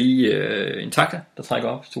passerer lige en taxa, der trækker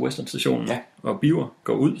op til Western stationen. Ja. Og Biver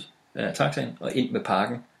går ud af taxaen og ind med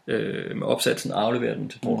pakken. Med opsatsen og afleverer den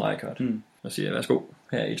til Paul Reichhardt og siger, værsgo,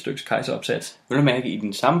 her er et stykke kejseropsats. Vil du mærke i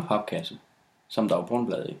den samme papkasse, som der er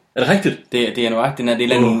Brundbladet i? Er det rigtigt? Det er nok, den er det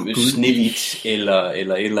eller andet Snevit eller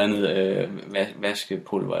et eller andet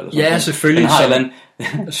vaskepulver eller sådan. Ja, selvfølgelig,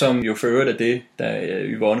 som jo fører det det, da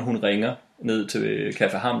Yvonne hun ringer ned til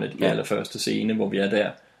Café Hamlet i allerførste scene, hvor vi er der.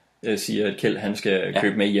 Siger, at Kjeld han skal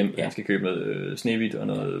købe med hjem. Han skal købe noget Snevit og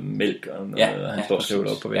noget mælk og noget, han står og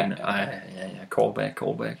skriver op på væggen.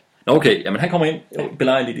 Callback. Nå, okay, jamen han kommer ind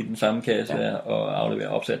belejligt i den samme kasse og afleverer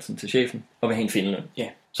opsatsen til chefen og vil have en findeløn. Ja,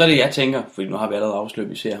 så er det jeg tænker, fordi nu har vi allerede afsløret,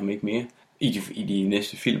 vi ser ham ikke mere i de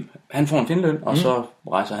næste film. Han får en findeløn, og så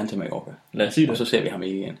rejser han til Mallorca. Lad os sige det. Og så ser vi ham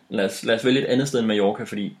ikke igen. Lad os vælge et andet sted end Mallorca,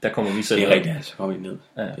 fordi der kommer vi selv. Det er rigtigt, så kommer vi ned.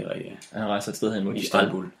 Ja. Det er rigtigt. Han rejser et sted hen mod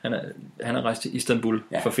Istanbul. Han er rejst til Istanbul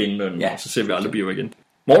for findelønnen, og så ser vi aldrig Biver igen.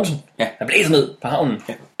 Mortensen, han blæser ned på havnen.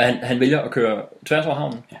 Han vælger at køre tværs over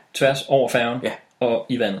havnen, tværs over færgen og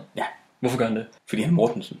i vandet. Ja. Hvorfor gør han det? Fordi han er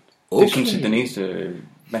Mortensen. Okay. Det synes jeg den eneste,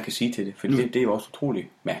 man kan sige til det. For det er jo også utroligt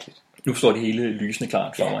mærkeligt. Nu står det hele lysende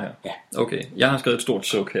klart for mig her. Ja. Okay, jeg har skrevet et stort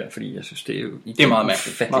suk her, fordi jeg synes, det er jo... Det er meget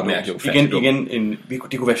mærkeligt. Igen,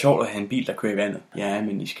 det kunne være sjovt at have en bil, der kører i vandet. Ja,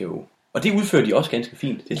 men I skal jo... Og det udfører de også ganske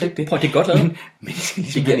fint. Det er ikke det. Prøv, det er godt lavet. Men de skal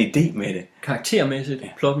ligesom have en idé med det. Karaktermæssigt,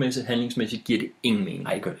 plotmæssigt, handlingsmæssigt giver det ingen mening.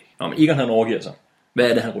 Nej, det gør det ikke. Nå, men Egon han overgiver sig. Hvad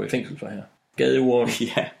er det, han ryger i fængsel for her? Gadeurene?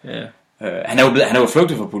 Ja. Han er jo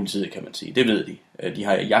flygtet fra politiet, kan man sige. Det ved de. De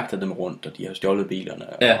har jagtet dem rundt, og de har stjålet bilerne.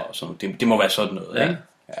 Og sådan. Det må være sådan noget, ikke?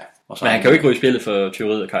 Men han kan jo ikke ryge spillet for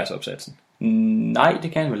tyveriet af kejseropsatsen. Nej,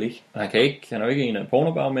 det kan han vel ikke. Han er jo ikke en af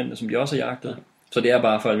pornobagmændene, som de også har jagtet. Så det er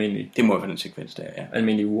bare for almindelig... Det må være den sekvens der,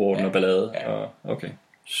 almindelig uorden og ballade. Ja. Og, okay,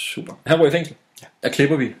 super. Han ryger i fængsel. Ja. Der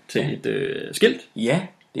klipper vi til et skilt. Ja,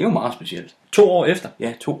 det er jo meget specielt. 2 år efter.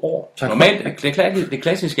 Ja, 2 år. Så normalt, det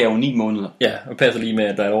klassiske er jo 9 måneder. Ja, og passer lige med,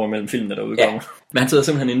 at der er et år mellem filmene, der udkommer. Ja. Men han sidder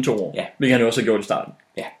simpelthen inden 2 år. Ja. Hvilket han jo også har gjort i starten.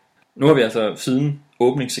 Ja. Nu har vi altså siden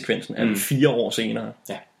åbningssekvensen, 4 år senere.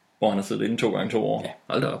 Ja. Hvor han har siddet inde 2 gange 2 år.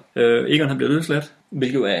 Ja. Hold da op. Egon han bliver løsladt,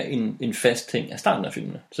 hvilket jo er en fast ting af starten af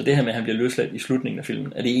filmene. Så det her med, at han bliver løsladt i slutningen af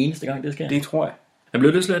filmen, er det eneste gang, det sker? Det tror jeg. Han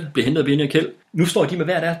bliver løsladt, bliver hentet af Benny og Kjeld. Nu står de med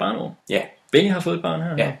hver deres barnevogn. Ja. Benny har fået et barn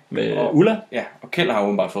her med Ulla. Ja, og Kjeld har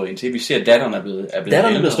åbenbart fået en til. Vi ser, at datteren er blevet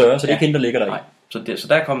datteren er blevet større, så det er ikke hende, der ligger der i. Nej. Så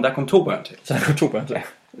der kom 2 børn til. Så der kom 2 børn til. Ja.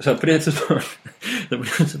 Så på det her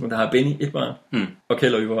tidspunkt, der har Benny et barn, og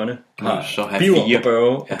Kjeld og Yvonne har Biver og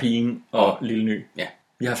Børge og pigen og Lille Ny. Ja.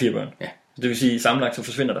 Vi har 4 børn. Ja. Det vil sige, sammenlagt så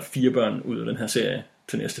forsvinder der 4 børn ud af den her serie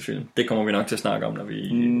til næste film. Det kommer vi nok til at snakke om, når vi...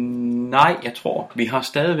 Nej, jeg tror, vi har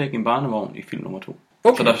stadigvæk en barnevogn i film nummer 2.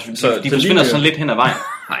 Okay. Så de forsvinder sådan lidt hen ad vejen.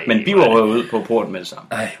 Men vi var røget ud på porten med det samme.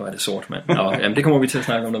 Ej, hvor er det sort, mand. Nå, jamen, det kommer vi til at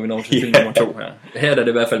snakke om, når vi når til film nummer 2 her. Her er det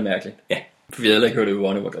i hvert fald mærkeligt. Ja. For vi havde heller ikke hørt, at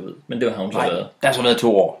Yvonne var gravid. Men det har hun så været. Der har så været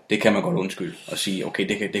 2 år. Det kan man godt undskylde og sige, okay,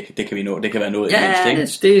 det kan vi nå. Det kan være noget ja,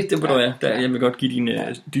 mindst, ikke? det må du være. Jeg vil godt give din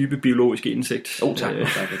dybe biologiske indsigt. Tak.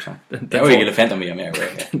 Der er jo ikke elefanter mere med at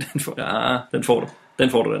gøre. Den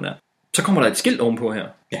får du, den her. Så kommer der et skilt ovenpå her,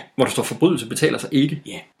 hvor der står forbrydelse betaler sig ikke.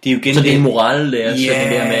 Ja, det er jo igen så det er en morallærer,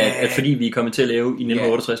 sådan der med, at fordi vi er kommet til at lave i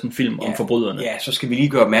 1968 en film om forbryderne. Ja, så skal vi lige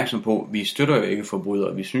gøre opmærksom på, at vi støtter jo ikke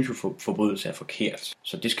forbrydere, vi synes jo forbrydelse er forkert.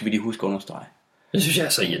 Så det skal vi lige huske at understrege. Det synes jeg er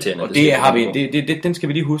så irriterende. Og det har vi, den skal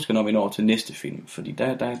vi lige huske, når vi når til næste film, fordi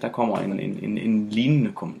der kommer en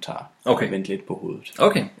lignende kommentar. Okay. Vent lidt på hovedet.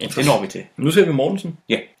 Okay, det når vi til. Nu ser vi Mortensen.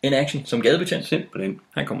 Ja. En action som gadebetjent. Simpelthen.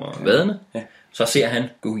 Han kommer vadende. Ja. Så ser han,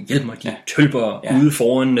 gud hjælp mig, de tølper ude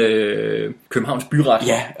foran Københavns byret.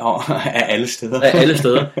 Ja, og af alle steder. Af alle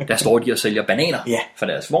steder. Der står de og sælger bananer for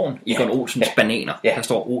deres vogn. Egon Olsens bananer. Der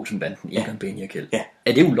står Olsenbanden, Egon, Benny og Kjeld. Ja.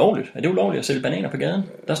 Er det ulovligt? Er det ulovligt at sælge bananer på gaden?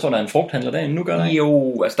 Der står der en frugthandler derinde, nu gør der ikke?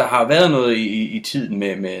 Jo, altså der har været noget i tiden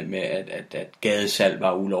med at gadesalg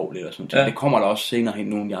var ulovligt og sådan noget. Det kommer der også senere hen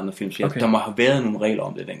nogle af de andre film. Okay. Der må have været nogle regler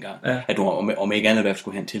om det dengang. At du om ikke andet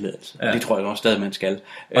skulle have en tilladelse. Det tror jeg også stadig, man skal.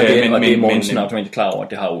 Og det er Mortensen automatisk klar over,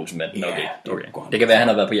 at det har Olsenbanden. Okay. Det kan være, han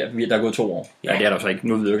har været på der er gået 2 år. Ja, det er der så ikke.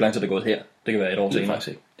 Nu ved jeg jo ikke langt, at det er gået her. Det kan være 1 år senere.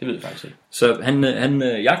 Det ved jeg faktisk ikke. Så han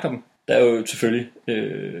jagter dem. Der er jo selvfølgelig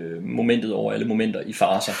momentet over alle momenter i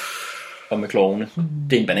farser og med klovene.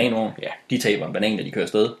 Det er en bananvogn. Ja. De taber en banan, da de kører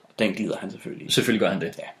afsted. Den glider han selvfølgelig. Selvfølgelig gør han det.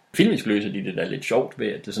 Ja. Filmisk løser de det der lidt sjovt ved,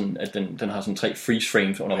 at, det sådan, at den har sådan 3 freeze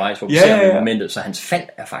frames undervejs, hvor vi ser momentet, så hans fald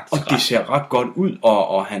er faktisk og det ser ret godt ud,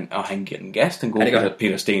 og han giver den gas, den gode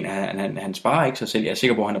Peter Sten. Han sparer ikke sig selv. Jeg er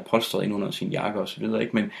sikker på, at han er polstret ind under sin jakke og så videre,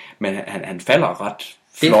 ikke? Men han falder ret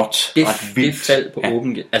flot, ret vildt. Det fald på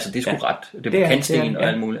åben, altså det er sgu ret. Det er på kantsten og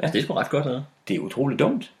alt muligt. Altså det er sgu ret godt lavet. Det er utroligt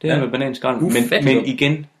dumt, det her med bananskralden. Men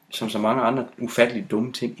igen, som så mange andre ufatteligt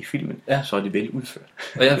dumme ting i filmen, så er det vel udført.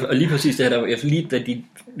 Og lige præcis det her, der var, lige da de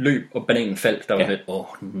løb, og bananen faldt, der var lidt,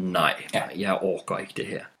 nej, jeg orker ikke det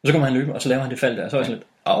her. Og så kommer han løbe, og så laver han det fald der, og så er jeg sådan lidt,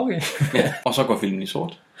 okay. Og så går filmen i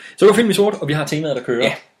sort. Og vi har temaet, der kører.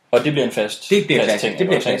 Ja. Og det bliver en fast. Det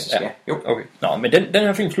bliver klassisk, ja. Jo. Okay. Nå, men den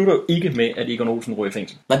her film slutter jo ikke med, at Egon Olsen ryger i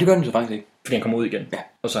fængsel. Nej, det gør den så faktisk ikke. Fordi han kommer ud igen. Ja.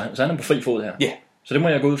 Og så er han på fri fod her. Ja. Så det må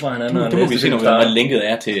jeg gå ud fra, han er. Det må vi se, når der linket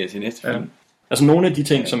er til næste film. Altså nogle af de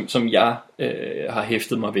ting, som jeg har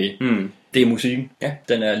hæftet mig ved, det er musikken. Ja.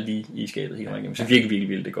 Den er lige i skabet hele vejen. Så virkelig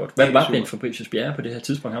vildt det godt. Hvad var Bent Fabricius Bjerre på det her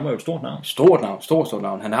tidspunkt? Han var jo et stort navn. Stort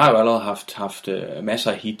navn. Han har jo allerede haft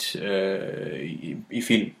masser af hit i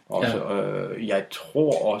film. Også. Ja. Jeg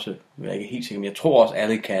tror også, jeg er ikke helt sikker, men jeg tror også,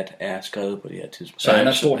 Alley Cat er skrevet på det her tidspunkt. Så han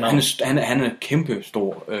er et stort navn? Han er en kæmpe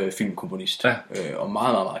stor filmkomponist. Ja. Og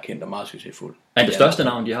meget, meget, meget kendt og meget succesfuld. Er det største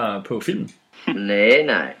navn, de har på filmen?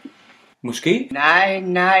 Nej. Måske? Nej!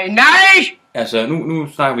 Altså, nu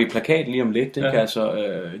snakker vi plakat lige om lidt. Ja. Altså,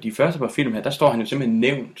 de første par film her, der står han jo simpelthen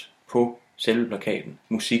nævnt på selve plakaten.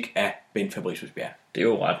 Musik af Bent Fabricius Bjerre. Det er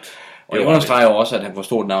jo ret. Og det understreger jo også, at han får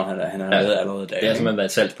stort navn, han har lavet allerede der. Det har simpelthen været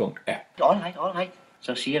et salgspunkt. Ja. All right.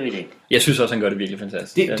 Så siger vi det. Jeg synes også, han gør det virkelig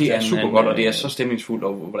fantastisk. Det er super godt, og det er så stemningsfuldt,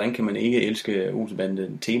 og hvordan kan man ikke elske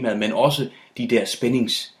Olsenbanden temaet, men også de der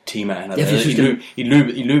spændingstemaer, han har lavet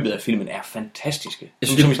i løbet af filmen, er fantastiske.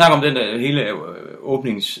 Som vi snakker om den der hele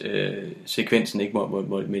åbningssekvensen, ikke,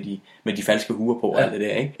 med de falske huer på og alt det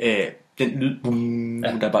der, ikke? Den lyd,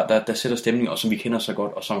 der sætter stemning, og som vi kender så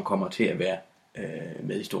godt, og som kommer til at være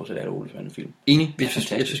med i stort set alle Olsenbanden film. Enig. Jeg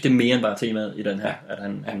synes, det er mere end bare temaet i den her, at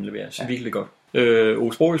han leverer så virkelig godt.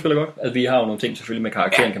 Ove Sprogøe spiller godt. Altså, vi har jo nogle ting selvfølgelig med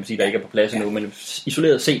karakteren, kan man sige, der ikke er på plads endnu, men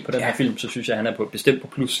isoleret set på den her film, så synes jeg, han er bestemt på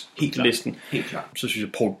plus-listen. Helt klart. Så synes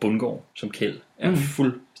jeg, Poul Bundgaard som Kjeld er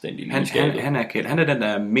fuldstændig han er Kjeld. Han er den, der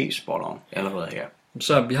er mest spot on allerede her.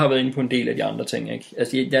 Så vi har været inde på en del af de andre ting, ikke?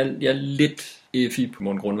 Altså, jeg er lidt effig på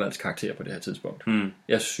Morten Grundvalds karakter på det her tidspunkt.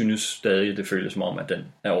 Jeg synes stadig, det føles som om, at den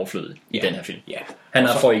er overflødig i den her film. Han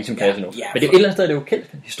får ikke sin plads endnu. Men det er et eller andet sted, det er jo Kjelds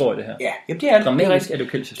historie, det her. Ja, jamen, det er dramatisk, er det jo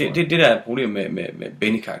Kjelds historie. Det der er problemet med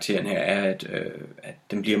Benny-karakteren her, er, at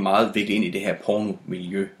den bliver meget viklet ind i det her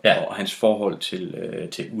pornomiljø, og hans forhold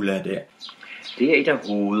til Ulla der. Det er et af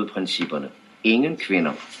hovedprincipperne. Ingen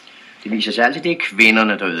kvinder. Det viser sig altid, det er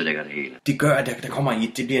kvinderne, der ødelægger det hele. Det gør, at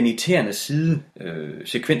det bliver en irriterende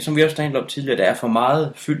sekvens, som vi også handlede om tidligere. Der er for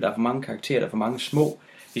meget fyldt, der er for mange karakterer, der er for mange små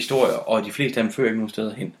historier, og de fleste af dem fører ikke nogen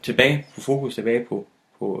steder hen. Tilbage på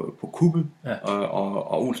på kuppet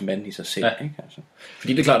og Olsenbanden i sig selv. Ikke? Altså.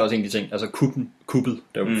 Fordi det er klart også en af de ting, altså kuppet,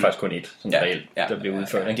 der er jo faktisk kun et, sådan reelt, der bliver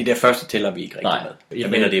udført. Ikke? De der første tæller vi ikke rigtig med. Jeg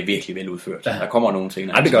mener, det er virkelig vel udført. Der kommer nogen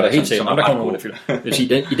senere. Nej, det gør der helt sikkert. Der kommer nogen, der fylder. Jeg vil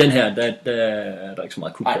sige, i den her, der er der ikke så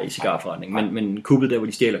meget kup der i cigarforretningen, men kuppet der, hvor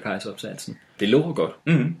de stjæler kejseropsatsen, det lover godt.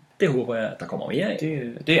 Det håber jeg, at der kommer mere af.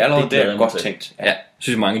 Det er allerede der godt tænkt. Ja. Jeg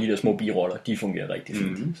synes, mange af de der små biroller, de fungerer rigtig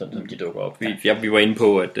fint, sådan som de dukker op. Vi var inde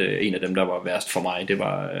på, at en af dem, der var værst for mig, det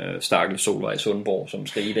var stakkels Solvej Sundborg, som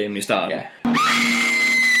skal i dem i starten.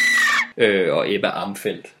 Og Ebba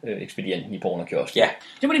Amfeldt, ekspedienten i pornokiosk. Ja.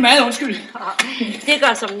 Det må de meget undskylde. Det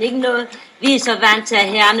gør som ikke noget. Vi er så vant til, at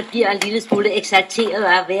herrerne bliver en lille smule eksalteret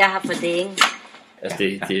af at være her for længe. Altså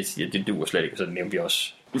det duer slet ikke, så det nævnte vi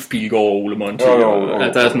også. Ulf Pilgaard og Ole Monti. Der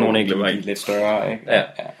er sådan nogle enkelte lidt større, ikke? Ja.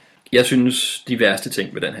 Jeg synes, de værste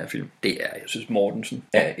ting ved den her film, det er, jeg synes, Mortensen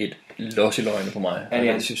er et los i løgne på mig. Ja,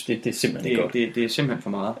 jeg synes, det er simpelthen godt. Det er simpelthen for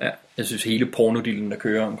meget. Ja. Jeg synes, hele pornodillen, der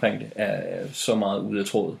kører omkring det, er så meget ude af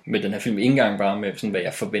tråd med den her film. Ikke engang bare med, sådan, hvad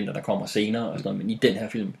jeg forventer, der kommer senere, og sådan noget, men i den her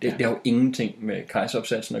film, det har jo ingenting med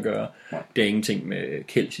kejseropsatsen at gøre. Det har ingenting med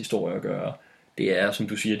Kjelds historie at gøre. Det er, som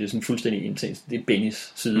du siger, det er sådan fuldstændig intens. Det er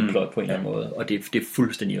Bennys sideplot på en eller anden måde, og det er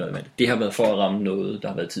fuldstændig irrelevant. Det har været for at ramme noget, der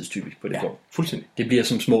har været tidstypisk på det punkt. Fuldstændig. Det bliver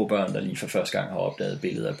som små børn, der lige for første gang har opdaget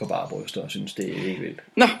billeder på bare bryster, og synes, det er ikke vildt.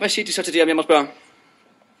 Nå, hvad siger de så til det, om jeg må spørge?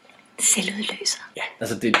 Selvudløser. Ja,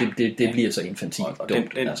 altså det bliver så infantilt. Og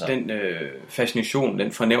den fascination,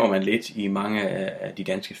 den fornemmer man lidt i mange af de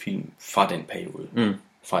danske film fra den periode,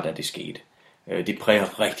 fra da det skete. Det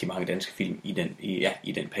præger rigtig mange danske film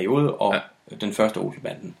i den periode, og den første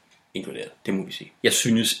Olsenbanden inkluderet, det må vi sige.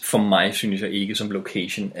 For mig synes jeg ikke som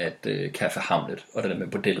location, at Café Hamlet og det der med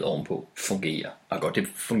bordellet ovenpå fungerer. Og godt, det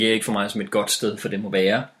fungerer ikke for mig som et godt sted for dem at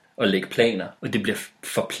være og lægge planer, og det bliver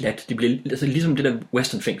for plat. Det bliver altså, ligesom det der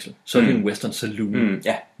western fængsel, så er det en western saloon.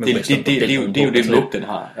 Ja, det er jo det look, den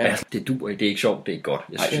har. Ja, det duer ikke, det er ikke sjovt, det er ikke godt.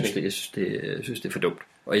 Jeg synes, det er for dumt.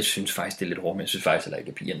 Og jeg synes faktisk, det er lidt hårdt, men jeg synes faktisk heller ikke,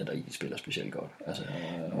 at pigerne der i spiller specielt godt. Altså,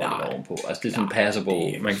 ovenpå. Altså, det er sådan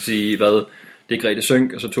passable. Man kan sige, hvad... Det er Grete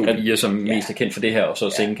Sønck, og så to piger, som mest er kendt for det her, og så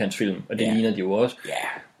Sengekants film. Og det ligner de jo også.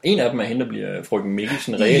 En af dem er hende, der bliver frøken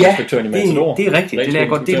Mikkelsen, realinspektøren i Matador. Det er rigtigt. Det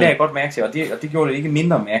lader jeg godt mærke til, og det gjorde det ikke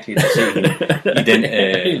mindre mærkeligt at se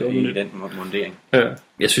i den mundering. Ja.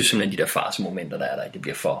 Jeg synes simpelthen, de der farsmomenter, der er der, det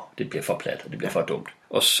bliver for plat, og det bliver for dumt.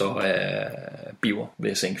 Og så er Biver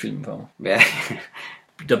ved at sænke filmen for mig. Ja.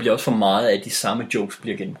 Der bliver også for meget af, at de samme jokes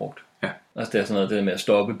bliver genbrugt. Ja. Altså det er sådan noget, det der med at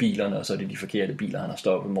stoppe bilerne, og så er det de forkerte biler, han har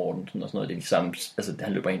stoppet Mortensen og sådan noget. Det er de samme, altså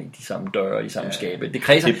han løber ind i de samme døre og de samme skabe. Det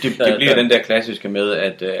kredser. Det bliver den der klassiske med,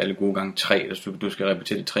 at alle gode gange 3, altså du skal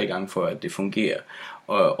repetere det 3 gange for at det fungerer.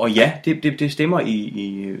 Og ja, det stemmer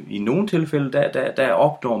i nogle tilfælde, der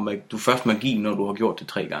opnår du først magi, når du har gjort det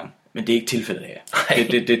 3 gange. Men det er ikke tilfældet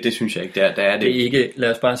her. Det synes jeg ikke. Der er det. Det er ikke,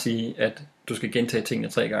 lad os bare sige, at du skal gentage tingene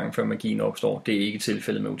 3 gange, før magien opstår. Det er ikke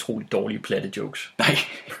tilfældet med utroligt dårlige platte jokes. Nej.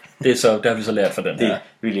 Der har vi så lært for den her.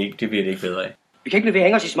 Det bliver det ikke bedre af. Vi kan ikke blive ved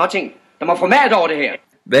hænge os i småting. Der må format over det her.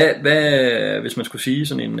 Hvad hvis man skulle sige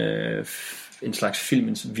sådan en slags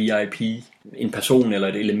filmens VIP, en person eller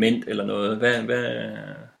et element eller noget,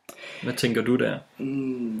 hvad tænker du der?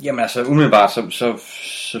 Jamen altså umiddelbart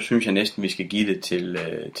så synes jeg næsten vi skal give det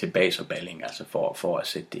til Bas og Balling, altså for at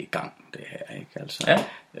sætte det i gang det her, ikke? Altså,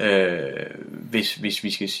 hvis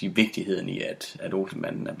vi skal sige vigtigheden i at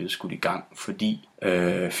Olsenbanden er blevet skudt i gang, fordi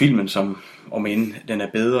filmen som om end den er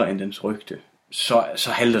bedre end dens rygte, så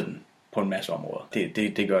halter den på en masse områder.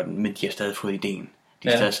 Det gør den, men de har stadig fået ideen. De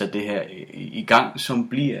har stadig sat det her i gang, som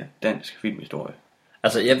bliver dansk filmhistorie.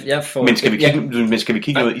 Altså, jeg får... Men skal vi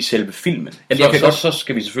kigge noget i selve filmen? Så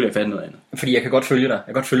skal vi selvfølgelig have fat noget andet. Fordi jeg kan godt følge dig. Jeg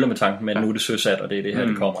kan godt følge dig med tanken med, at nu er det søsat, og det er det her,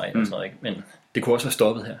 det kommer af. Og sådan noget, ikke? Men det kunne også have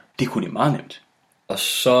stoppet her. Det kunne det meget nemt. Og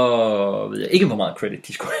så ved jeg ikke, hvor meget credit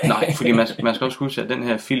de skulle have. Nej, fordi man skal også huske, at den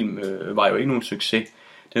her film var jo ikke nogen succes.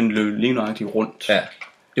 Den løb lige nøjagtigt rundt. Ja. Det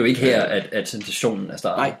er jo ikke her, at sensationen er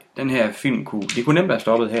startet. Nej, den her film kunne nemt være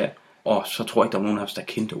stoppet her. Og så tror jeg ikke, der var nogen af os, der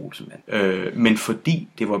kendte Olsenbanden. Men fordi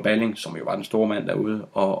det var Balling, som jo var den store mand derude,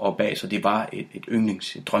 og bag, så det var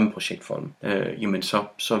et drømmeprojekt for dem, jamen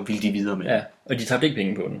så ville de videre med det. Ja, og de tabte ikke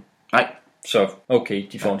penge på den. Nej. Så okay,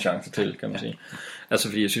 de får en chance til, kan man sige. Altså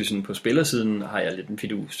fordi jeg synes, på spillersiden har jeg lidt en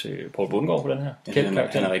fidus til Poul Bundgaard på den her. Ja,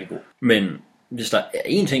 den er rigtig god. Men hvis der er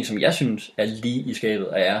en ting, som jeg synes er lige i skabet,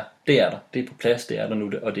 og det er der. Det er på plads, det er der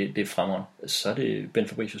nu, og det er fremragende. Så er det Ben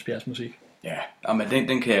Fabricius Bjergs musik. Ja, men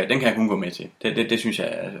den kan jeg kun gå med til. Det synes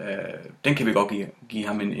jeg, den kan vi godt give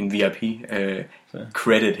ham en VIP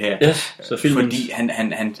credit her. Yes, så filmen... Fordi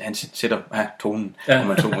han sætter tonen, om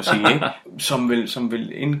man så må sige, ikke? Som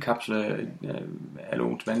vil indkapsle alle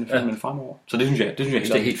Olsen Banden-filmen fremover. Så det synes jeg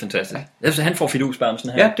det er helt fantastisk. Ja. Han får fidusbamsen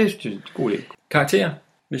her. Ja, det er en god idé. Karakter,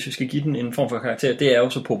 hvis vi skal give den en form for karakter, det er jo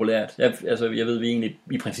så populært. Jeg ved, vi egentlig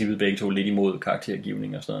i princippet begge to lidt imod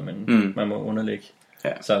karaktergivning og sådan noget, men man må underlægge. Ja.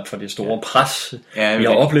 Så for det store pres, vi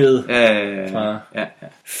har oplevet fra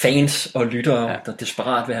fans og lyttere, der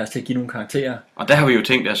desperat vil have os til at give nogle karakterer. Og der har vi jo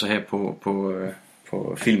tænkt altså her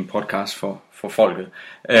på filmpodcast for folket,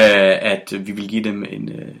 at vi vil give dem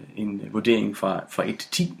en vurdering fra 1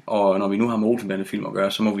 til 10, og når vi nu har med Olsen Banden-film at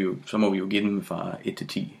gøre, så må vi jo give dem fra 1 til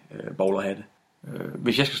 10 bowlerhatte.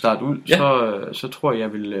 Hvis jeg skal starte ud, så tror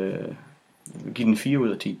jeg vil give den 4 ud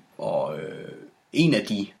af 10, og en af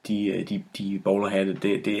de bowlerhatte,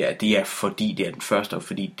 det er fordi det er den første, og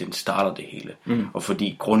fordi den starter det hele, og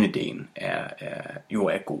fordi grundideen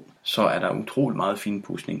er god. Så er der utrolig meget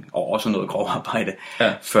finpudsning, og også noget grovarbejde,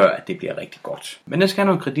 før at det bliver rigtig godt. Men den skal have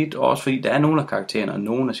noget kredit, og også fordi der er nogle af karaktererne, og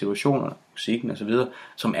nogle af situationerne, musikken og så videre,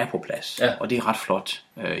 som er på plads. Og det er ret flot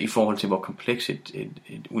i forhold til, hvor kompleks et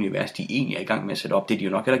univers de egentlig er i gang med at sætte op. Det er de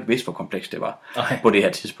jo nok heller ikke vidst, hvor komplekst det var på det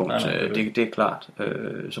her tidspunkt. Det er klart.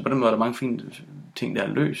 Så på den måde er der mange fine ting, der er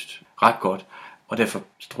løst ret godt, og derfor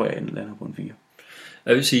tror jeg, at den lander på en 4.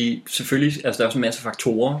 Jeg vil sige, selvfølgelig, altså der er også en masse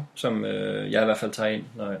faktorer, som jeg i hvert fald tager ind,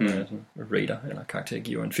 når jeg sådan rater eller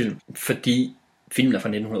karaktergiver en film. Fordi filmen er fra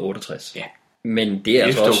 1968. Ja. Men det er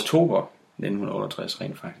altså også... oktober 1968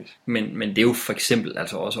 rent faktisk. Men det er jo for eksempel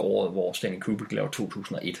altså også året, hvor Stanley Kubrick lavede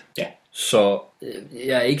 2001. Ja. Så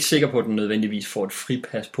jeg er ikke sikker på, at den nødvendigvis får et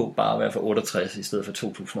fripas på bare at være fra 68 i stedet for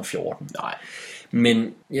 2014. Nej.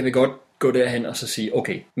 Men jeg vil godt gå derhen og så sige,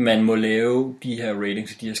 okay, man må lave de her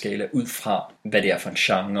ratings og de her skala ud fra, hvad det er for en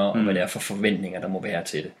genre, og hvad det er for forventninger, der må være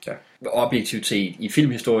til det. Ja. Objektivitet i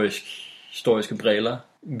filmhistoriske briller,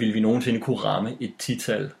 vil vi nogensinde kunne ramme et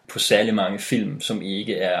tital på særlig mange film, som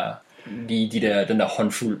ikke er lige den der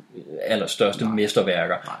håndfuld allerstørste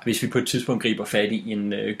mesterværker. Nej. Hvis vi på et tidspunkt griber fat i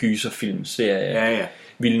en gyserfilmserie,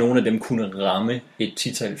 vil nogle af dem kunne ramme et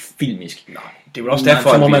tital filmisk? Nej. Det er jo også derfor,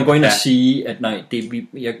 så må man gå ind og sige, at nej,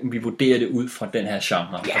 vi vurderer det ud fra den her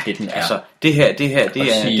genre, og det den er. Altså, det her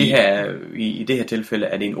i det her tilfælde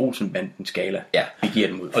er det en Olsen-Banden skala, vi giver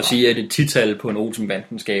dem ud fra. Og sige, at et tital på en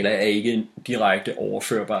Olsen-Banden skala er ikke direkte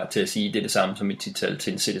overførbart til at sige, at det er det samme som et tital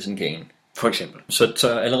til en Citizen Kane. For eksempel.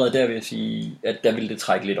 Så allerede der vil jeg sige, at der vil det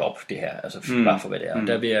trække lidt op, det her, altså bare for hvad det er. Og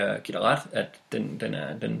der vil jeg give dig ret, at den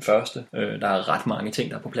er den første. Der er ret mange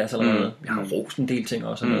ting, der er på plads allerede. Vi har rost en del ting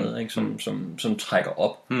også allerede, ikke, som trækker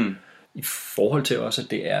op. I forhold til også,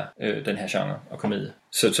 at det er den her genre og komedie.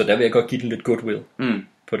 Så der vil jeg godt give den lidt goodwill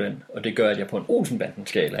på den. Og det gør, at jeg på en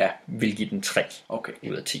Olsen-Banden-skala vil give den 3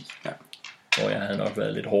 ud af 10. Ja. Og jeg havde nok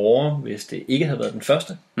været lidt hårdere, hvis det ikke havde været den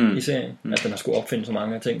første i serien, at den har skulle opfinde så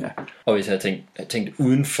mange af ting. Og hvis jeg havde tænkt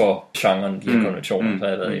uden for genren, de her konventioner, så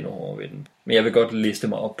havde jeg været endnu hårdere ved den. Men jeg vil godt liste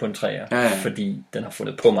mig op på en 3'er, fordi den har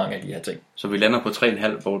fundet på mange af de her ting. Så vi lander på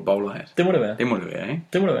 3,5 bowlerhat. Det må det være. Det må det være, ikke?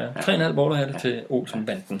 Det må det være. 3,5 bowlerhat til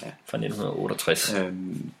Olsen-Banden fra 1968.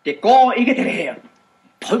 Det går ikke, det her.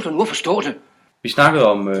 Prøv nu at forstå det. Vi snakkede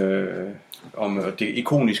om det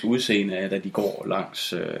ikoniske udseende af, da de går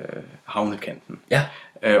langs havnekanten. Ja.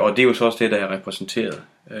 Og det er jo så også det, der er repræsenteret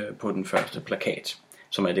på den første plakat,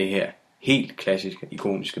 som er det her helt klassiske,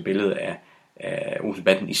 ikoniske billede af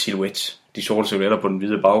Olsen-Banden i silhouette. De sorte silhuetter på den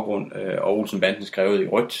hvide baggrund, og Olsen-Banden skrevet i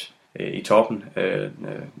rødt i toppen,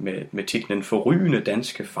 med titlen Forrygende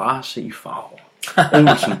danske farce i farver.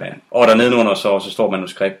 Olsen-Banden. Og der nedenunder så står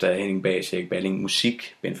manuskriptet af Henning Baes, Erik Balling,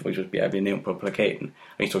 musik, Bent Fabricius-Bjerre bliver nævnt på plakaten,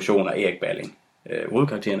 og instruktioner af Erik Balling.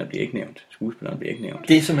 Hovedkaraktererne bliver ikke nævnt, skuespillerne bliver ikke nævnt.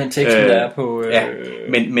 Det er simpelthen teksten, der er på...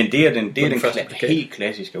 Men det er den helt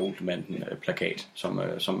klassiske Olsen-Banden-plakat, som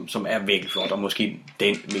er virkelig flot, og måske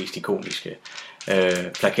den mest ikoniske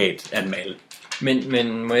plakat af dem alle.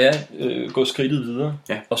 Men må jeg gå skridtet videre,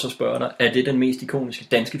 og så spørge dig, er det den mest ikoniske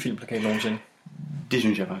danske filmplakat nogensinde? Det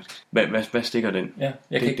synes jeg faktisk. Hvad stikker den? Ja,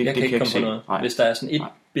 jeg kan ikke komme på noget. Nej. Hvis der er sådan et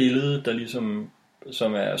billede, der ligesom,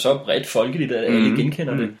 som er så bredt folkeligt, at alle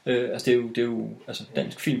genkender det. Altså det er jo altså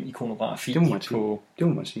dansk film ikonografi på det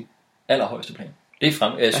må man sige. Allerhøjeste plan. Det er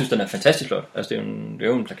frem. Jeg synes, den er fantastisk flot. Altså det er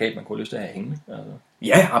jo en plakat, man kunne have lyst til at have hængende. Altså.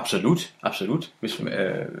 Ja, absolut. Hvis,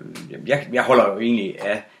 jeg holder jo egentlig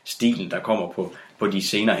af stilen, der kommer på de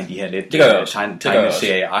scener end de her lidt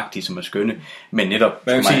tegneserieagtige, som er skønne. Men netop,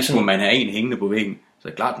 skulle man have en hængende på væggen, så er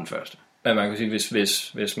det klart den første. Ja, man kan sige,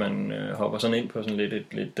 hvis man hopper sådan ind på sådan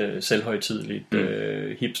lidt selvhøjtidligt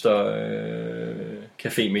hipster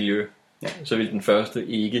café-miljø, så vil den første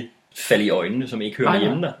ikke falde i øjnene, som ikke hører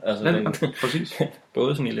hjemme der. Altså, den, præcis.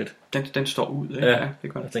 Både sådan lidt. Den står ud, ikke? Ja,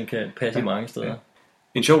 det gør. Den kan passe i mange steder. Ja.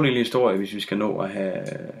 En sjov lille historie, hvis vi skal nå at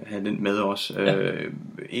have den med os.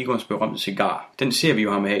 Egons berømte cigar. Den ser vi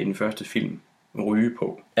jo ham have i den første film. Ryge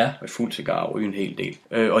på. Ja. Med fuld cigar og ryge en hel del.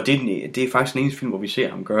 Og det er faktisk den eneste film, hvor vi ser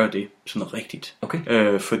ham gøre det sådan rigtigt.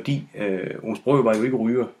 Okay. Fordi Ros Brøgger var jo ikke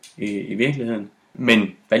ryger i virkeligheden.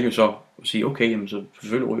 Men valgte jo så at sige, okay, jamen, så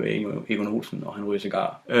selvfølgelig ryger Egon Olsen, og han ryger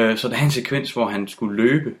cigar. Så der er en sekvens, hvor han skulle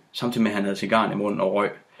løbe, samtidig med at han havde cigaren i munden og røg.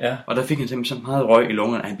 Ja. Og der fik han simpelthen så meget røg i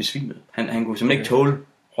lungerne, at han besvimede. Han kunne simpelthen ikke tåle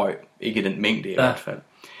røg. Ikke i den mængde i hvert fald.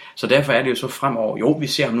 Så derfor er det jo så fremover. Jo, vi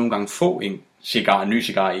ser ham nogle gange få en ny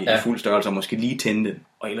cigar i fuld størrelse, og måske lige tænde den.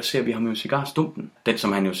 Og ellers ser vi ham jo cigarstumpen. Den,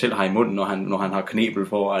 som han jo selv har i munden, når han har knebel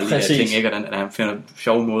på, og alle de her ting, ikke? Og han finder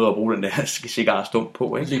sjove måder at bruge den der cigarstump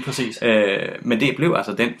på, ikke? Lige præcis. Men det blev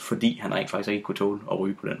altså den, fordi han rent faktisk ikke kunne tåle at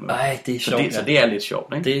ryge på den måde. Ej, det er sjovt. Så det er lidt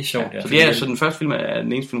sjovt, ikke? Det er sjovt, Så det er altså den første film, er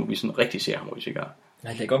den eneste film, hvor vi sådan rigtig ser ham ryge cigar.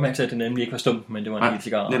 Jeg kan godt mærke til, at det nemlig ikke var stump, men det var en lille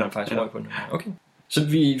cigar, og han faktisk røg på den. Okay. Så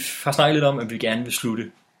vi har snakket lidt om, at vi gerne vil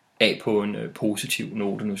slutte af på en positiv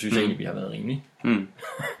note. Nu synes jeg egentlig, vi har været rimelig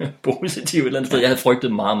positiv et eller andet sted. Jeg havde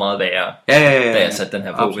frygtet meget, meget værre, da jeg satte den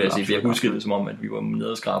her på, vil jeg sige. For jeg huskede det som om, at vi var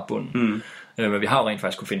nede og skrabe bunden. Men vi har jo rent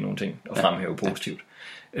faktisk kunne finde nogle ting at fremhæve positivt.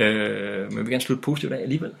 Men vi vil gerne slutte positivt af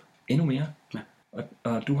alligevel. Endnu mere. Ja.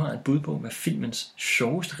 Og du har et bud på, hvad filmens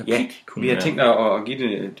sjoveste replik kunne være. Vi har tænkt at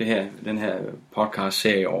give den her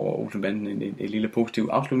podcast-serie over Olsenbanden en lille positiv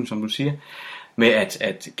afslutning, som du siger, med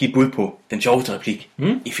at give et bud på den sjoveste replik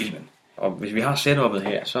i filmen. Og hvis vi har setupet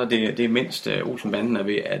her, så er det mindst Olsenbanden er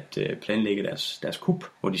ved at planlægge deres kup,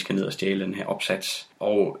 hvor de skal ned og stjæle den her opsats.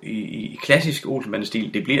 Og i klassisk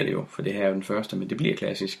Olsenbanden-stil, det bliver det jo, for det her er jo den første, men det bliver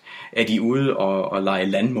klassisk, er de ude og lege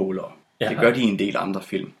landmålere. Ja. Det gør de i en del andre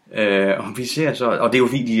film. Og vi ser så, og det er jo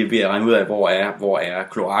fordi, de er ved at regne ud af, hvor er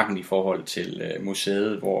kloakken i forhold til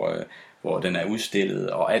museet, hvor den er udstillet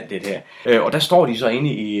og alt det der. Og der står de så inde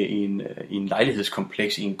i en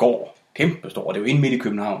lejlighedskompleks i en gård. Kæmpe stor. Det er jo inde midt i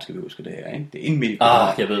København, skal vi huske det her, ikke? Det er inde midt i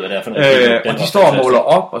København. Jeg ved, hvad det er for noget. Og de står og måler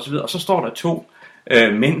op og så videre, og så står der to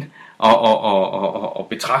mænd og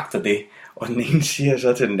betragter det. Og den ene siger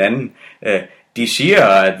så til den anden, de siger,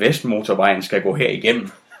 at Vestmotorvejen skal gå her igennem.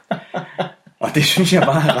 Og det synes jeg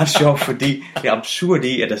bare er ret sjovt, fordi det er absurd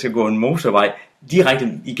i, at der skal gå en motorvej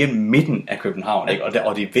direkte igennem midten af København, ikke?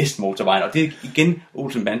 Og det er Vestmotorvejen, og det er igen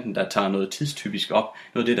Olsenbanden, der tager noget tidstypisk op.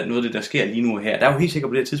 Noget af det, der sker lige nu her. Der er jo helt sikkert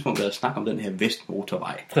på det her tidspunkt været snak om den her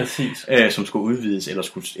Vestmotorvej. Præcis. Som skulle udvides,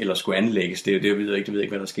 eller skulle anlægges. Det ved jeg ikke,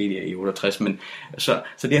 hvad der skete i 68, men så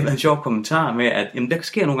det har været en sjov kommentar med, at jamen, der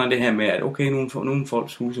sker nogle gange det her med, at okay, nogle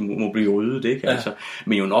folks huse må blive ryddet, ikke? Ja. Altså,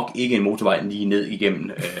 men jo nok ikke en motorvej lige ned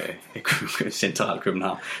igennem central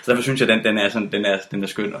København. Så derfor synes jeg, at den er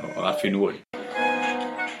skøn og ret finurlig.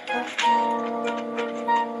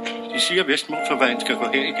 De siger, at Vestmotorvejen skal gå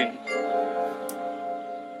her igen.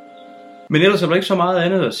 Men ellers er der ikke så meget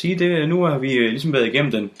andet at sige. Nu har vi ligesom været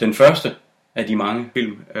igennem den første af de mange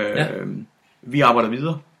film. Vi arbejder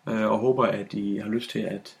videre og håber, at I har lyst til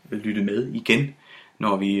at lytte med igen,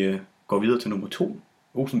 når vi går videre til nummer 2.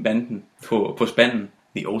 Olsenbanden på spanden.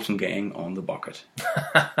 The Olsen Gang on the Bucket.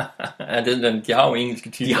 Ja, de har jo engelske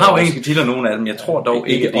titler. De har jo engelske titler, nogle af dem. Jeg tror dog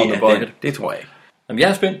ikke, det er den. Det tror jeg ikke. Jamen, jeg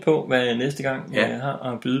er spændt på, hvad næste gang jeg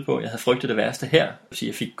har at byde på. Jeg havde frygtet det værste her, så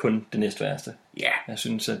jeg fik kun det næste værste. Ja. Jeg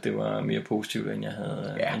synes, at det var mere positivt, end jeg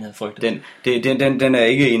havde frygtet. Den er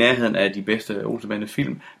ikke i nærheden af de bedste Olsenbanden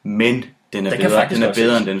film, men den er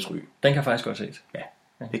bedre end dens ry. Den kan faktisk godt ses. Ja,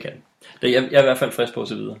 det kan den. Jeg er i hvert fald frisk på at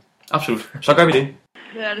se videre. Absolut. Så gør vi det.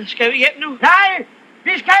 Hvad er det? Skal vi hjem nu? Nej!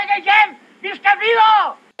 Vi skal ikke hjem! Vi skal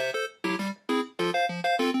videre!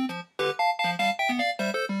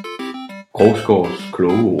 Krogsgaards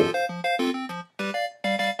kloge ord.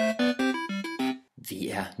 Vi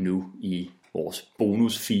er nu i vores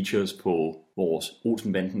bonus features på vores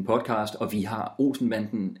Olsenbanden podcast, og vi har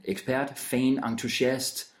Olsenbanden ekspert, fan,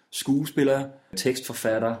 entusiast, skuespiller,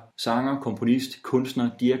 tekstforfatter, sanger, komponist, kunstner,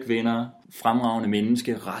 dirkvenner, fremragende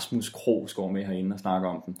menneske, Rasmus Krogsgaard med herinde og snakker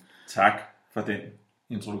om den. Tak for den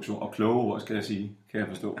introduktion, og kloge ord, skal jeg sige, kan jeg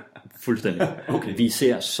forstå. Fuldstændig. Okay. Vi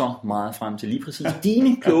ser så meget frem til lige præcis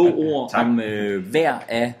dine kloge ord om hver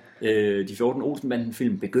af de 14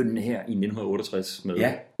 Olsenbanden-film, begyndende her i 1968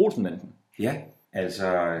 med Olsenbanden. Ja,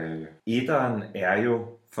 altså etteren er jo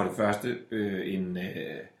for det første en,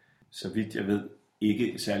 så vidt jeg ved,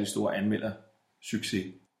 ikke særlig stor anmeldersucces.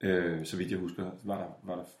 Så vidt jeg husker, var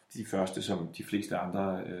der de første, som de fleste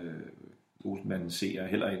andre Olsenbanden seere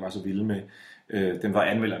heller ikke var så vilde med. Den var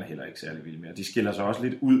anmelderne heller ikke særlig vilde med. Og de skiller sig også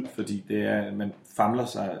lidt ud, fordi man famler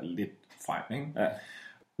sig lidt frem. Ikke? Ja.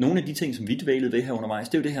 nogle af de ting, som vi dvælede ved her undervejs,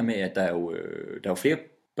 det er jo det her med, at der er jo flere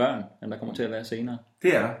børn, end der kommer til at være senere.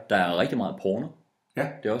 Det er der. Der er rigtig meget porno. Ja.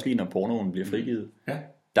 Det er også lige, når pornoen bliver frigivet. Ja.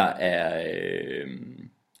 Der er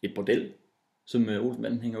et bordel, som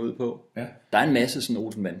Olsenbanden hænger ud på. Ja. Der er en masse sådan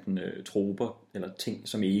Olsenbanden troper, eller ting,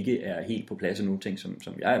 som ikke er helt på plads endnu, ting, som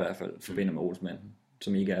jeg i hvert fald forbinder med Olsenbanden,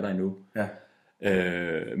 som ikke er der endnu. Ja.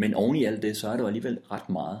 Men oven i alt det, så er der alligevel ret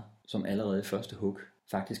meget, som allerede i første hug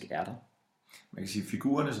faktisk er der. Man kan sige,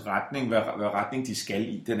 figurernes retning, hvad retning de skal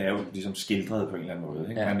i, den er jo ligesom skildret på en eller anden måde.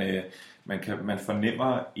 Ikke? Ja. Man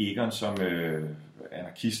fornemmer Egon som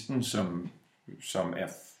anarkisten, som er...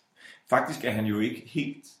 Faktisk er han jo ikke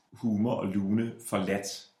helt humor og lune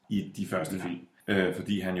forladt i de første film.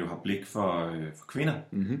 Fordi han jo har blik for kvinder.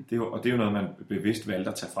 Mm-hmm. Det er jo noget, man bevidst valgte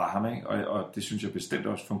at tage fra ham, ikke? Og det synes jeg bestemt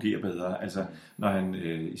også fungerer bedre. Altså, når han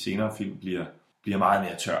i senere film bliver meget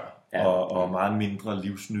mere tør, ja, og meget mindre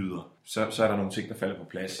livsnyder, så er der nogle ting, der falder på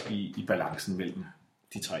plads i balancen mellem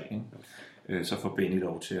de tre. Ikke? Så får Benny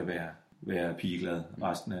lov til at være pigeglad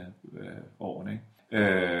resten af årene. Ikke?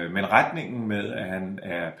 Men retningen med, at han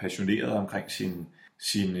er passioneret omkring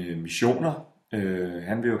sine missioner,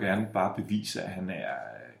 han vil jo gerne bare bevise, at han er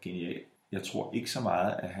genial. Jeg tror ikke så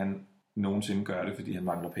meget, at han nogensinde gør det, fordi han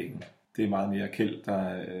mangler penge. Det er meget mere Kjeld,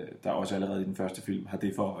 der også allerede i den første film har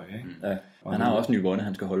det for øje. Ikke? Ja. Han har også nye bånde,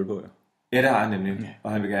 han skal holde på. Ja, det har han nemlig. Ja.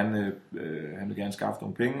 Og han vil gerne skaffe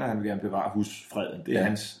nogle penge, og han vil gerne bevare husfreden. Det er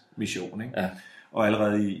hans mission. Ikke? Ja. Og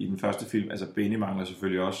allerede i den første film, altså Benny mangler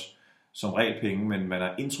selvfølgelig også som regel penge, men man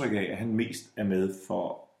har indtryk af, at han mest er med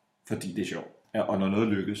fordi det er sjovt. Ja, og når noget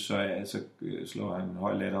lykkes, så slår han en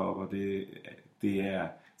høj latter op, og det er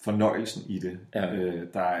fornøjelsen i det,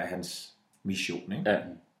 der er hans mission. Ikke? Ja.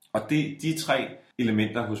 Og de tre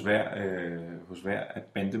elementer hos hver af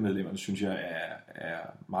bandemedlemmerne, synes jeg er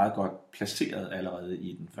meget godt placeret allerede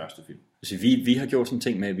i den første film. Altså, vi har gjort sådan en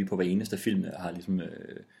ting med, at vi på hver eneste film har ligesom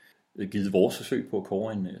givet vores forsøg på at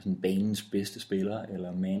kåre en sådan banens bedste spiller,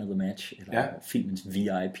 eller man of the match, eller filmens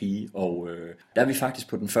VIP, og der er vi faktisk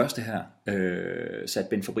på den første her sat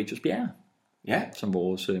Ben Fabricius Bjerre som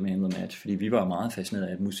vores man of the match, fordi vi var meget fascineret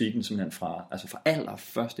af, at musikken simpelthen fra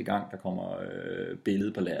allerførste gang, der kommer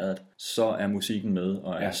billedet på lærredet, så er musikken med,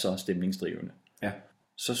 og er så stemningsdrivende. Ja.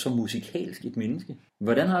 Så musikalsk et menneske.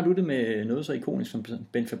 Hvordan har du det med noget så ikonisk som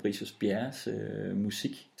Ben Fabricius Bjerres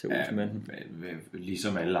musik til Olsenbanden?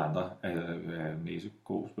 Ligesom alle andre af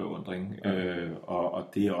næsegås beundring. Og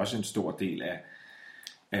det er også en stor del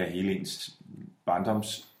af hele ens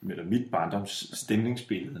mit barndoms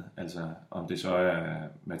stemningsbillede. Altså om det så er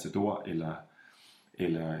Matador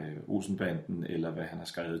eller Olsenbanden, eller hvad han har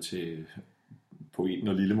skrevet til Poeten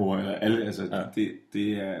og Lillemor, eller alle, altså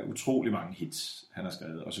det er utrolig mange hits, han har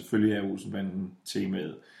skrevet, og selvfølgelig er Olsenbanden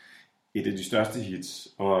temaet et af de største hits,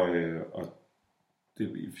 og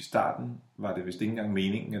i starten var det vist ikke engang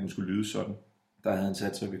meningen, at den skulle lyde sådan. Der havde han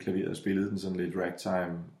sat sig ved klaveret og spillede den sådan lidt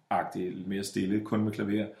ragtime-agtigt, lidt mere stille, kun med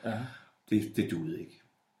klaver. Det duede ikke.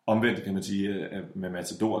 Omvendt kan man sige, at med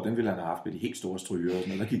Matador, den ville han have haft med de helt store stryger, og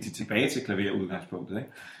sådan noget. Der gik de tilbage til klaverudgangspunktet. Ikke?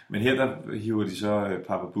 Men her der hiver de så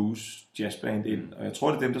Papa Boos jazzband ind, og jeg tror,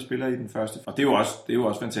 det er dem, der spiller i den første. Og det er jo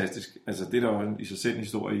også fantastisk. Altså, det er der jo i sig selv en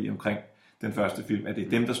historie i omkring den første film, at det er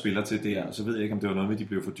dem, der spiller til det her. Og så ved jeg ikke, om det var noget med, at de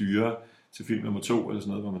blev for dyre til film nummer 2, eller sådan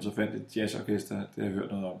noget, hvor man så fandt et jazzorkester, det har jeg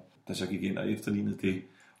hørt noget om, der så gik ind og efterlignede det.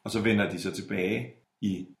 Og så vender de så tilbage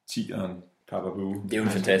i 10'eren Papa Boo. Det er jo en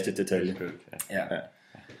fantastisk detalje. Ja.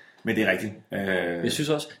 Men det er rigtigt. Jeg synes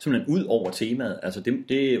også, simpelthen ud over temaet, altså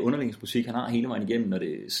det underlægningsmusik, han har hele vejen igennem, når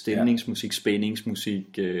det er stemningsmusik,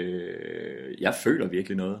 spændingsmusik, jeg føler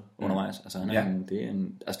virkelig noget undervejs. Altså det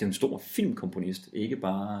er en stor filmkomponist, ikke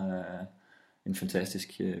bare en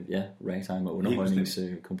fantastisk ragtime og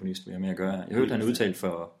underholdningskomponist, vil jeg med at gøre. Jeg hørte, han udtalt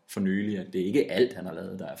for nylig, at det er ikke alt, han har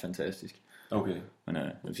lavet, der er fantastisk. Okay. Men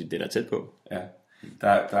det er der tæt på. Ja.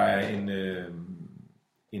 Der er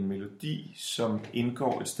en melodi, som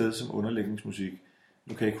indgår et sted som underlægningsmusik.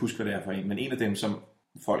 Nu kan jeg ikke huske, hvad det er for en, men en af dem, som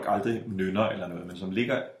folk aldrig nynner eller noget, men som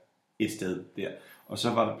ligger et sted der. Og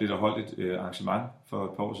så blev der holdt et arrangement for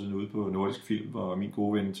et par år siden ude på Nordisk Film, hvor min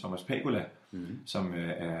gode ven Thomas Pagula, som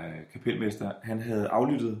er kapelmester, han havde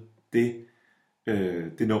aflyttet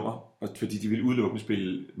det nummer, fordi de ville udelukkende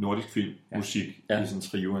spille nordisk filmmusik i sådan en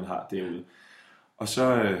trio, han har derude. Og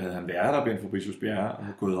så havde han været der, Ben Fabricius Bjerre, og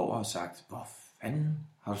gået over og sagt, hvor fanden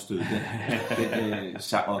har du stødt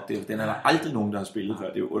den? Den er der aldrig nogen, der har spillet før.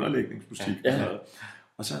 Det er jo underlægningsmusik.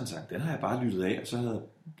 Og så havde han sagt, den har jeg bare lyttet af. Og så havde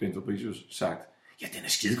Ben Fabricius sagt, ja, den er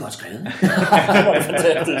skide godt skrevet. Det er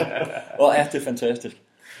fantastisk. Det er fantastisk.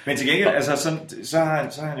 Men til gengæld, altså, så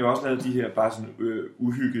har han jo også lavet de her bare sådan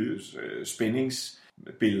uhygge spændings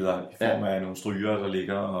billeder i form af nogle stryger, der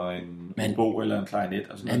ligger, og en bog eller en klarinet.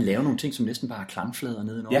 Og sådan han laver nogle ting, som næsten bare er klangflader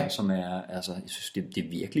nedenunder, som er, altså, jeg synes, det er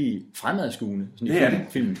virkelig fremadskuende. Sådan en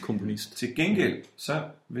filmkomponist. Til gengæld, så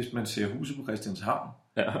hvis man ser Huset på Christianshavn,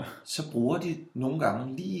 så bruger de nogle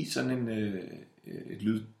gange lige sådan et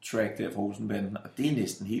lydtrack der fra Olsenbanden, og det er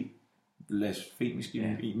næsten helt blasfemisk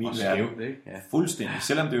i min verden. Fuldstændig.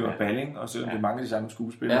 Selvom det var Balling, og selvom det er mange af de samme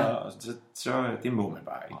skuespillere, og så det må man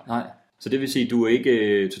bare ikke. Nej. Så det vil sige, at du er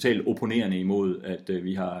ikke totalt opponerende imod, at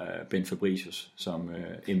vi har Ben Fabricius som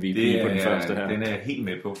MVP på den første her? Den er jeg helt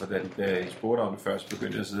med på, for da jeg spurgte om det først,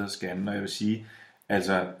 begyndte jeg at sidde og scanne, og jeg vil sige,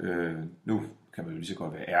 altså nu kan man jo lige så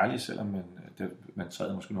godt være ærlig, selvom man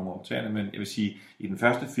træder måske nogle over tæerne, men jeg vil sige, i den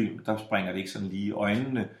første film, der springer det ikke sådan lige i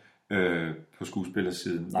øjnene på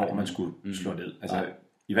skuespillersiden, hvor man skulle slå ned. Altså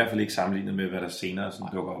i hvert fald ikke sammenlignet med, hvad der senere sådan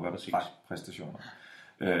dukker op af præstationer.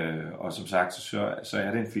 Og som sagt, så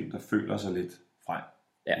er det en film, der føler sig lidt frem,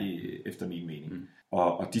 efter min mening.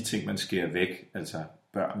 Og de ting, man skærer væk, altså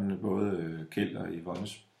børnene, både Kjeld og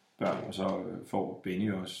Yvonnes børn, og så får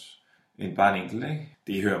Benny også bare en enkelt, ikke?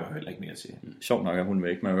 Det hører man heller ikke mere til. Sjovt nok er hun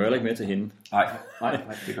væk, man hører heller ikke mere til hende. Nej,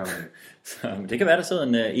 det gør man ikke. Så, det kan være, der sidder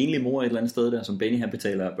en enlig mor et eller andet sted der, som Benny her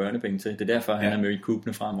betaler børnepenge til. Det er derfor, han har mødt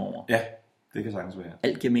kubene fremover. Ja, det kan sagtens være.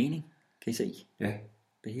 Alt giver mening, kan I se? Ja.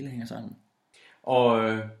 Det hele hænger sammen.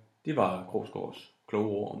 Og det var Krogsgaards kloge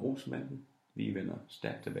ord om Olsenbanden. Vi vender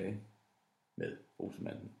stærkt tilbage med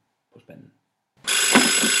Olsenbanden på spanden.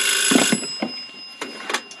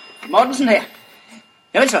 Mortensen her.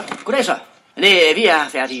 Javel så, goddag så. Vi er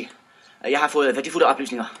færdige. Jeg har fået værdifulde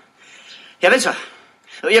oplysninger. Javel så.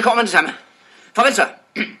 Jeg kommer med det samme. Farvel så.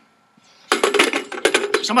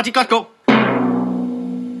 Så må de godt gå.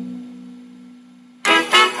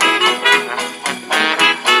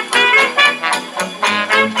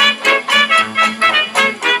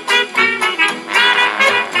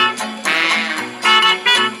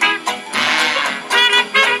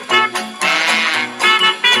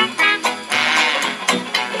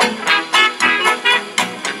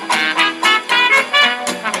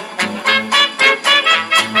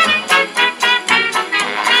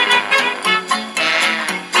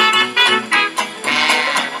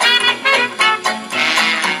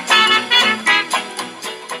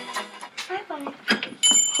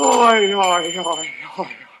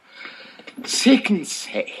 Sikken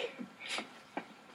sag.